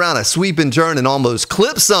went around a sweeping turn and almost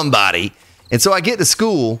clipped somebody. And so I get to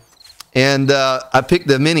school, and I picked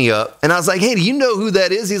the Mini up, and I was like, hey, do you know who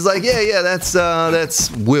that is? He's like, yeah,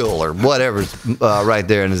 that's Will or whatever's right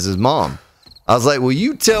there, and it's his mom. I was like, well,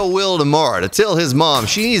 you tell Will tomorrow to tell his mom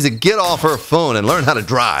she needs to get off her phone and learn how to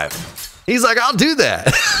drive. He's like, I'll do that.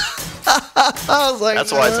 I was like,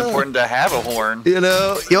 that's why it's important to have a horn. You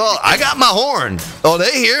know, I got my horn. Oh,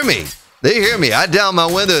 they hear me. They hear me. I down my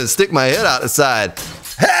window and stick my head out the side.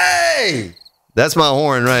 Hey! That's my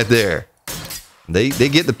horn right there. They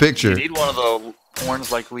get the picture. You need one of the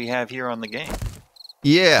horns like we have here on the game.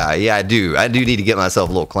 Yeah, I do. I do need to get myself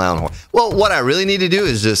a little clown horn. Well, what I really need to do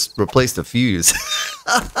is just replace the fuse.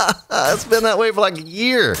 It's been that way for like a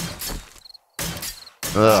year.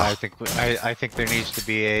 I think there needs to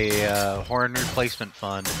be a horn replacement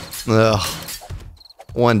fund.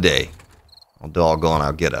 One day, doggone,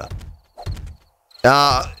 I'll get a.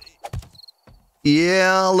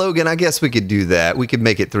 Yeah, Logan, I guess we could do that. We could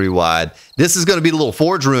make it 3 wide. This is going to be the little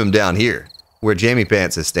forge room down here where Jamie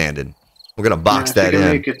Pants is standing. We're going to box that in.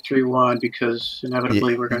 Make it 3 wide because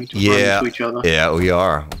inevitably we're going to run into each other. Yeah, we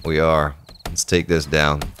are. We are. Let's take this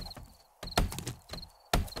down.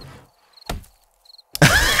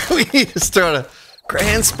 We need to start a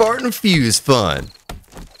Grand Spartan Fuse Fund.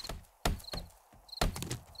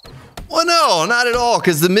 Well, no, not at all,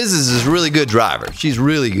 because the Mrs. is a really good driver. She's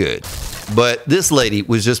really good. But this lady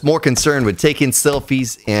was just more concerned with taking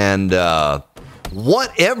selfies and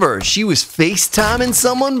whatever. She was FaceTiming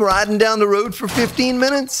someone riding down the road for 15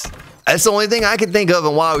 minutes. That's the only thing I could think of,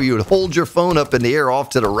 and why you would hold your phone up in the air off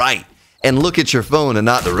to the right and look at your phone and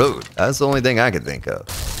not the road. That's the only thing I could think of.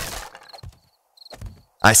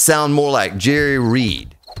 I sound more like Jerry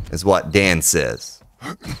Reed, is what Dan says.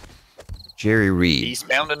 Jerry Reed.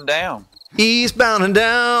 Eastbound and down. Eastbound and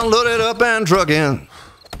down, loaded up and trucking.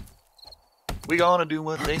 We gonna do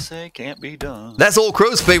what they say can't be done. That's Old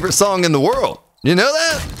Crow's favorite song in the world. You know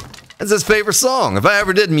that? That's his favorite song. If I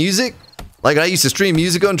ever did music, like I used to stream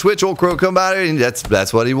music on Twitch, Old Crow come by there, and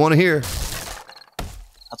that's what he'd want to hear.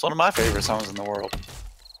 That's one of my favorite songs in the world.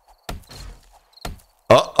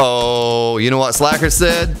 Uh-oh. You know what Slacker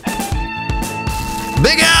said?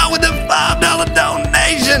 Big Al with the $5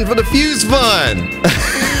 donation for the Fuse Fund.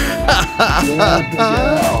 Yeah, Big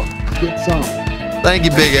Al. Get some. Thank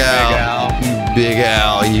you, Big Al. Big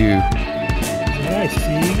Al, you. Can I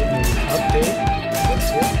see an update?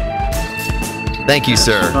 Thank you,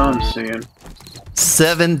 sir. That's what I'm seeing.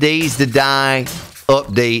 7 Days to Die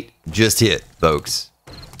update just hit, folks.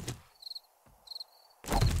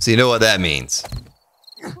 So you know what that means.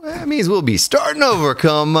 Well, that means we'll be starting over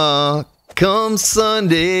come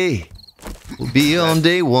Sunday. We'll be on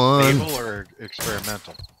day 1. Stable or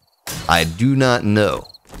experimental? I do not know.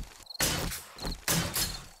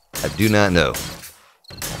 I do not know.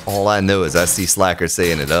 All I know is I see Slacker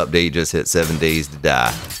saying an update just hit 7 Days to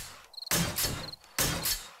Die.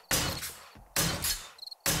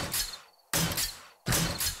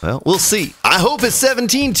 Well, we'll see. I hope it's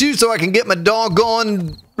 17 too, so I can get my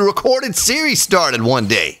doggone recorded series started one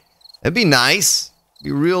day. That'd be nice.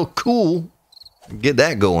 Be real cool. Get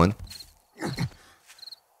that going.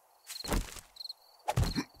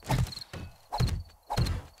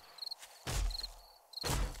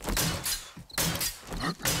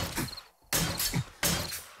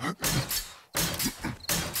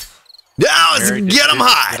 Let's Mary, get them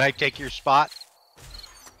high. Did I take your spot?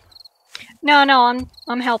 No,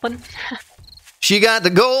 I'm helping. She got the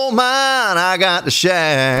gold mine, I got the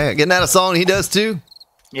shack. Isn't that a song he does too?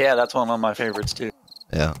 Yeah, that's one of my favorites too.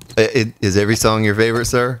 Yeah. Is every song your favorite,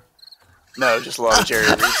 sir? No, just a lot of Jerry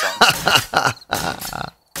Reed songs.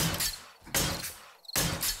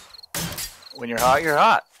 When you're hot, you're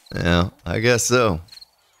hot. Yeah, I guess so.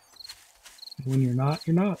 When you're not,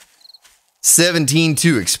 you're not.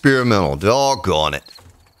 17.2 experimental. Doggone it.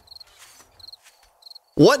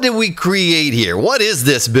 What did we create here? What is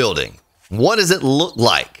this building? What does it look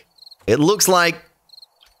like? It looks like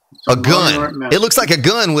a gun. It looks like a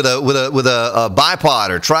gun with a bipod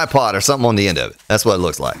or tripod or something on the end of it. That's what it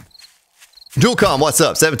looks like. Dualcom, what's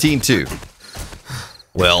up? 17.2.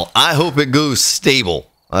 Well, I hope it goes stable.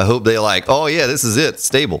 I hope they like, oh yeah, this is it,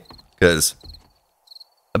 stable. Because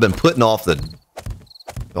I've been putting off the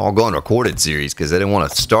doggone recorded series because I didn't want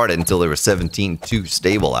to start it until there was 17.2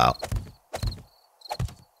 stable out.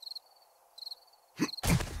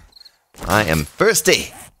 I am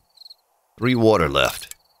thirsty. 3 water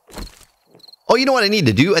left. Oh, you know what I need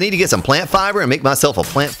to do? I need to get some plant fiber and make myself a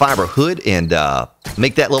plant fiber hood and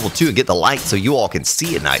make that level 2 and get the light so you all can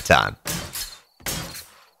see at nighttime.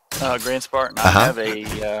 Grand Spartan, I have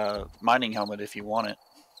a mining helmet if you want it.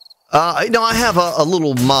 No, I have a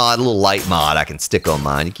little mod, a little light mod I can stick on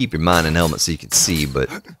mine. You keep your mining helmet so you can see, but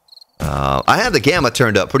I have the gamma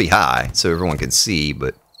turned up pretty high so everyone can see,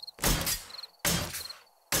 but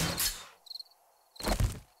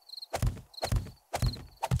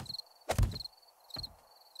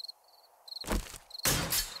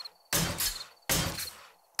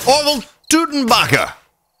Orville Tutenbacher.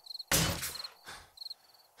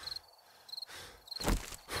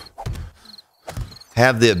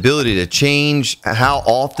 Have the ability to change how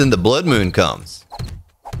often the blood moon comes.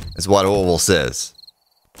 That's what Orville says.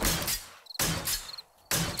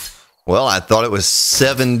 Well, I thought it was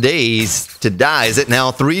 7 days to die. Is it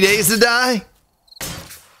now 3 days to die?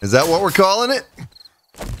 Is that what we're calling it?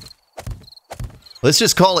 Let's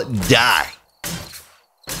just call it die.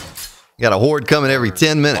 You got a horde coming every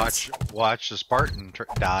 10 minutes. Watch the Spartan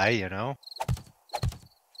die, you know.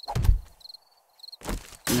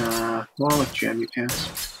 Nah, more with jammy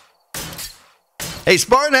pants. Hey,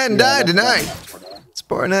 Spartan hadn't died tonight.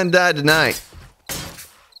 Spartan hadn't died tonight.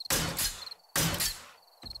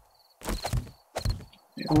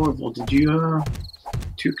 Hey, Orville, did you,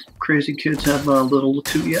 2 crazy kids have a little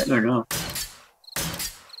 2 yet, or no?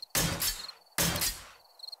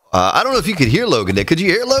 I don't know if you could hear Logan there. Could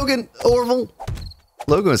you hear Logan, Orville?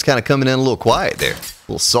 Logan was kind of coming in a little quiet there. A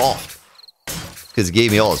little soft. Because he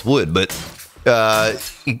gave me all his wood. But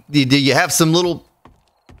do you have some little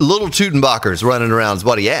Tutenbachers running around is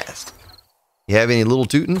what he asked. You have any little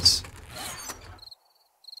Tutens?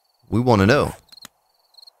 We want to know.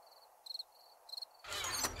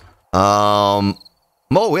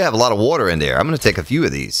 Mo, we have a lot of water in there. I'm going to take a few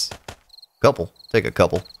of these. Take a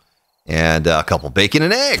couple. And a couple bacon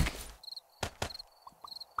and egg.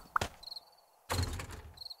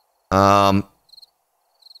 All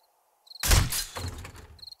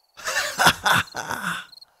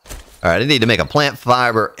right, I need to make a plant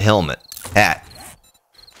fiber helmet, hat,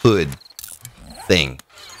 hood, thing,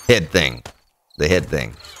 head thing, the head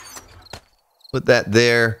thing. Put that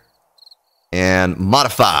there and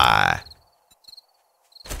modify.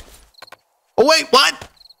 Oh, wait, what?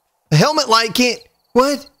 The helmet light can't,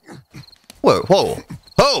 what? Whoa, whoa,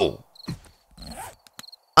 whoa.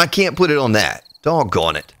 I can't put it on that.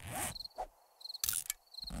 Doggone it.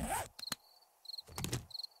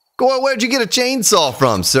 Go on, where'd you get a chainsaw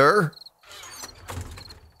from, sir?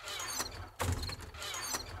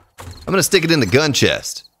 I'm gonna stick it in the gun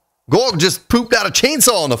chest. Gorg just pooped out a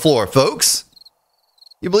chainsaw on the floor, folks.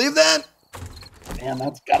 You believe that? Man,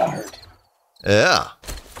 that's gotta hurt. Yeah.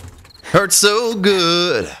 Hurts so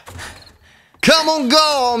good. Come on,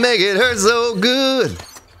 go, make it hurt so good.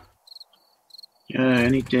 Yeah,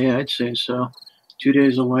 any day I'd say so. 2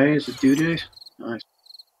 days away is it due date? Nice.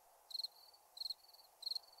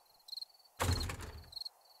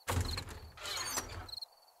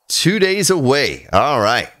 Two days away. All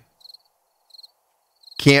right.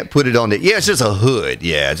 Can't put it on the... Yeah, it's just a hood.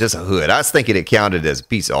 Yeah, just a hood. I was thinking it counted as a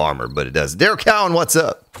piece of armor, but it doesn't. Derek Cowan, what's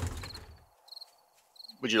up?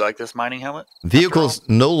 Would you like this mining helmet? Vehicles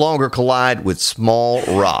no longer collide with small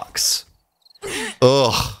rocks.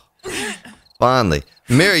 Ugh. Finally.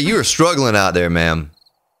 Mary, you were struggling out there, ma'am.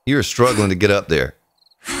 You were struggling to get up there.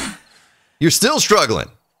 You're still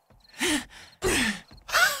struggling.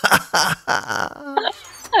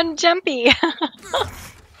 I'm jumpy.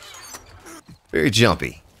 Very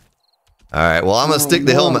jumpy. All right. Well, I'm gonna stick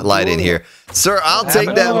the helmet light in here, sir. I'll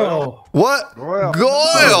take that. What?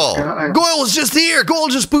 Goyle. Goyle was just here. Goyle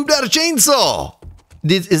just pooped out a chainsaw.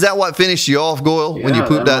 Is that what finished you off, Goyle? When you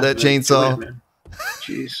pooped out that chainsaw?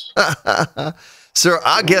 Jeez. Sir,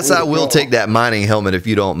 I guess I will take that mining helmet if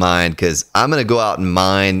you don't mind, because I'm gonna go out and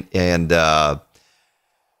mine and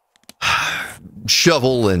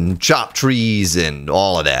shovel and chop trees and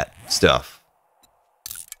all of that stuff.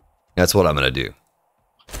 That's what I'm gonna do.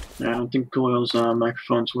 I don't think Goyle's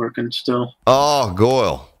microphone's working still. Oh,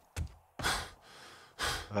 Goyle.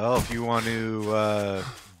 Well, if you want to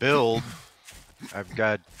build, I've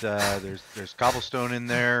got there's cobblestone in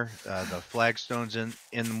there. The flagstone's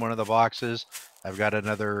in one of the boxes. I've got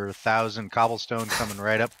another 1,000 cobblestone coming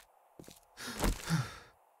right up.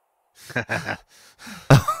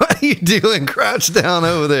 What are you doing? Crouch down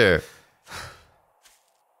over there.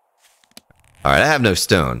 All right, I have no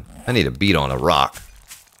stone. I need a beat on a rock.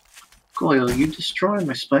 Goyle, are you destroying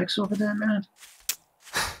my spikes over there, man?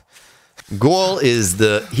 Goyle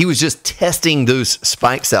he was just testing those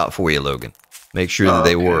spikes out for you, Logan. Make sure that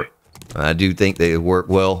they work. I do think they work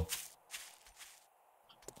well.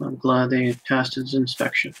 I'm glad they passed its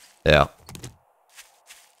inspection. Yeah.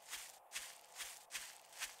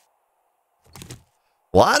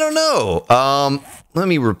 Well, I don't know. Let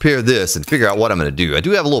me repair this and figure out what I'm going to do. I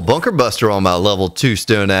do have a little bunker buster on my level 2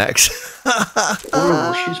 stone axe.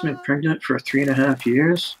 Oh, she's been pregnant for 3.5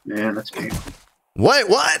 years? Man, that's painful. Wait,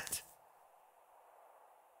 what?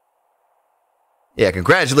 Yeah,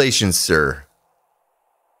 congratulations, sir.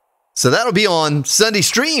 So that'll be on Sunday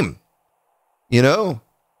stream. You know?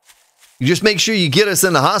 You just make sure you get us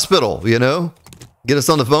in the hospital, you know? Get us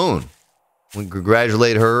on the phone. We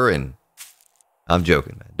congratulate her and... I'm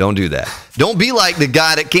joking, man. Don't do that. Don't be like the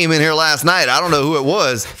guy that came in here last night. I don't know who it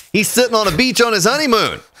was. He's sitting on a beach on his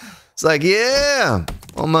honeymoon. It's like, yeah,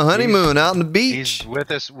 on my honeymoon out on the beach. He's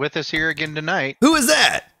with us here again tonight. Who is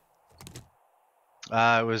that?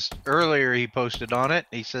 It was earlier he posted on it.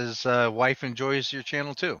 He says, wife enjoys your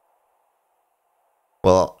channel too.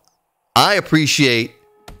 Well, I appreciate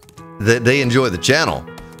that they enjoy the channel,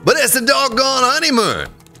 but it's a doggone honeymoon.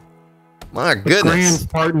 My goodness. Grand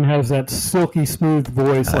Spartan has that silky smooth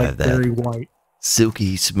voice like Barry White.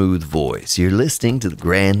 Silky smooth voice. You're listening to the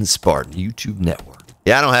Grand Spartan YouTube network.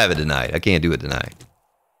 Yeah, I don't have it tonight. I can't do it tonight.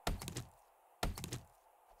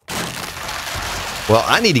 Well,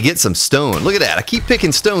 I need to get some stone. Look at that. I keep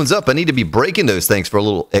picking stones up. I need to be breaking those things for a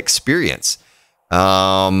little experience.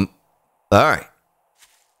 All right.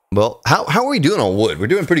 Well, how are we doing on wood? We're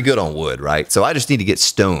doing pretty good on wood, right? So I just need to get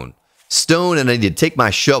stone. Stone, and I need to take my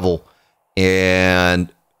shovel and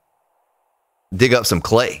dig up some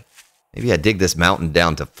clay. Maybe I dig this mountain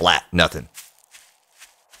down to flat. Nothing.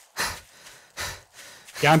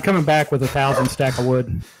 Yeah, I'm coming back with 1,000 stack of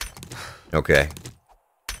wood. Okay.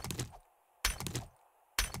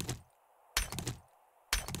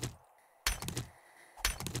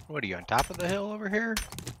 What are you, on top of the hill over here?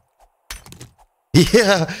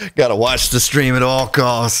 Yeah, gotta watch the stream at all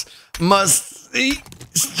costs. Must see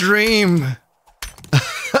stream.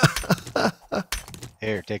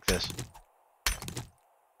 Here, take this.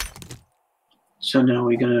 So now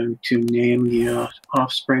we're going to name the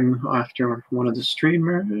offspring after one of the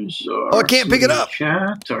streamers? Or oh, I can't pick it up.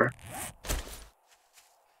 Chat, or...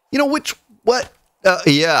 You know, what?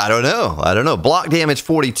 Yeah, I don't know. I don't know. Block damage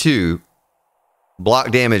 42. Block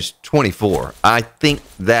damage 24. I think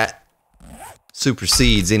that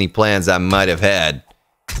supersedes any plans I might have had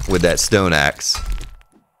with that stone axe.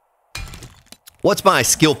 What's my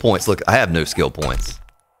skill points? Look, I have no skill points.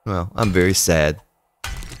 Well, I'm very sad.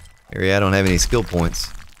 Harry, I don't have any skill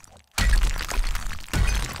points.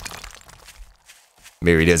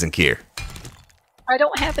 Mary doesn't care. I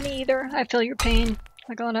don't have any either. I feel your pain.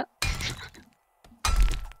 I'm gonna...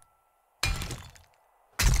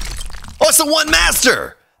 Oh, it's the One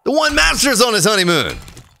Master! The One Master's on his honeymoon!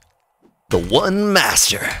 The One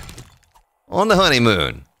Master. On the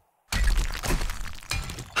honeymoon.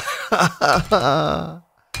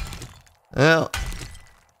 Well,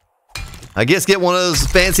 I guess get one of those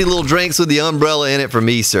fancy little drinks with the umbrella in it for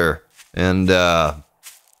me, sir. And,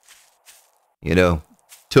 you know,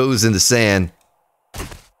 toes in the sand.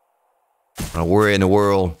 Not a worry in the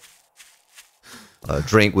world. A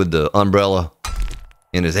drink with the umbrella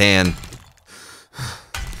in his hand.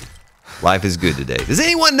 Life is good today. Does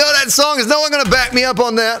anyone know that song? Is no one going to back me up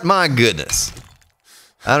on that? My goodness.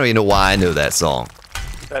 I don't even know why I know that song.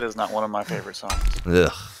 That is not one of my favorite songs.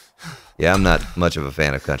 Ugh. Yeah, I'm not much of a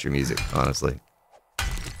fan of country music, honestly.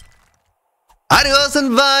 Adios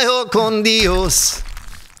and vaya con Dios.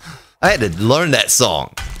 I had to learn that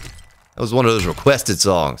song. That was one of those requested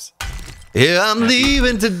songs. Yeah, I'm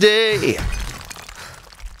leaving today.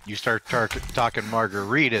 You start talking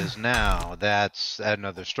margaritas now. That's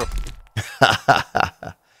another story.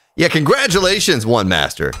 Yeah, congratulations, One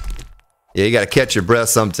Master. Yeah, you got to catch your breath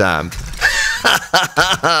sometime.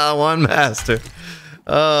 One Master.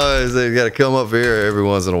 Oh, you got to come up here every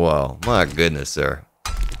once in a while. My goodness, sir.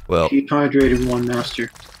 Well, keep hydrated, One Master.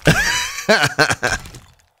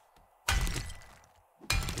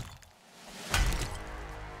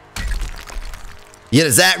 Yeah,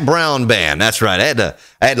 the Zach Brown band. That's right. I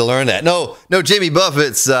had to learn that. No, Jimmy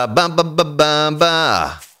Buffett's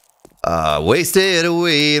wasted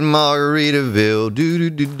away in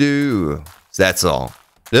Margaritaville. Do. It's that song.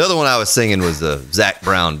 The other one I was singing was the Zach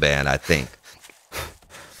Brown band, I think.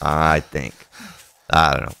 I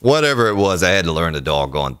don't know. Whatever it was, I had to learn the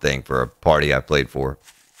doggone thing for a party I played for.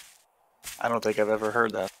 I don't think I've ever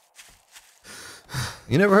heard that.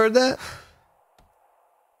 You never heard that?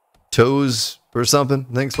 Toes or something,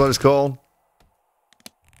 I think's what it's called.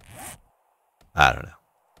 I don't know.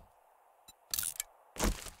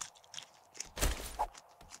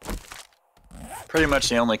 Pretty much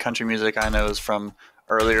the only country music I know is from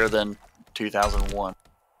earlier than 2001.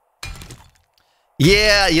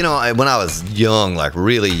 Yeah, you know, when I was young, like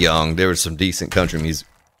really young, there was some decent country music.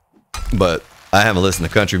 But I haven't listened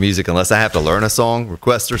to country music unless I have to learn a song,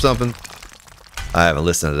 request or something. I haven't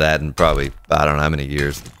listened to that in probably, I don't know how many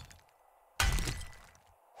years.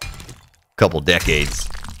 Couple decades.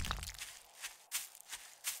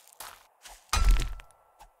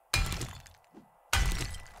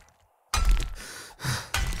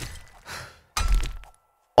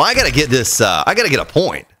 Well, I gotta get this, I gotta get a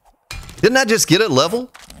point. Didn't I just get a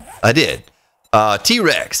level? I did.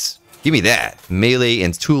 T-Rex, give me that. Melee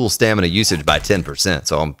and tool stamina usage by 10%,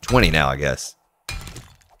 so I'm 20 now, I guess.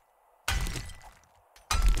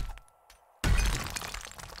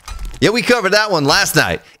 Yeah, we covered that one last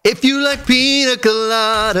night. If you like pina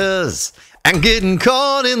coladas and getting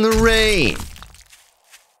caught in the rain.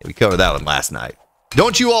 Yeah, we covered that one last night.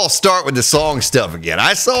 Don't you all start with the song stuff again.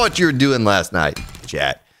 I saw what you were doing last night,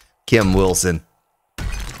 chat. Kim Wilson.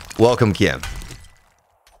 Welcome, Kim.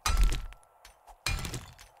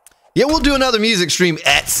 Yeah, we'll do another music stream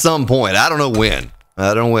at some point. I don't know when.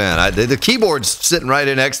 I don't know when. The keyboard's sitting right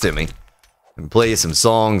in next to me. And play you some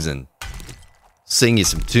songs and sing you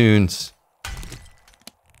some tunes.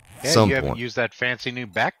 Yeah, you haven't used that fancy new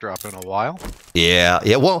backdrop in a while.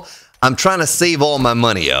 Yeah. Well, I'm trying to save all my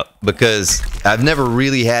money up because I've never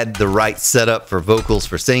really had the right setup for vocals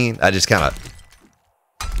for singing. I just kind of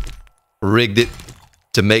rigged it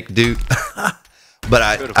to make do. But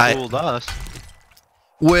I could have fooled us.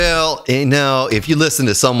 Well, you know, if you listen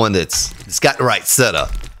to someone that's got the right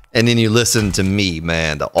setup, and then you listen to me,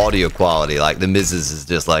 man, the audio quality, like the Mrs. is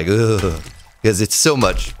just like, ugh. Because it's so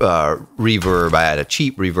much reverb. I had a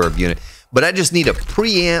cheap reverb unit. But I just need a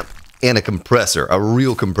preamp and a compressor, a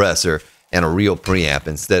real compressor and a real preamp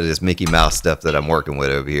instead of this Mickey Mouse stuff that I'm working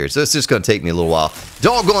with over here. So it's just going to take me a little while.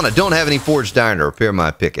 Doggone, I don't have any forged iron to repair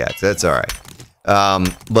my pickaxe. That's all right.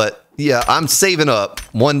 But yeah, I'm saving up.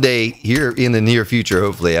 One day here in the near future,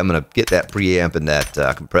 hopefully, I'm going to get that preamp and that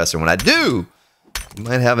compressor. When I do, you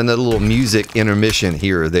might have another little music intermission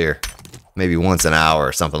here or there. Maybe once an hour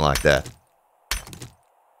or something like that.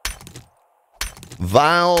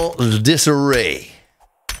 Vile Disarray.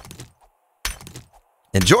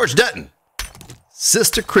 And George Dutton.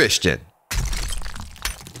 Sister Christian.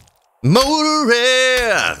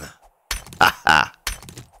 Motorhead. Ha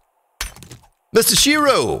Mr.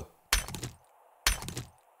 Shiro.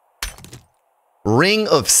 Ring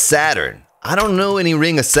of Saturn. I don't know any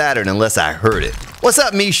Ring of Saturn unless I heard it. What's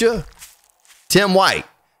up, Misha? Tim White.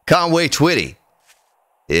 Conway Twitty.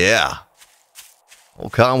 Yeah.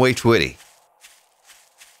 Old Conway Twitty.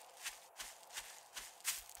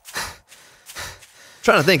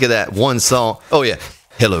 Trying to think of that one song. Oh, yeah.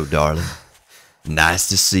 Hello, darling. Nice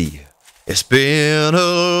to see you. It's been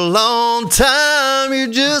a long time. You're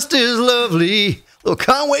just as lovely. Little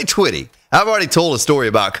Conway Twitty. I've already told a story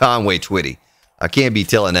about Conway Twitty. I can't be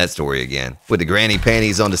telling that story again. With the granny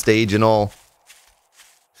panties on the stage and all.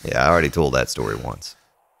 Yeah, I already told that story once.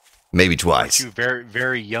 Maybe twice. Weren't you very,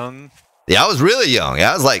 very young? Yeah, I was really young.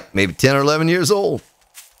 I was like maybe 10 or 11 years old.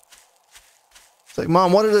 It's like,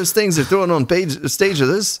 Mom, what are those things they're throwing on stage? Are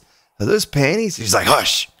those panties? She's like,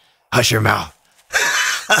 hush. Hush your mouth.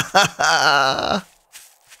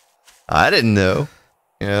 I didn't know.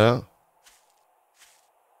 You know?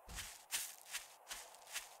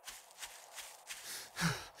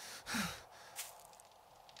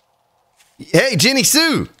 Hey, Jenny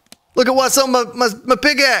Sue. Look at what's on my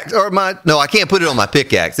pickaxe. Or no, I can't put it on my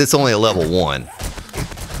pickaxe. It's only a level 1.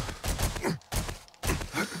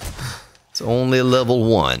 It's only level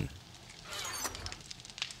 1.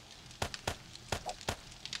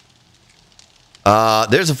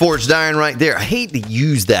 There's a forged iron right there. I hate to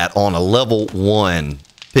use that on a level 1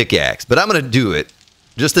 pickaxe, but I'm going to do it.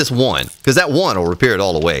 Just this one, because that one will repair it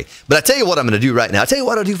all the way. But I tell you what I'm going to do right now. I'll tell you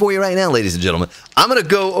what I'll do for you right now, ladies and gentlemen. I'm going to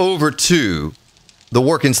go over to the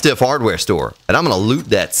Working Stiff hardware store, and I'm going to loot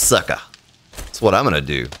that sucker. That's what I'm going to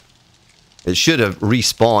do. It should have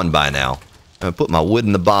respawned by now. I'm going to put my wood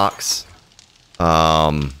in the box.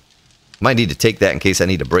 Might need to take that in case I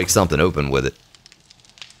need to break something open with it.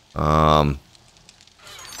 I'm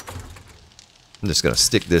just going to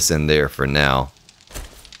stick this in there for now.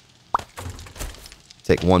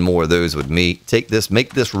 Take one more of those with me. Take this,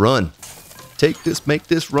 make this run. Take this, make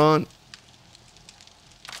this run.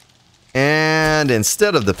 And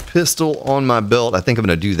instead of the pistol on my belt, I think I'm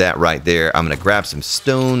going to do that right there. I'm going to grab some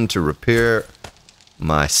stone to repair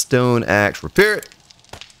my stone axe. Repair it.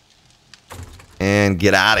 And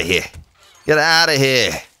get out of here. Get out of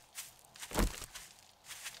here.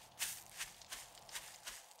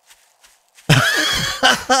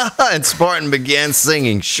 And Spartan began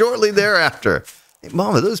singing shortly thereafter. Hey,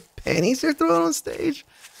 Mama, those panties they're throwing on stage?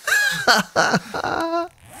 Yeah,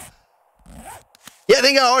 I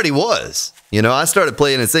think I already was. You know, I started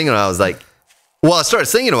playing and singing when I was like, well, I started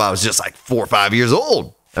singing when I was just like 4 or 5 years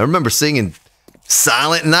old. I remember singing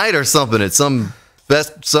Silent Night or something at some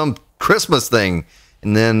Christmas thing.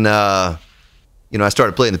 And then, you know, I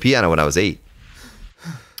started playing the piano when I was 8.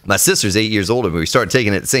 My sister's 8 years older, but we started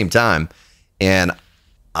taking it at the same time. And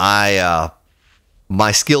my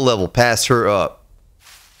skill level passed her up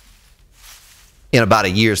in about a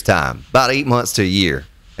year's time, about 8 months to a year.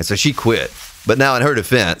 And so she quit. But now in her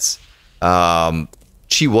defense,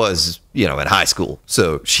 she was, you know, in high school.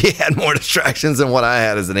 So she had more distractions than what I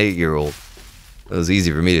had as an 8-year-old. It was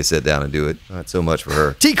easy for me to sit down and do it. Not so much for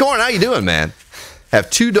her. T-Corn, how you doing, man? Have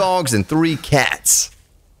 2 dogs and 3 cats.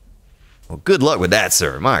 Well, good luck with that,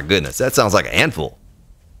 sir. My goodness, that sounds like a handful.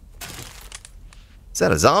 Is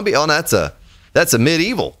that a zombie? Oh, that's a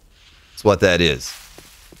medieval. That's what that is.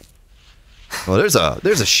 Well, there's a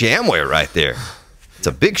shamway right there. It's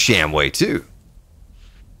a big shamway too.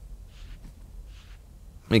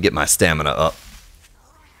 Let me get my stamina up.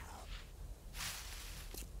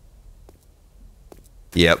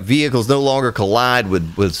 Yeah, vehicles no longer collide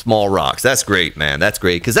with small rocks. That's great, man. That's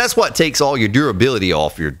great, because that's what takes all your durability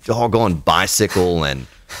off your doggone bicycle and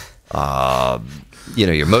you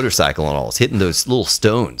know, your motorcycle and all. It's hitting those little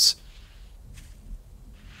stones.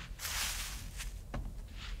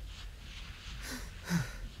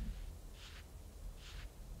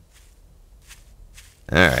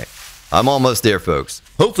 All right. I'm almost there, folks.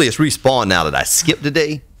 Hopefully it's respawned now that I skipped a day.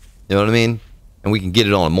 You know what I mean? And we can get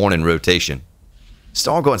it on a morning rotation. It's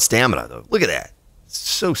doggone stamina, though. Look at that. It's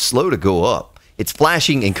so slow to go up. It's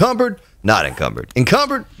flashing encumbered, not encumbered.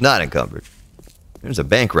 Encumbered, not encumbered. There's a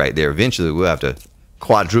bank right there. Eventually we'll have to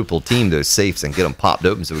quadruple team those safes and get them popped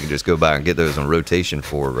open so we can just go by and get those on rotation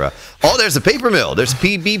for... Oh, there's a paper mill. There's a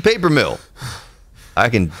PB paper mill. I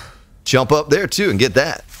can jump up there, too, and get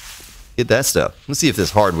that. Get that stuff. Let's see if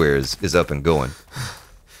this hardware is up and going.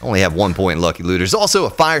 I only have 1 point in Lucky Loot. There's also a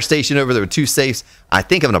fire station over there with 2 safes. I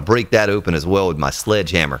think I'm going to break that open as well with my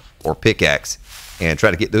sledgehammer or pickaxe and try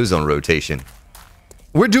to get those on rotation.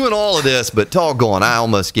 We're doing all of this, but doggone, I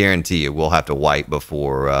almost guarantee you we'll have to wipe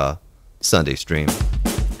before Sunday stream.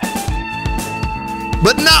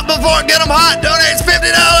 But not before Get 'em Hot donates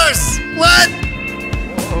 $50! What?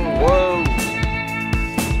 Whoa.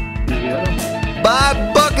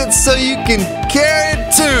 Buy buckets so you can carry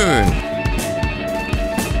a tune.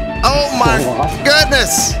 Oh my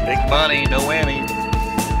goodness! Big money, no whammy.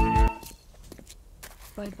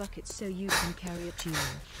 Buy buckets so you can carry a tune.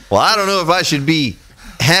 Well, I don't know if I should be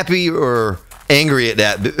happy or angry at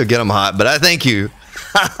that, Get 'em Hot, but I thank you.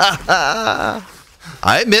 I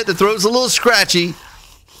admit the throat's a little scratchy,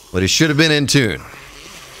 but it should have been in tune.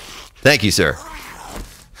 Thank you, sir.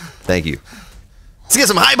 Thank you. Let's get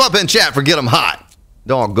some hype up in chat for Get 'em Hot.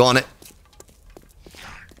 Doggone it.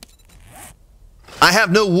 I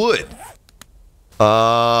have no wood.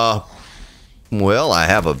 Well, I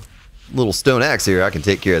have a little stone axe here. I can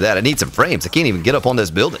take care of that. I need some frames. I can't even get up on this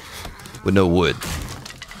building with no wood.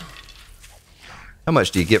 How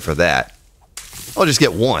much do you get for that? I'll just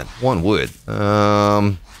get one wood.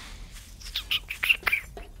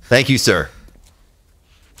 Thank you, sir,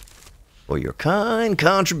 for your kind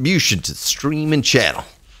contribution to the streaming channel.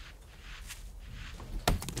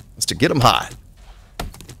 Let's to Get 'em Hot.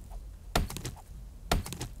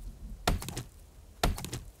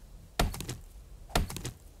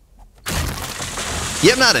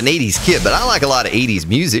 Yeah, I'm not an 80s kid, but I like a lot of 80s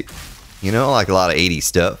music. You know, I like a lot of 80s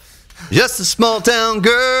stuff. Just a small town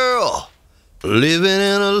girl living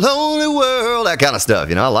in a lonely world. That kind of stuff,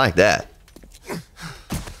 you know, I like that.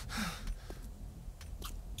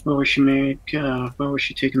 What was she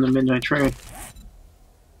taking the midnight train?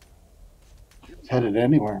 It's headed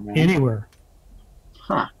anywhere, man. Anywhere.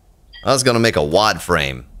 Huh. I was going to make a wad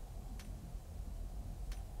frame.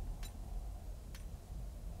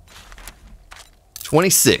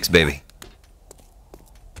 $26, baby.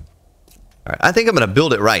 All right, I think I'm going to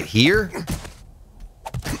build it right here.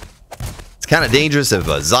 It's kind of dangerous if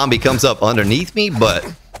a zombie comes up underneath me, but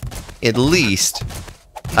at least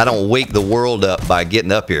I don't wake the world up by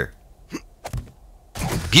getting up here.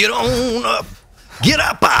 Get on up. Get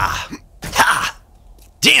up. Ha.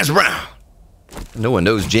 James Brown. No one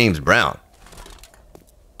knows James Brown.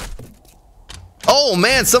 Oh,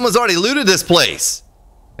 man, someone's already looted this place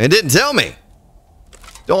and didn't tell me.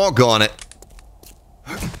 Doggone it.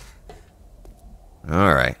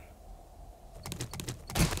 All right.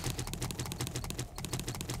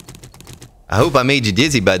 I hope I made you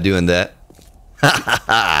dizzy by doing that.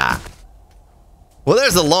 Well,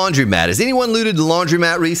 there's the laundromat. Has anyone looted the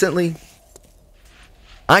laundromat recently?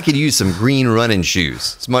 I could use some green running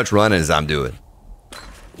shoes. As much running as I'm doing.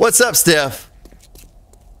 What's up, Steph?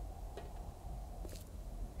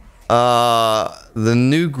 The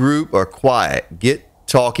new group are quiet. Get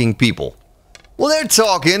talking people. Well, they're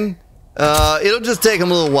talking. It'll just take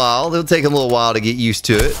them a little while. It'll take them a little while to get used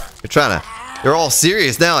to it. They're all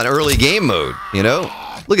serious now in early game mode, you know?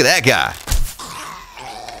 Look at that guy.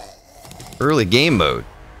 Early game mode.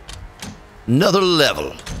 Another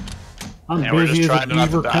level. I'm busy as a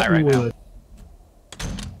beaver cutting wood.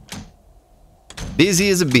 Busy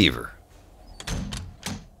as a beaver.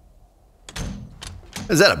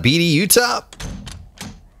 Is that a BDU top?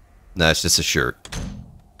 No, it's just a shirt.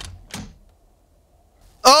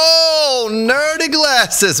 Oh, nerdy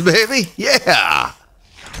glasses, baby. Yeah.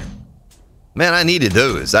 Man, I needed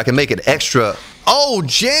those. I can make it extra. Oh,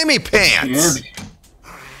 jammy pants. Jammy.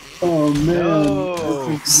 Oh, man.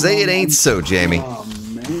 No. Say it ain't so, Jamie. Oh,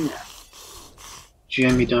 man.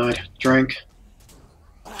 Jammy died. Drink.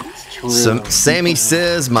 Sammy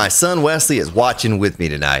says, my son Wesley is watching with me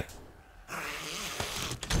tonight.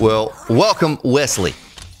 Well, welcome, Wesley.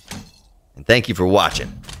 And thank you for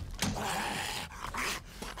watching.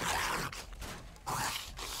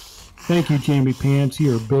 Thank you, Jamie Pants.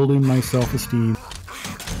 You are building my self-esteem.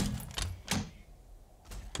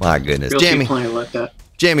 My goodness. Real Jamie, like that.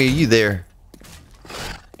 Jamie, are you there?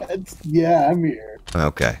 Yeah, I'm here.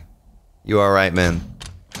 Okay. You all right, man?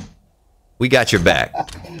 We got your back.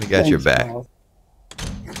 We got your back. Pal.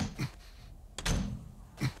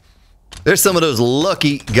 There's some of those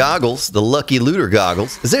lucky goggles, the lucky looter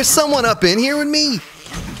goggles. Is there someone up in here with me?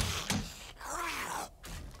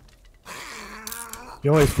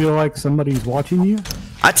 You always feel like somebody's watching you?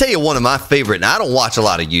 I tell you one of my favorite, and I don't watch a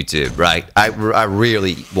lot of YouTube, right? I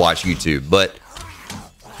rarely watch YouTube, but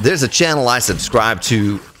there's a channel I subscribe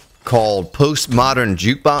to called Postmodern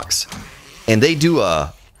Jukebox, and they do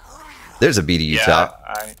there's a BDU top.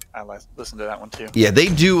 I listened to that one too. Yeah, they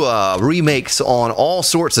do remakes on all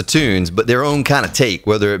sorts of tunes, but their own kind of take,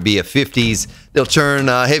 whether it be a 50s, they'll turn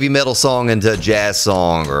a heavy metal song into a jazz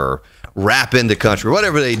song or rap into country,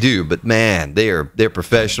 whatever they do. But man, they're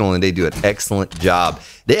professional and they do an excellent job.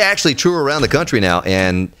 They actually tour around the country now,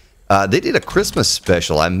 and they did a Christmas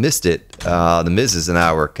special. I missed it. The Mrs. and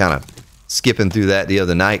I were kind of skipping through that the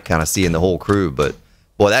other night, kind of seeing the whole crew. But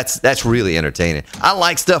boy, that's really entertaining. I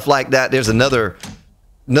like stuff like that. There's another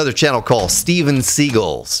channel called Steven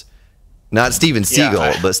Seagulls. Not Steven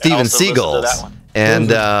Seagal, but Steven Seagulls. And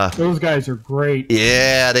those guys are great.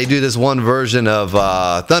 Yeah, they do this one version of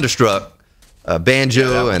Thunderstruck,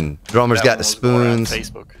 banjo, and drummer's got the spoons.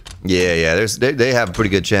 Facebook. Yeah. They have a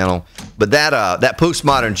pretty good channel. But that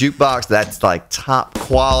postmodern jukebox, that's like top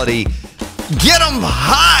quality. Get them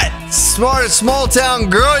hot, smartest small town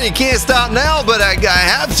girl. You can't stop now, but I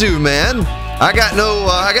have to, man. I got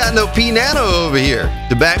no P Nano over here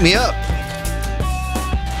to back me up.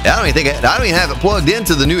 I don't even have it plugged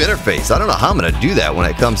into the new interface. I don't know how I'm going to do that when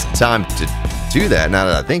it comes time to do that. Now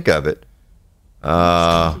that I think of it.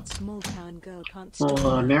 Well,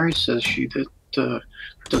 Mary says she does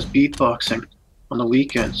beatboxing on the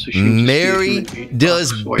weekends. So Mary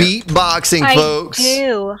does beatboxing, folks. I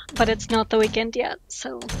do, but it's not the weekend yet,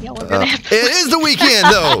 so yeah, we're gonna have to. It is the weekend,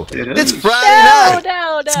 though. It's Friday night.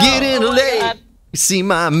 No. It's getting late. God. You see,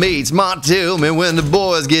 my mates might tell me when the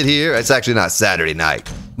boys get here. It's actually not Saturday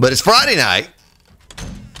night, but it's Friday night.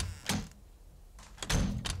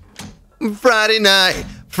 Friday night.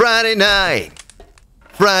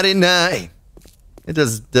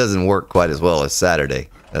 It doesn't work quite as well as Saturday,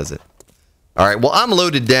 does it? All right, well, I'm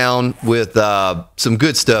loaded down with some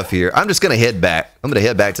good stuff here. I'm just going to head back. I'm going to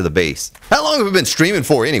head back to the base. How long have we been streaming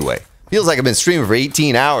for anyway? Feels like I've been streaming for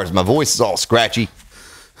 18 hours. My voice is all scratchy.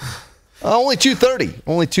 Only 2:30.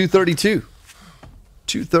 Only 2:32.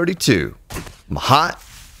 2:32. I'm hot.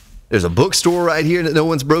 There's a bookstore right here that no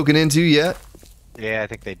one's broken into yet. Yeah, I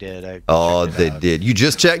think they did. Oh, they did. You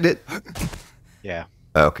just checked it? Yeah.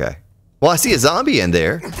 Okay. Well, I see a zombie in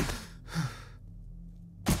there.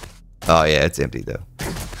 Oh, yeah, it's empty, though.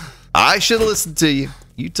 I should have listened to you.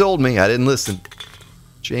 You told me. I didn't listen.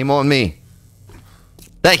 Shame on me.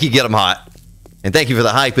 Thank you, Get 'em Hot. And thank you for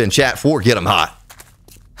the hype in chat for Get 'em Hot.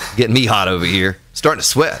 Getting me hot over here. Starting to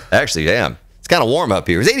sweat. Actually, damn. It's kind of warm up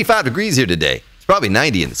here. It's 85 degrees here today. It's probably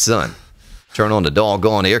 90 in the sun. Turn on the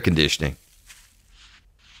doggone air conditioning.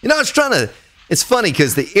 You know, it's funny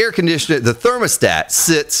because the air conditioner, the thermostat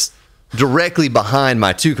sits directly behind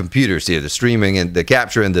my two computers here, the streaming and the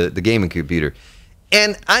capture and the gaming computer.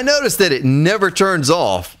 And I noticed that it never turns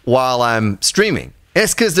off while I'm streaming. And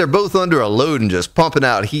it's because they're both under a load and just pumping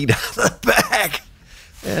out heat out of the back.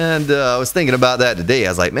 And I was thinking about that today. I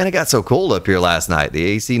was like, man, it got so cold up here last night. The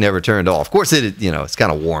AC never turned off. Of course, it's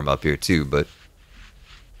kind of warm up here too, but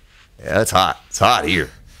yeah, it's hot. It's hot here.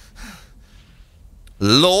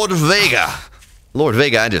 Lord Vega. Lord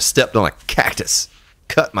Vega, I just stepped on a cactus.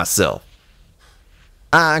 Cut myself.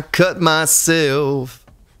 I cut myself.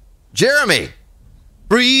 Jeremy.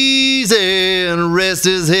 Freezing. Rest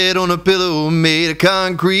his head on a pillow made of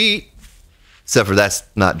concrete. Except for that's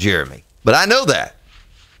not Jeremy. But I know that.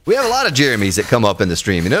 We have a lot of Jeremys that come up in the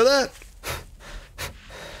stream. You know that?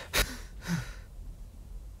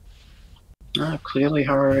 Clearly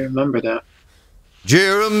how I remember that.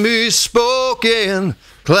 Jeremy spoken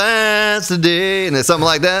class today. And it's something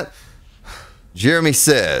like that. Jeremy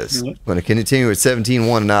says, going to continue at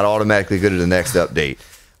 17.1 and not automatically go to the next update.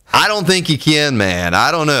 I don't think you can, man. I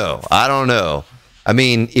don't know. I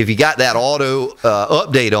mean, if you got that auto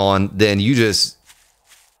update on, then you just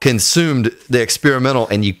consumed the experimental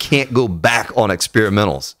and you can't go back on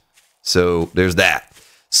experimentals. So there's that.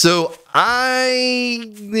 So I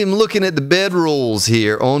am looking at the bedrolls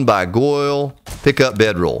here owned by Goyle. Pick up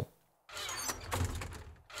bedroll.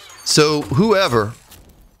 So whoever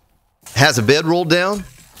has a bedroll down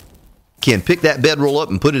can pick that bedroll up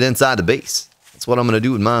and put it inside the base. That's what I'm going to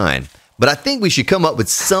do with mine. But I think we should come up with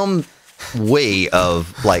some way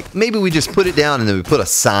of, like, maybe we just put it down and then we put a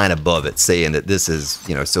sign above it saying that this is,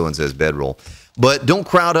 so-and-so's bedroll. But don't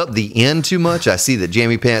crowd up the end too much. I see that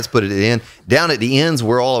Jamie Pants put it in. Down at the ends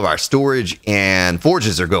where all of our storage and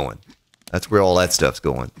forges are going. That's where all that stuff's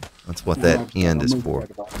going. That's what that end is for.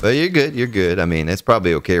 But you're good. You're good. I mean, it's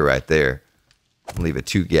probably okay right there. Leave a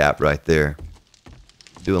 2 gap right there.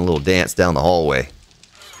 Doing a little dance down the hallway.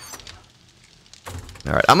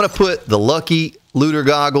 All right, I'm going to put the Lucky Looter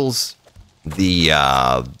goggles, the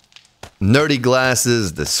nerdy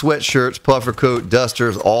glasses, the sweatshirts, puffer coat,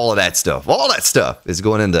 dusters, all of that stuff. All that stuff is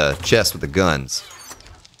going in the chest with the guns.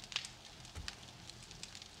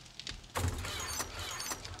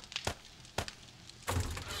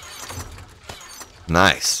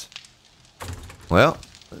 Nice. Well,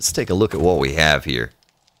 let's take a look at what we have here.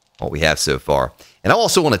 What we have so far. And I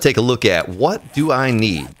also want to take a look at what do I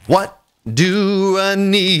need? What do I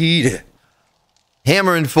need?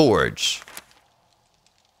 Hammer and forge.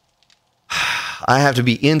 I have to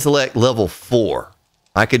be intellect level 4.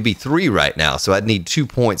 I could be 3 right now, so I'd need 2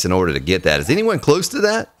 points in order to get that. Is anyone close to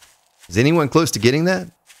that? Is anyone close to getting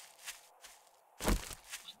that?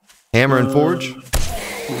 Hammer and forge?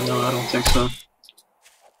 No, I don't think so.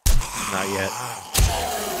 Not yet.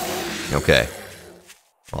 Okay.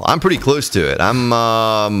 Well, I'm pretty close to it. I'm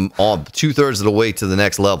on 2/3 of the way to the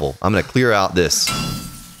next level. I'm going to clear out this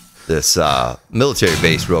military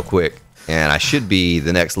base real quick, and I should be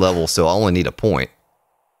the next level, so I only need a point.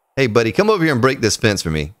 Hey, buddy, come over here and break this fence for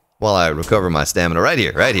me while I recover my stamina. Right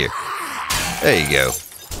here, right here. There you go.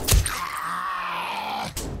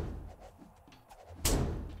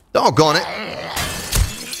 Doggone it.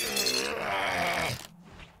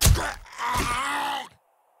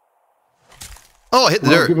 Oh, I hit the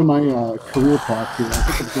dirt. Given my career path here,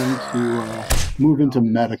 I think I'm going to move into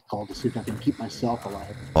medical to see if I can keep myself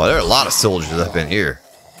alive. Oh, there are a lot of soldiers up in here.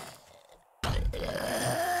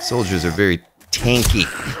 Soldiers are very tanky.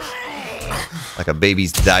 Like a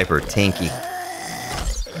baby's diaper, tanky.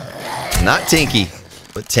 Not tinky,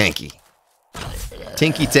 but tanky.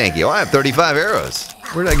 Tinky tanky. Oh, I have 35 arrows.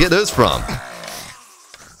 Where did I get those from?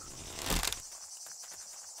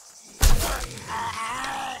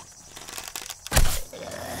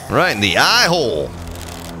 Right in the eye hole.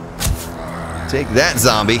 Take that,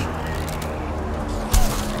 zombie.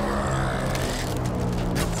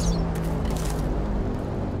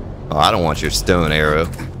 Oh, I don't want your stone arrow.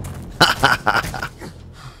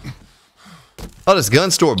 Oh, this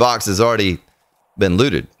gun store box has already been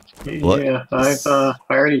looted. What? Yeah, I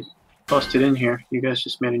already busted in here. You guys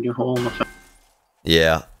just made a new hole in the fence.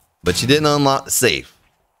 Yeah, but you didn't unlock the safe.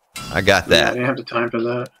 I got that. Yeah, I didn't have the time for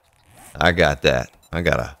that. I got that. I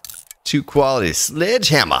got a 2 quality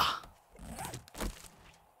sledgehammer.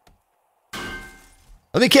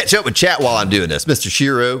 Let me catch up with chat while I'm doing this, Mr.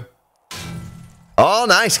 Shiro. Oh,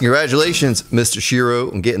 nice. Congratulations, Mr.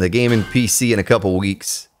 Shiro, on getting the gaming PC in a couple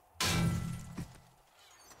weeks.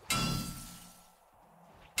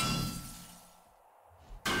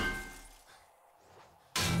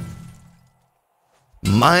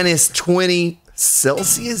 Minus 20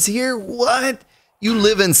 Celsius here? What? You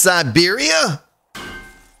live in Siberia?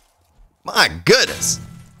 My goodness.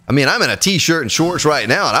 I mean, I'm in a t-shirt and shorts right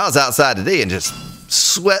now, and I was outside today and just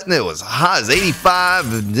sweating. It was hot as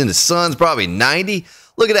 85, and then the sun's probably 90.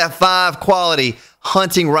 Look at that 5 quality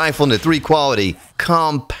hunting rifle and the 3 quality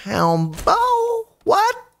compound bow.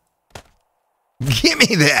 What? Give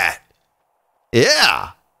me that.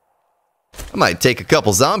 Yeah. I might take a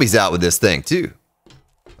couple zombies out with this thing, too.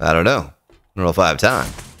 I don't know. I don't know if I have time.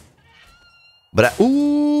 But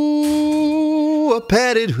ooh, a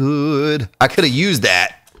padded hood. I could have used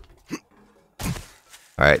that.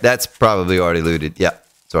 All right, that's probably already looted. Yep,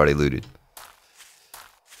 it's already looted.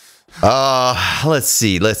 Let's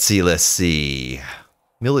see.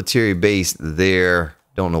 Military base there.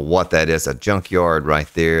 Don't know what that is. A junkyard right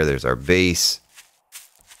there. There's our base.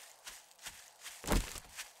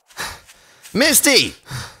 Misty!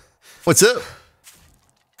 What's up?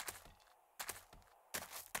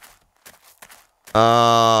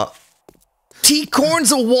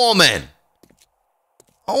 T-Corn's a woman.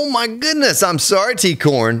 Oh my goodness. I'm sorry,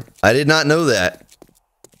 T-Corn. I did not know that.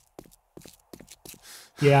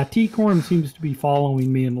 Yeah, T-Corn seems to be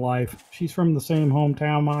following me in life. She's from the same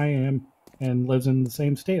hometown I am and lives in the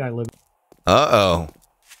same state I live in. Uh-oh.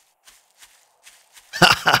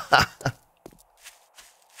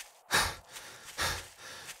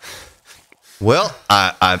 Well,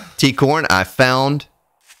 T-Corn, I found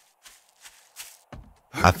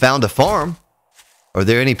a farm. Are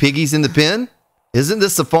there any piggies in the pen? Isn't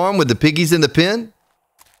this the farm with the piggies in the pen?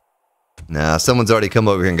 Nah, someone's already come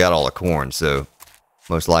over here and got all the corn, so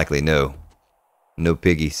most likely no. No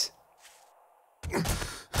piggies.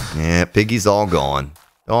 Yeah, piggies all gone.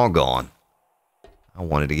 All gone. I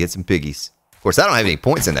wanted to get some piggies. Of course, I don't have any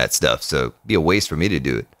points in that stuff, so it'd be a waste for me to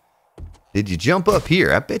do it. Did you jump up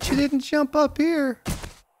here? I bet you didn't jump up here.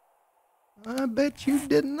 I bet you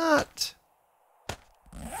did not.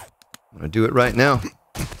 I'm going to do it right now.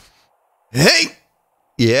 Hey!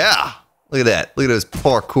 Yeah. Look at that. Look at those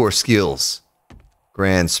parkour skills.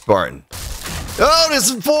 Grand Spartan. Oh,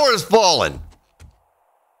 this floor is falling.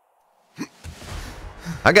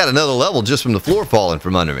 I got another level just from the floor falling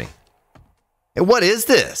from under me. And what is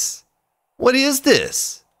this? What is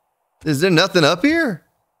this? Is there nothing up here?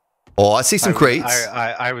 Oh, I see some crates.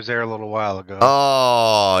 I was there a little while ago.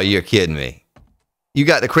 Oh, you're kidding me. You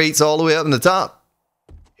got the crates all the way up in the top?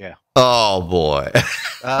 Yeah. Oh, boy.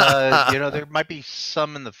 You know, there might be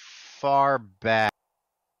some in the far back.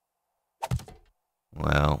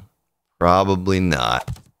 Well, probably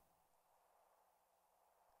not.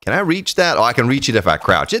 Can I reach that? Oh, I can reach it if I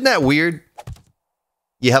crouch. Isn't that weird?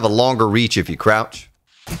 You have a longer reach if you crouch.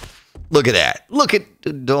 Look at that. Look at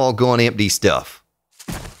the doggone empty stuff.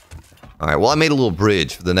 All right, well, I made a little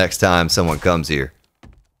bridge for the next time someone comes here.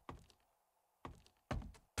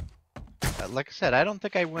 Like I said, I don't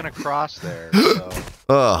think I went across there. So.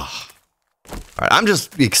 Ugh. All right, I'm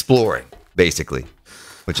just exploring, basically,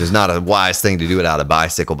 which is not a wise thing to do without a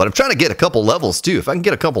bicycle. But I'm trying to get a couple levels, too. If I can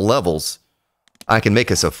get a couple levels, I can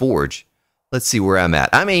make us a forge. Let's see where I'm at.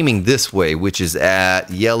 I'm aiming this way, which is at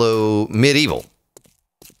yellow medieval.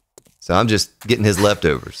 So I'm just getting his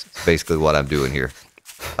leftovers. That's basically what I'm doing here.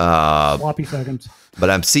 Sloppy seconds. But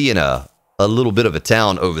I'm seeing a little bit of a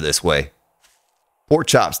town over this way. Pork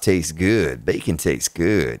chops taste good. Bacon tastes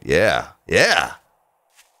good. Yeah. Yeah.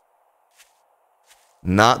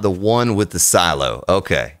 Not the one with the silo.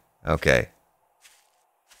 Okay. Okay.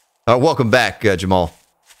 All right, welcome back, Jamal.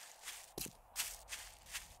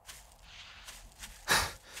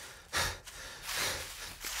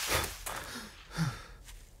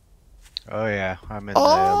 Oh, yeah. I'm in the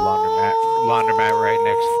laundromat right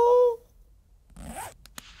next.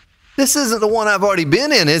 This isn't the one I've already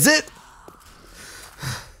been in, is it?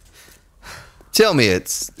 Tell me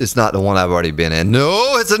it's not the one I've already been in.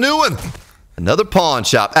 No, it's a new one. Another pawn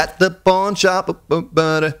shop. At the pawn shop. Isn't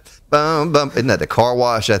that the car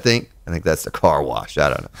wash, I think? I think that's the car wash. I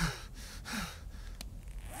don't know.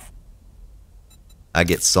 I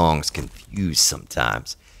get songs confused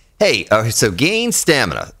sometimes. Hey, so gain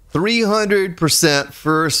stamina. 300%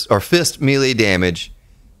 first or fist melee damage.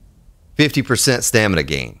 50% stamina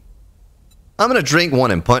gain. I'm going to drink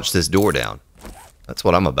one and punch this door down. That's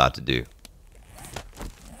what I'm about to do.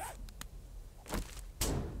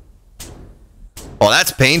 Oh,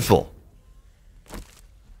 that's painful.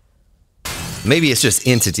 Maybe it's just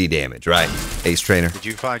entity damage, right, Ace Trainer? Did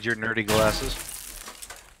you find your nerdy glasses?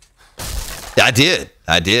 I did.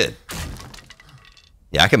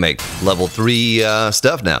 Yeah, I can make level 3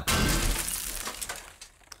 stuff now.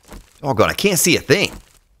 Doggone, I can't see a thing.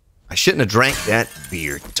 I shouldn't have drank that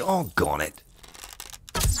beer. Doggone it.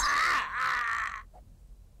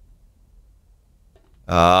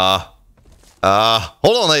 Hold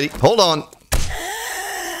on, lady. Hold on.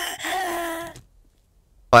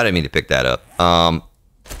 I didn't mean to pick that up.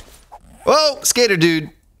 Whoa, skater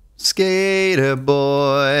dude. Skater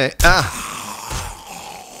boy.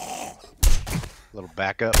 Little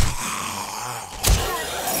backup.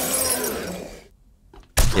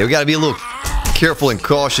 Yeah, we gotta be a little careful and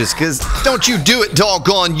cautious, because don't you do it,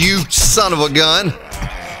 doggone you son of a gun.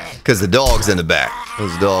 Because the dog's in the back.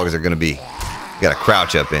 Those dogs are gonna be... Gotta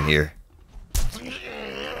crouch up in here.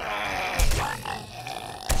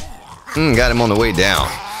 Got him on the way down.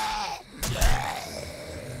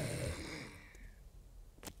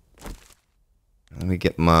 Let me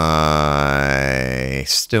get my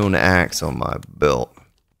stone axe on my belt.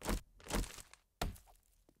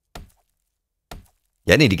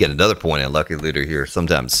 Yeah, I need to get another point in Lucky Looter here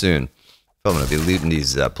sometime soon. If I'm going to be looting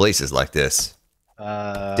these places like this.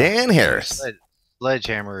 Dan Harris.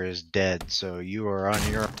 Sledgehammer is dead, so you are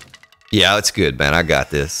on your... Yeah, it's good, man. I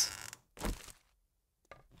got this.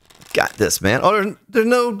 Got this, man. Oh, there's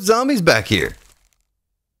no zombies back here.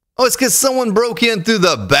 Oh, it's because someone broke in through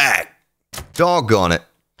the back. Doggone it.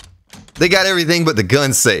 They got everything but the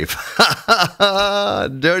gun safe.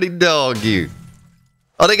 Dirty dog, you.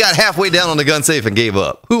 Oh, they got halfway down on the gun safe and gave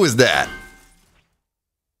up. Who was that?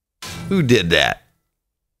 Who did that?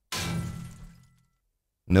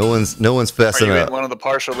 No one's fessing Are you up. in one of the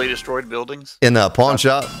partially destroyed buildings? In a pawn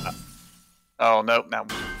shop? Oh, no, no.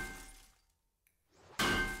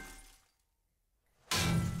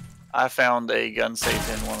 I found a gun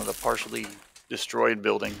safe in one of the partially destroyed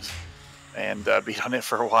buildings and beat on it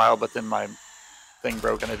for a while, but then my thing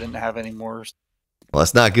broke and I didn't have any more. Well,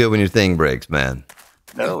 it's not good when your thing breaks, man.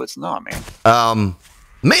 No, it's not, man.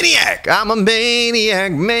 Maniac! I'm a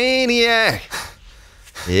maniac.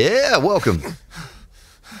 Yeah, welcome.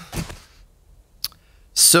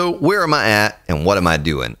 So, where am I at and what am I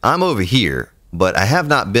doing? I'm over here, but I have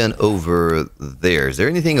not been over there. Is there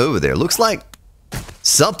anything over there? Looks like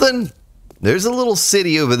something. There's a little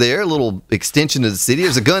city over there, a little extension of the city.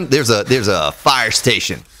 There's a gun. There's a fire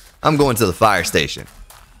station. I'm going to the fire station.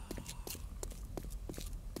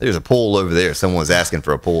 There's a pole over there. Someone was asking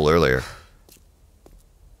for a pole earlier.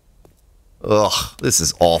 Ugh, this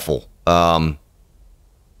is awful. I'm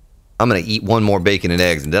gonna eat one more bacon and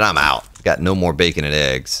eggs, and then I'm out. Got no more bacon and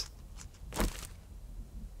eggs.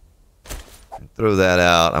 Throw that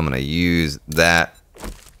out. I'm gonna use that.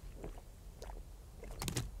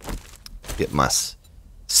 Get my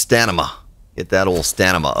stamina. Get that old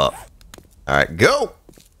stamina up. All right, go.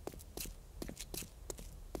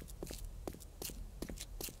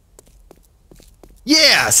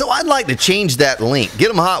 Yeah, so I'd like to change that link. Get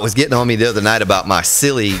 'em Hot was getting on me the other night about my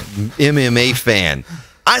silly MMA fan.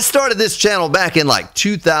 I started this channel back in like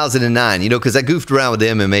 2009, you know, because I goofed around with the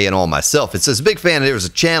MMA and all myself. It's this big fan. There was a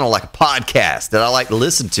channel, like a podcast, that I like to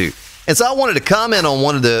listen to. And so I wanted to comment on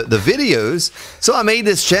one of the videos, so I made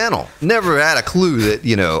this channel. Never had a clue that,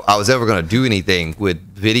 you know, I was ever going to do anything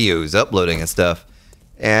with videos, uploading and stuff.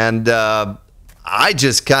 And I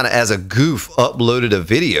just kind of, as a goof, uploaded a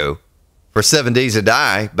video for 7 Days to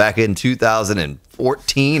Die back in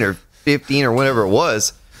 2014 or 15 or whenever it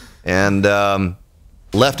was. And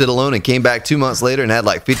left it alone and came back 2 months later and had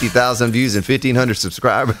like 50,000 views and 1,500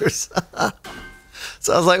 subscribers.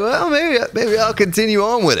 So I was like, well, maybe I'll continue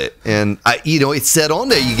on with it. And you know, it said on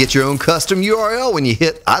there you get your own custom URL when you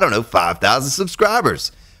hit, I don't know, 5,000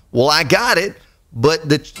 subscribers. Well, I got it,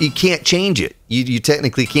 but you can't change it. You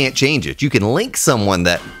technically can't change it. You can link someone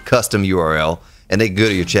that custom URL and they go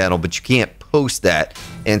to your channel, but you can't post that.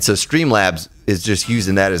 And so Streamlabs is just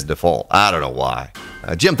using that as default. I don't know why.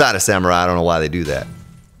 Jim Thada Samurai, I don't know why they do that.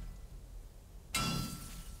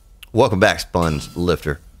 Welcome back, Sponge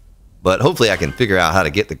Lifter. But hopefully I can figure out how to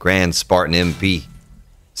get the Grand Spartan MP.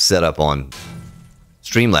 set up on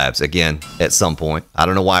Streamlabs again at some point. I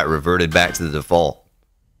don't know why it reverted back to the default,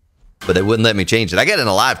 but they wouldn't let me change it. I got in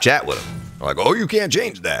a live chat with them. They're like, oh, you can't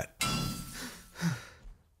change that.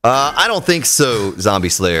 I don't think so, Zombie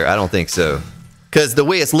Slayer. I don't think so. Because the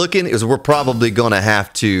way it's looking is we're probably going to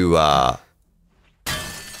have to...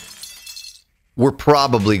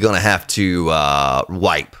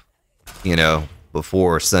 wipe, you know,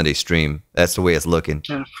 before Sunday stream. That's the way it's looking.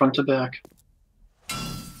 Yeah, front to back.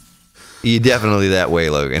 You definitely that way,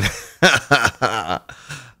 Logan.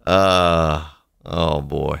 Oh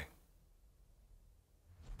boy.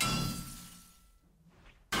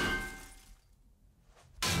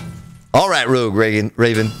 All right, Rogue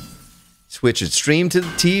Raven. Switch it stream to the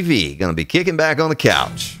TV. Gonna be kicking back on the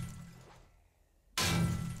couch.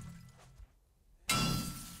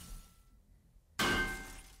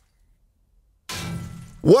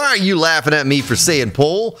 Why are you laughing at me for saying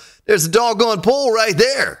pole? There's a doggone pole right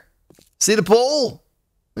there. See the pole?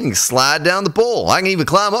 I can slide down the pole. I can even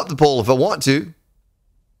climb up the pole if I want to.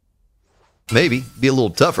 Maybe. Be a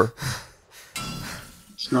little tougher.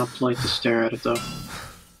 It's not polite to stare at it, though.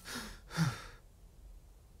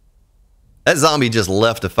 That zombie just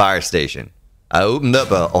left the fire station. I opened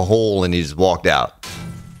up a hole and he just walked out.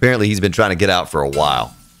 Apparently he's been trying to get out for a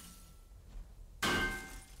while.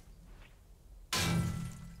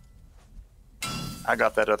 I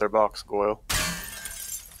got that other box, Goyle.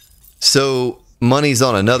 So, money's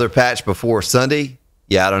on another patch before Sunday?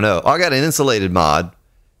 Yeah, I don't know. I got an insulated mod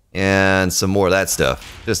and some more of that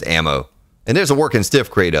stuff. Just ammo. And there's a working stiff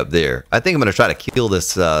crate up there. I think I'm going to try to kill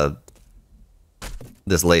this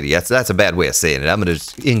this lady. That's a bad way of saying it. I'm going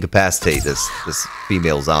to incapacitate this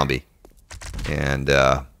female zombie. And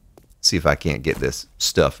see if I can't get this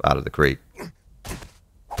stuff out of the crate.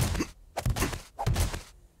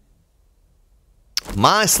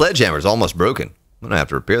 My sledgehammer is almost broken. I'm going to have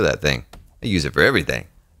to repair that thing. I use it for everything.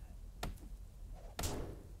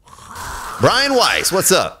 Brian Weiss,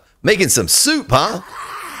 what's up? Making some soup, huh?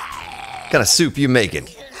 What kind of soup you making?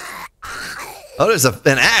 Oh, there's an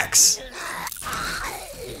axe.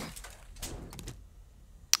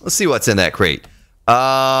 Let's see what's in that crate.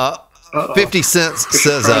 50 cents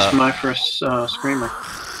says my first screamer.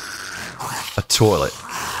 A toilet.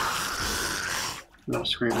 No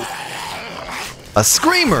screamer. A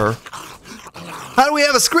screamer? How do we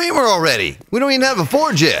have a screamer already? We don't even have a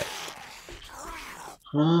forge yet.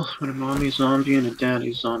 Well, when a mommy zombie and a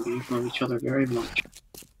daddy zombie love each other very much.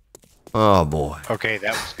 Oh boy. Okay,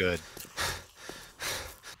 that was good.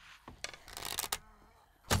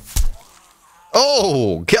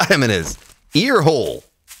 Oh, got him in his ear hole.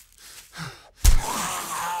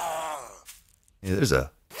 Yeah, there's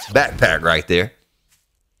a backpack right there.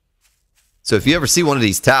 So if you ever see one of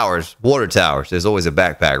these towers, water towers, there's always a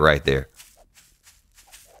backpack right there.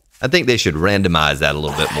 I think they should randomize that a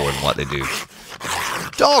little bit more than what they do.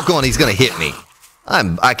 Doggone, he's gonna hit me.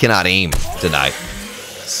 I cannot aim tonight.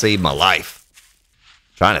 Save my life.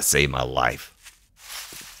 Trying to save my life.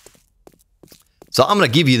 So I'm gonna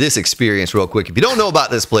give you this experience real quick. If you don't know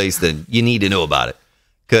about this place, then you need to know about it.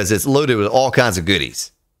 Because it's loaded with all kinds of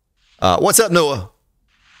goodies. What's up, Noah?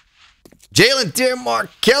 Jalen Dear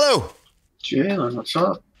Markello. Jalen, what's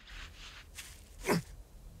up?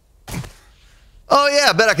 Oh yeah,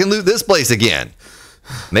 I bet I can loot this place again.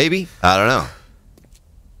 Maybe? I don't know.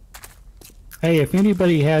 Hey, if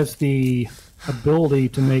anybody has the ability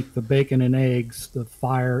to make the bacon and eggs, the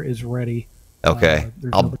fire is ready. Okay.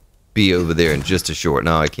 I'll be over there in just a short.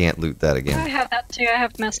 No, I can't loot that I again. have that too. I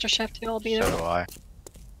have Master Chef too. I'll be there. So do I.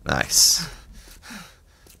 Nice.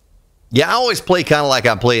 Yeah, I always play kind of like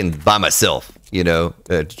I'm playing by myself, you know,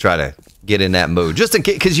 to try to get in that mode. Just in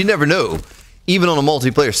case, because you never know, even on a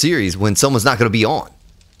multiplayer series, when someone's not going to be on. And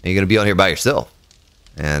you're going to be on here by yourself.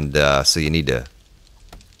 And so you need to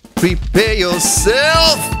prepare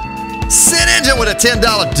yourself. Sin Engine with a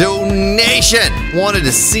 $10 donation. Wanted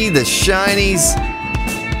to see the shinies.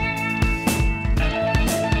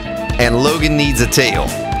 And Logan needs a tail.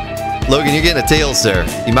 Logan, you're getting a tail, sir.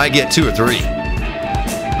 You might get 2 or 3. It's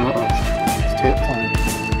tail time.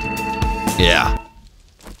 Yeah.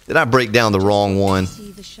 Did I break down the wrong one?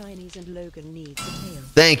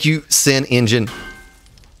 Thank you, Sin Engine,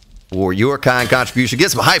 for your kind contribution.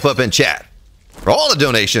 Get some hype up in chat for all the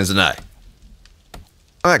donations tonight.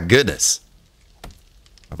 My goodness.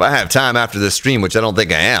 If I have time after this stream, which I don't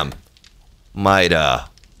think I am, might order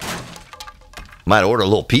a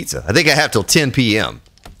little pizza. I think I have till 10 p.m.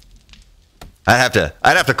 I'd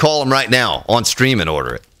have to call him right now on stream and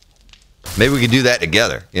order it. Maybe we could do that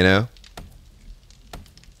together, you know?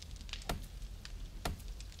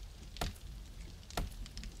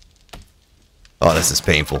 Oh, this is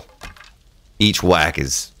painful. Each whack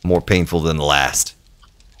is more painful than the last.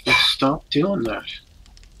 Well, stop doing that.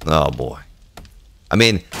 Oh, boy. I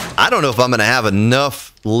mean, I don't know if I'm going to have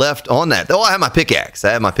enough left on that. Oh, I have my pickaxe.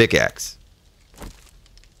 I have my pickaxe.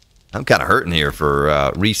 I'm kind of hurting here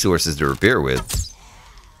for resources to repair with.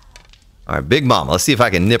 All right, Big Mama. Let's see if I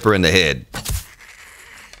can nip her in the head.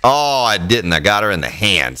 Oh, I didn't. I got her in the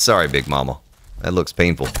hand. Sorry, Big Mama. That looks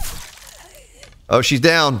painful. Oh, she's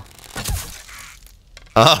down.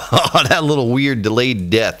 Oh, that little weird delayed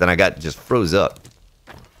death, and I got just froze up.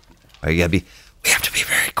 Oh, we have to be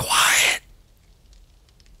very quiet.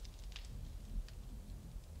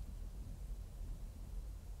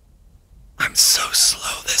 I'm so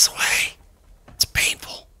slow this way. It's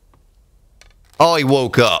painful. Oh, he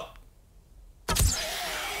woke up.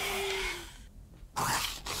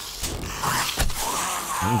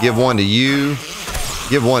 Give one to you.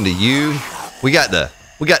 Give one to you. We got the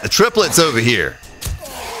triplets over here.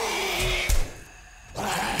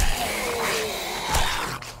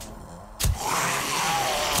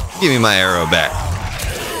 Give me my arrow back.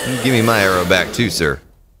 Give me my arrow back too, sir.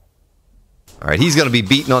 All right, he's going to be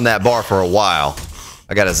beating on that bar for a while.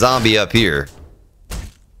 I got a zombie up here.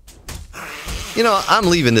 You know, I'm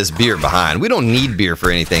leaving this beer behind. We don't need beer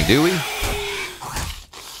for anything, do we?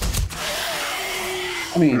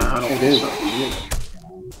 I mean, it is.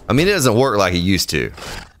 I mean, it doesn't work like it used to.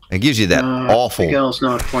 It gives you that awful... Miguel's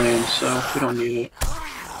not playing, so we don't need it.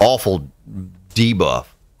 Awful debuff.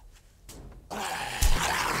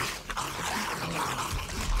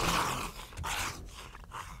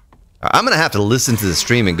 I'm going to have to listen to the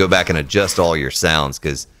stream and go back and adjust all your sounds,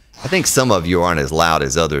 because I think some of you aren't as loud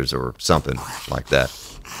as others or something like that.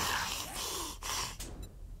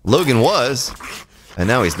 Logan was, and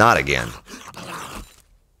now he's not again.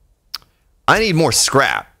 I need more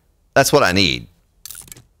scrap. That's what I need.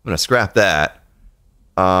 I'm going to scrap that.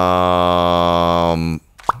 I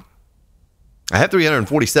have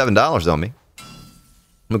 $347 on me. I'm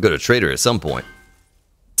going to go to Trader at some point.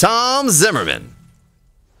 Tom Zimmerman.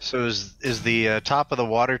 So is the top of the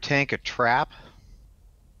water tank a trap?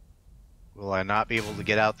 Will I not be able to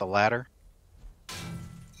get out the ladder?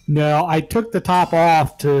 No, I took the top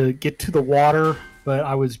off to get to the water, but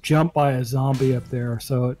I was jumped by a zombie up there,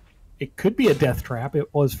 so it could be a death trap.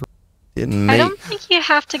 It was for... I don't think you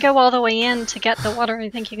have to go all the way in to get the water. I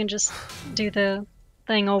think you can just do the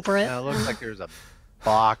thing over it. It looks like there's a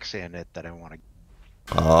box in it that I want to...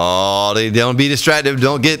 Oh, they don't be distracted.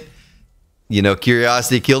 Don't get... You know,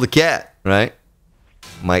 curiosity killed the cat, right?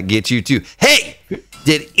 Might get you too. Hey,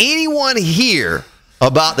 did anyone hear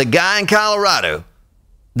about the guy in Colorado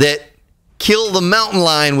that killed the mountain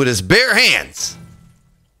lion with his bare hands?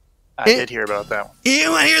 I did hear about that one.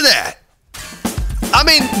 You want to hear that? I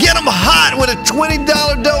mean, get him hot with a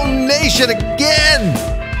 $20 donation again.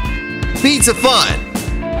 Pizza fun.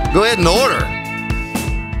 Go ahead and order.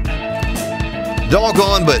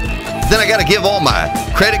 Doggone, but then I got to give all my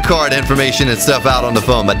credit card information and stuff out on the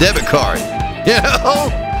phone, my debit card, you know?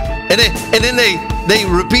 And then they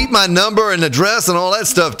repeat my number and address and all that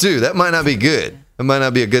stuff too. That might not be good. That might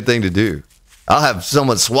not be a good thing to do. I'll have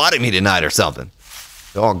someone swatting me tonight or something.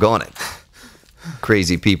 Doggone it.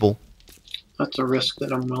 Crazy people. That's a risk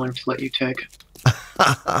that I'm willing to let you take.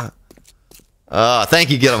 Thank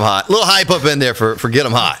you, Get 'em Hot. A little hype up in there for Get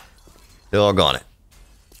 'em Hot. Doggone it.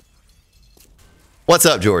 What's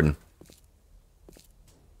up, Jordan?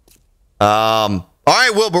 All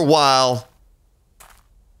right, Wilbur Wild.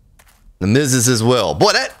 The Mrs. as well.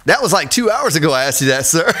 Boy, that was like 2 hours ago I asked you that,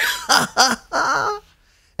 sir.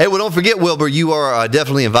 Hey, well, don't forget, Wilbur, you are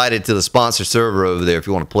definitely invited to the sponsor server over there if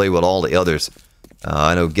you want to play with all the others.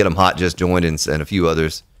 I know Get 'em Hot just joined and a few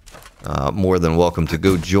others. More than welcome to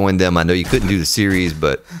go join them. I know you couldn't do the series,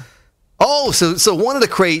 but... Oh, so one of the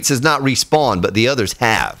crates has not respawned, but the others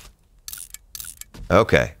have.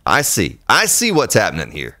 Okay, I see. I see what's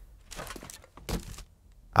happening here.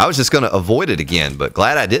 I was just going to avoid it again, but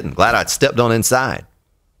glad I didn't. Glad I stepped on inside.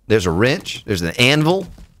 There's a wrench. There's an anvil.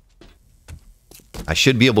 I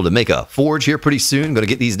should be able to make a forge here pretty soon. Going to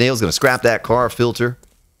get these nails. Going to scrap that car filter.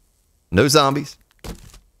 No zombies.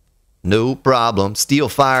 No problem. Steel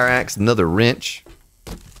fire axe. Another wrench.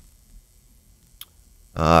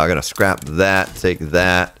 I'm going to scrap that. Take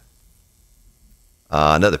that.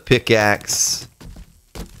 Another pickaxe.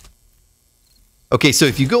 Okay, so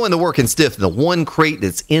if you go in the working stiff, the one crate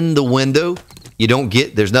that's in the window, you don't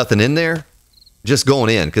get, there's nothing in there, just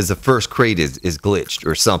going in, because the first crate is glitched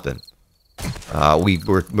or something.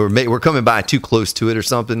 We're coming by too close to it or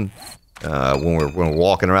something when we're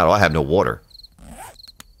walking around. Oh, I have no water.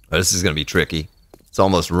 Oh, this is going to be tricky. It's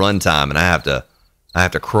almost run time, and I have to I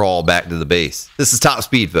have to crawl back to the base. This is top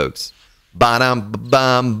speed, folks. Ba-dum,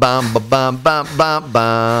 ba-bum, bum, ba-bum, bum, bum,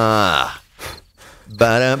 ba.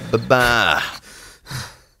 Ba-dum, ba-ba.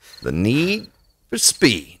 The need for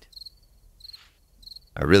speed.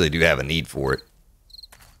 I really do have a need for it.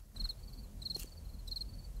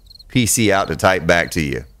 PC out to type back to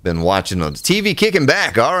you. Been watching on the TV, kicking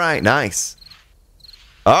back. All right, nice.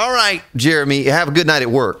 All right, Jeremy, have a good night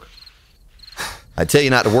at work. I tell you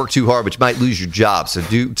not to work too hard, but you might lose your job. So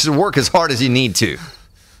work as hard as you need to.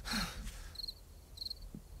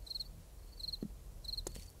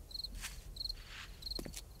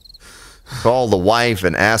 Call the wife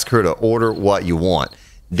and ask her to order what you want.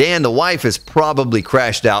 Dan, the wife has probably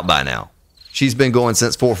crashed out by now. She's been going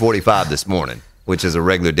since 4:45 this morning, which is a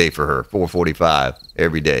regular day for her, 4:45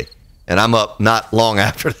 every day. And I'm up not long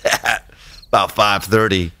after that, about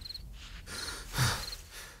 5:30.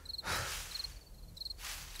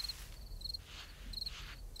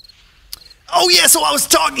 Oh, yeah, so I was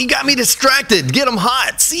talking. You got me distracted. Get them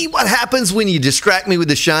hot. See what happens when you distract me with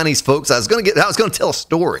the shinies, folks. I was going to tell a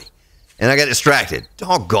story, and I got distracted.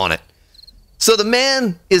 Doggone it. So the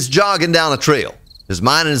man is jogging down a trail. He's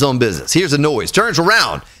minding his own business. Here's a noise. Turns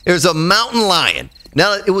around. There's a mountain lion.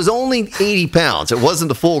 Now, it was only 80 pounds. It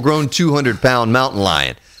wasn't a full-grown 200-pound mountain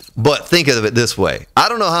lion. But think of it this way. I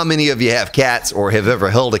don't know how many of you have cats or have ever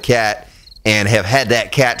held a cat and have had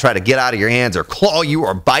that cat try to get out of your hands or claw you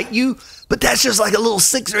or bite you. But that's just like a little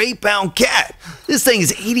 6 or 8 pound cat. This thing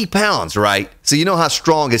is 80 pounds, right? So you know how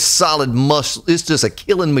strong is solid muscle. It's just a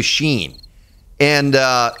killing machine. And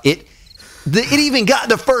it even got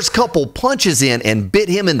the first couple punches in and bit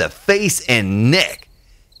him in the face and neck.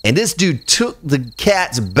 And this dude took the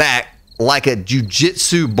cat's back like a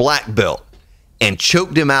jiu-jitsu black belt and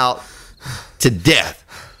choked him out to death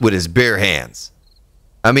with his bare hands.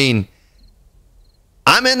 I mean,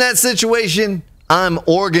 I'm in that situation. I'm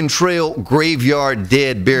Oregon Trail graveyard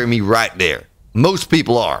dead, bury me right there. Most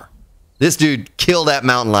people are. This dude killed that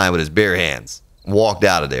mountain lion with his bare hands and walked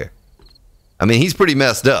out of there. I mean, he's pretty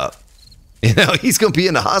messed up. You know, he's going to be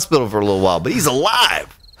in the hospital for a little while, but he's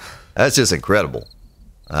alive. That's just incredible.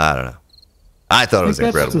 I don't know. I thought it was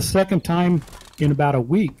incredible. That's the second time in about a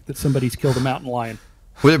week that somebody's killed a mountain lion.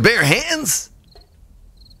 With their bare hands?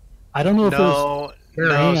 I don't know if it was...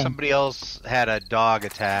 No, somebody else had a dog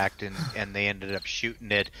attacked and they ended up shooting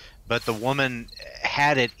it, but the woman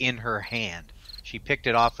had it in her hand. She picked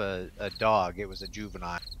it off a dog. It was a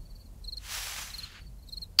juvenile.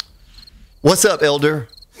 What's up, Elder?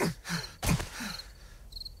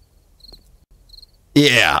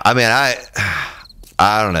 Yeah, I mean,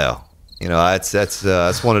 I don't know. You know,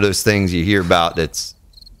 that's one of those things you hear about. It's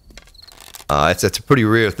a pretty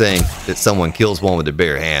rare thing that someone kills one with their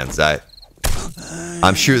bare hands.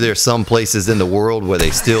 I'm sure there's some places in the world where they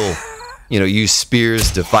still, you know, use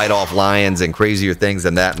spears to fight off lions and crazier things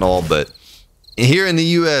than that and all. But here in the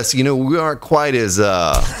U.S., you know, we aren't quite as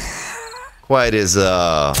I don't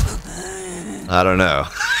know.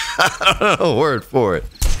 I don't know a word for it.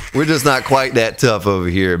 We're just not quite that tough over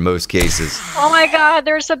here in most cases. Oh my God,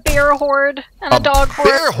 there's a bear horde and a dog horde.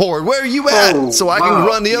 Bear horde? Where are you at? So I can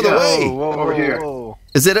run the other way. Over here.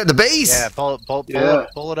 Is it at the base? Yeah,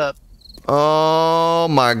 pull it up. Oh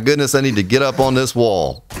my goodness, I need to get up on this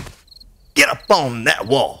wall. Get up on that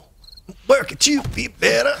wall. Where could you be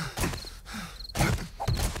better?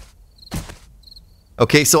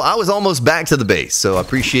 Okay, so I was almost back to the base, so I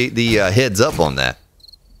appreciate the heads up on that.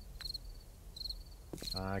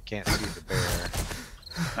 I can't see the bear.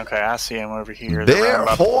 Okay, I see him over here. Bear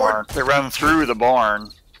horde. They're running through the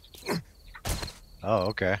barn. Oh,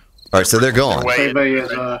 okay. All right, so they're gone. Everybody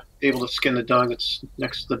is able to skin the dog that's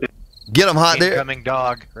next to the base. Get them hot there. Incoming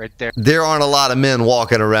dog right there. There aren't a lot of men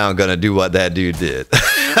walking around going to do what that dude did.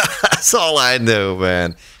 That's all I know,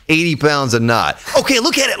 man. 80 pounds or not. Okay,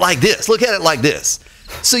 look at it like this. Look at it like this.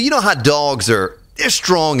 So you know how dogs are, they're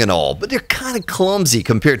strong and all, but they're kind of clumsy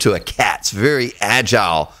compared to a cat. It's very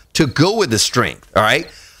agile to go with the strength, all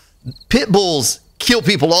right? Pit bulls kill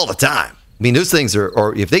people all the time. I mean, those things are,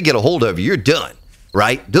 or if they get a hold of you, you're done,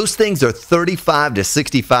 right? Those things are 35 to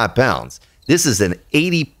 65 pounds. This is an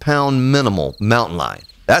 80-pound minimal mountain lion.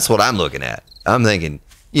 That's what I'm looking at. I'm thinking,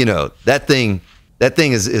 you know, that thing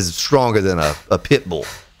is stronger than a pit bull.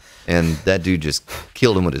 And that dude just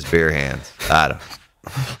killed him with his bare hands.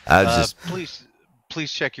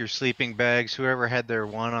 Please check your sleeping bags. Whoever had their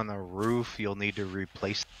one on the roof, you'll need to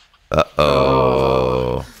replace.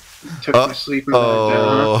 Uh-oh. Took my sleeping bag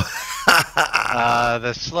down.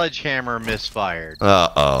 The sledgehammer misfired.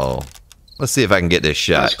 Uh-oh. Let's see if I can get this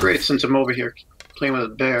shot. That's great since I'm over here playing with a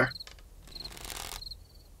bear.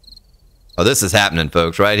 Oh, this is happening,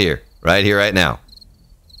 folks, right here. Right here, right now.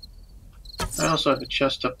 I also have a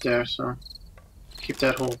chest up there, so keep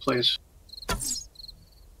that whole place.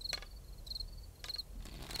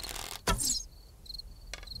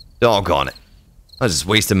 Doggone it. I was just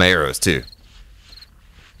wasting my arrows, too.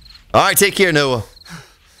 All right, take care, Noah.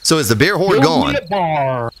 So is the bear horde gone?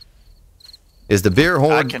 Is the bear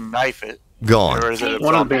horde I can knife it. Gone? Or is it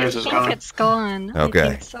One of the I bears is think gone. it's gone. Okay. I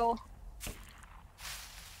think so.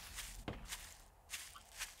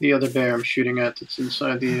 The other bear I'm shooting at that's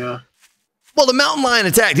inside the... Well, the mountain lion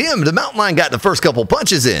attacked him. The mountain lion got the first couple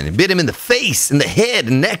punches in and bit him in the face, in the head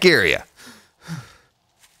and neck area.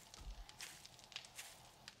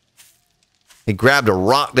 He grabbed a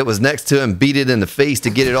rock that was next to him, beat it in the face to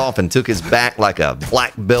get it off, and took his back like a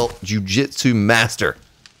black belt jiu-jitsu master.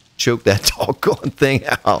 Choked that doggone thing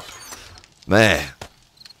out. Man.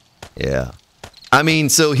 Yeah. I mean,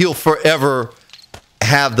 so he'll forever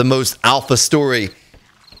have the most alpha story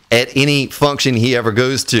at any function he ever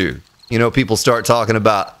goes to. You know, people start talking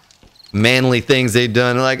about manly things they've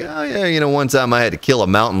done. They're like, oh, yeah, you know, one time I had to kill a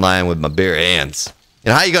mountain lion with my bare hands.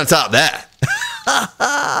 And how are you going to top that?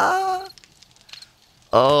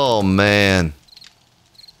 Oh, man.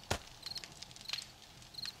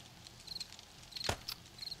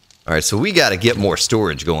 All right, so we got to get more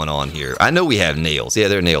storage going on here. I know we have nails. Yeah,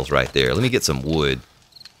 there are nails right there. Let me get some wood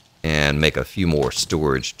and make a few more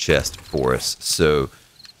storage chests for us. So,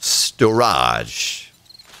 storage.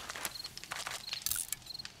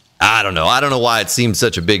 I don't know. I don't know why it seemed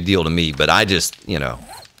such a big deal to me, but I just, you know,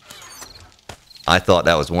 I thought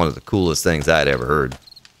that was one of the coolest things I'd ever heard.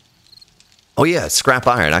 Oh, yeah, scrap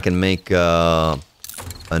iron. I can make a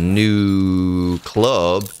new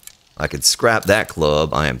club. I could scrap that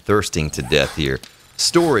club. I am thirsting to death here.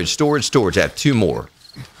 Storage, storage, storage. I have 2 more.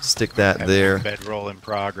 Stick that there. Bedroll in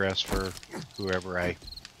progress for whoever I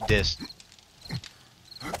dissed.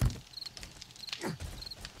 I'm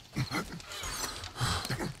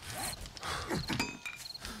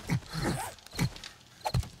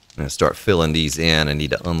going to start filling these in. I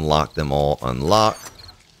need to unlock them all. Unlock.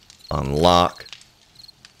 Unlock.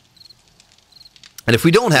 And if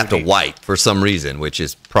we don't have to wipe for some reason, which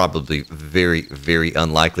is probably very, very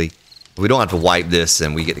unlikely, if we don't have to wipe this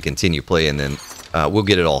and we get to continue playing, then we'll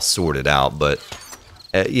get it all sorted out. But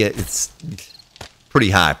yeah, it's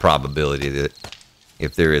pretty high probability that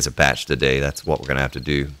if there is a patch today, that's what we're going to have to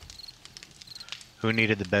do. Who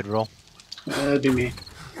needed the bedroll? That'd be me.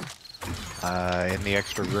 In the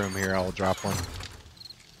extra room here, I'll drop one.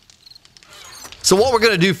 So what we're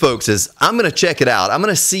going to do, folks, is I'm going to check it out. I'm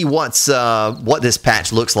going to see what this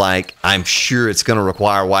patch looks like. I'm sure it's going to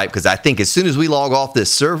require wipe because I think as soon as we log off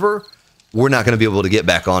this server, we're not going to be able to get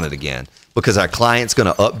back on it again because our client's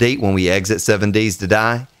going to update when we exit 7 Days to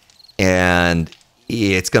Die, and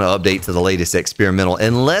it's going to update to the latest experimental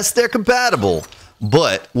unless they're compatible.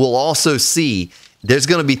 But we'll also see there's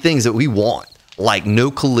going to be things that we want, like no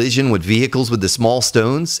collision with vehicles with the small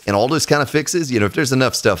stones and all those kind of fixes. You know, if there's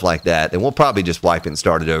enough stuff like that, then we'll probably just wipe it and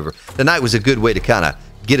start it over. Tonight was a good way to kind of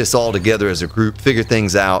get us all together as a group, figure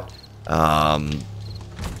things out. You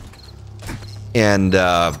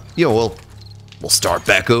know, we'll start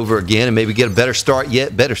back over again and maybe get a better start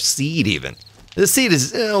yet, better seed even. The seed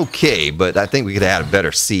is okay, but I think we could have had a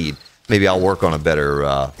better seed. Maybe I'll work on a better...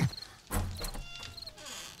 a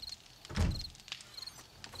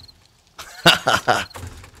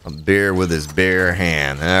bear with his bare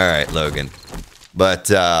hand. All right, Logan. But,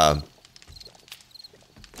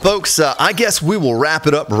 folks, I guess we will wrap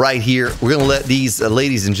it up right here. We're going to let these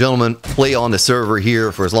ladies and gentlemen play on the server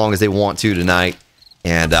here for as long as they want to tonight.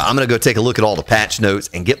 And I'm going to go take a look at all the patch notes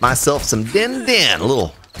and get myself some din-din, a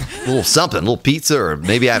little something, a little pizza, or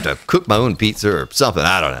maybe I have to cook my own pizza or something.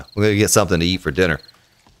 I don't know. We're going to get something to eat for dinner.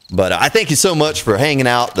 But I thank you so much for hanging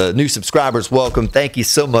out. The new subscribers, welcome. Thank you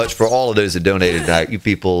so much for all of those that donated tonight. You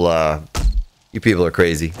people are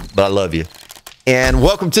crazy, but I love you. And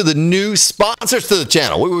welcome to the new sponsors to the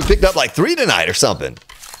channel. We picked up like 3 tonight or something.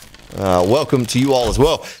 Welcome to you all as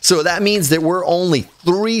well. So that means that we're only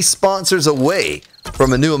 3 sponsors away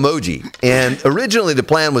from a new emoji. And originally the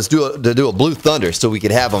plan was to do a Blue Thunder so we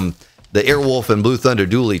could have them, the Airwolf and Blue Thunder,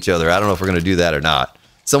 duel each other. I don't know if we're going to do that or not.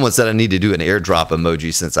 Someone said I need to do an airdrop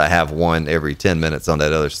emoji since I have one every 10 minutes on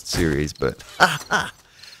that other series. But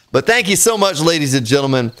thank you so much, ladies and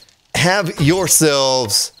gentlemen. Have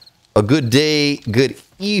yourselves a good day, good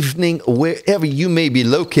evening, wherever you may be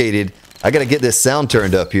located. I got to get this sound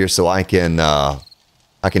turned up here so I can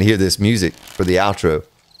hear this music for the outro.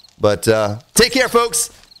 But take care,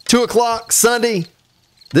 folks. 2 o'clock Sunday.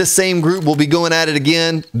 This same group will be going at it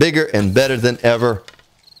again, bigger and better than ever.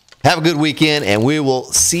 Have a good weekend, and we will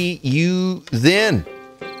see you then.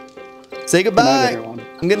 Say goodbye. Good night, everyone.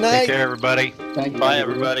 Good night. Take care, everybody. Thank you. Bye,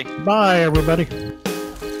 everybody. Bye, everybody.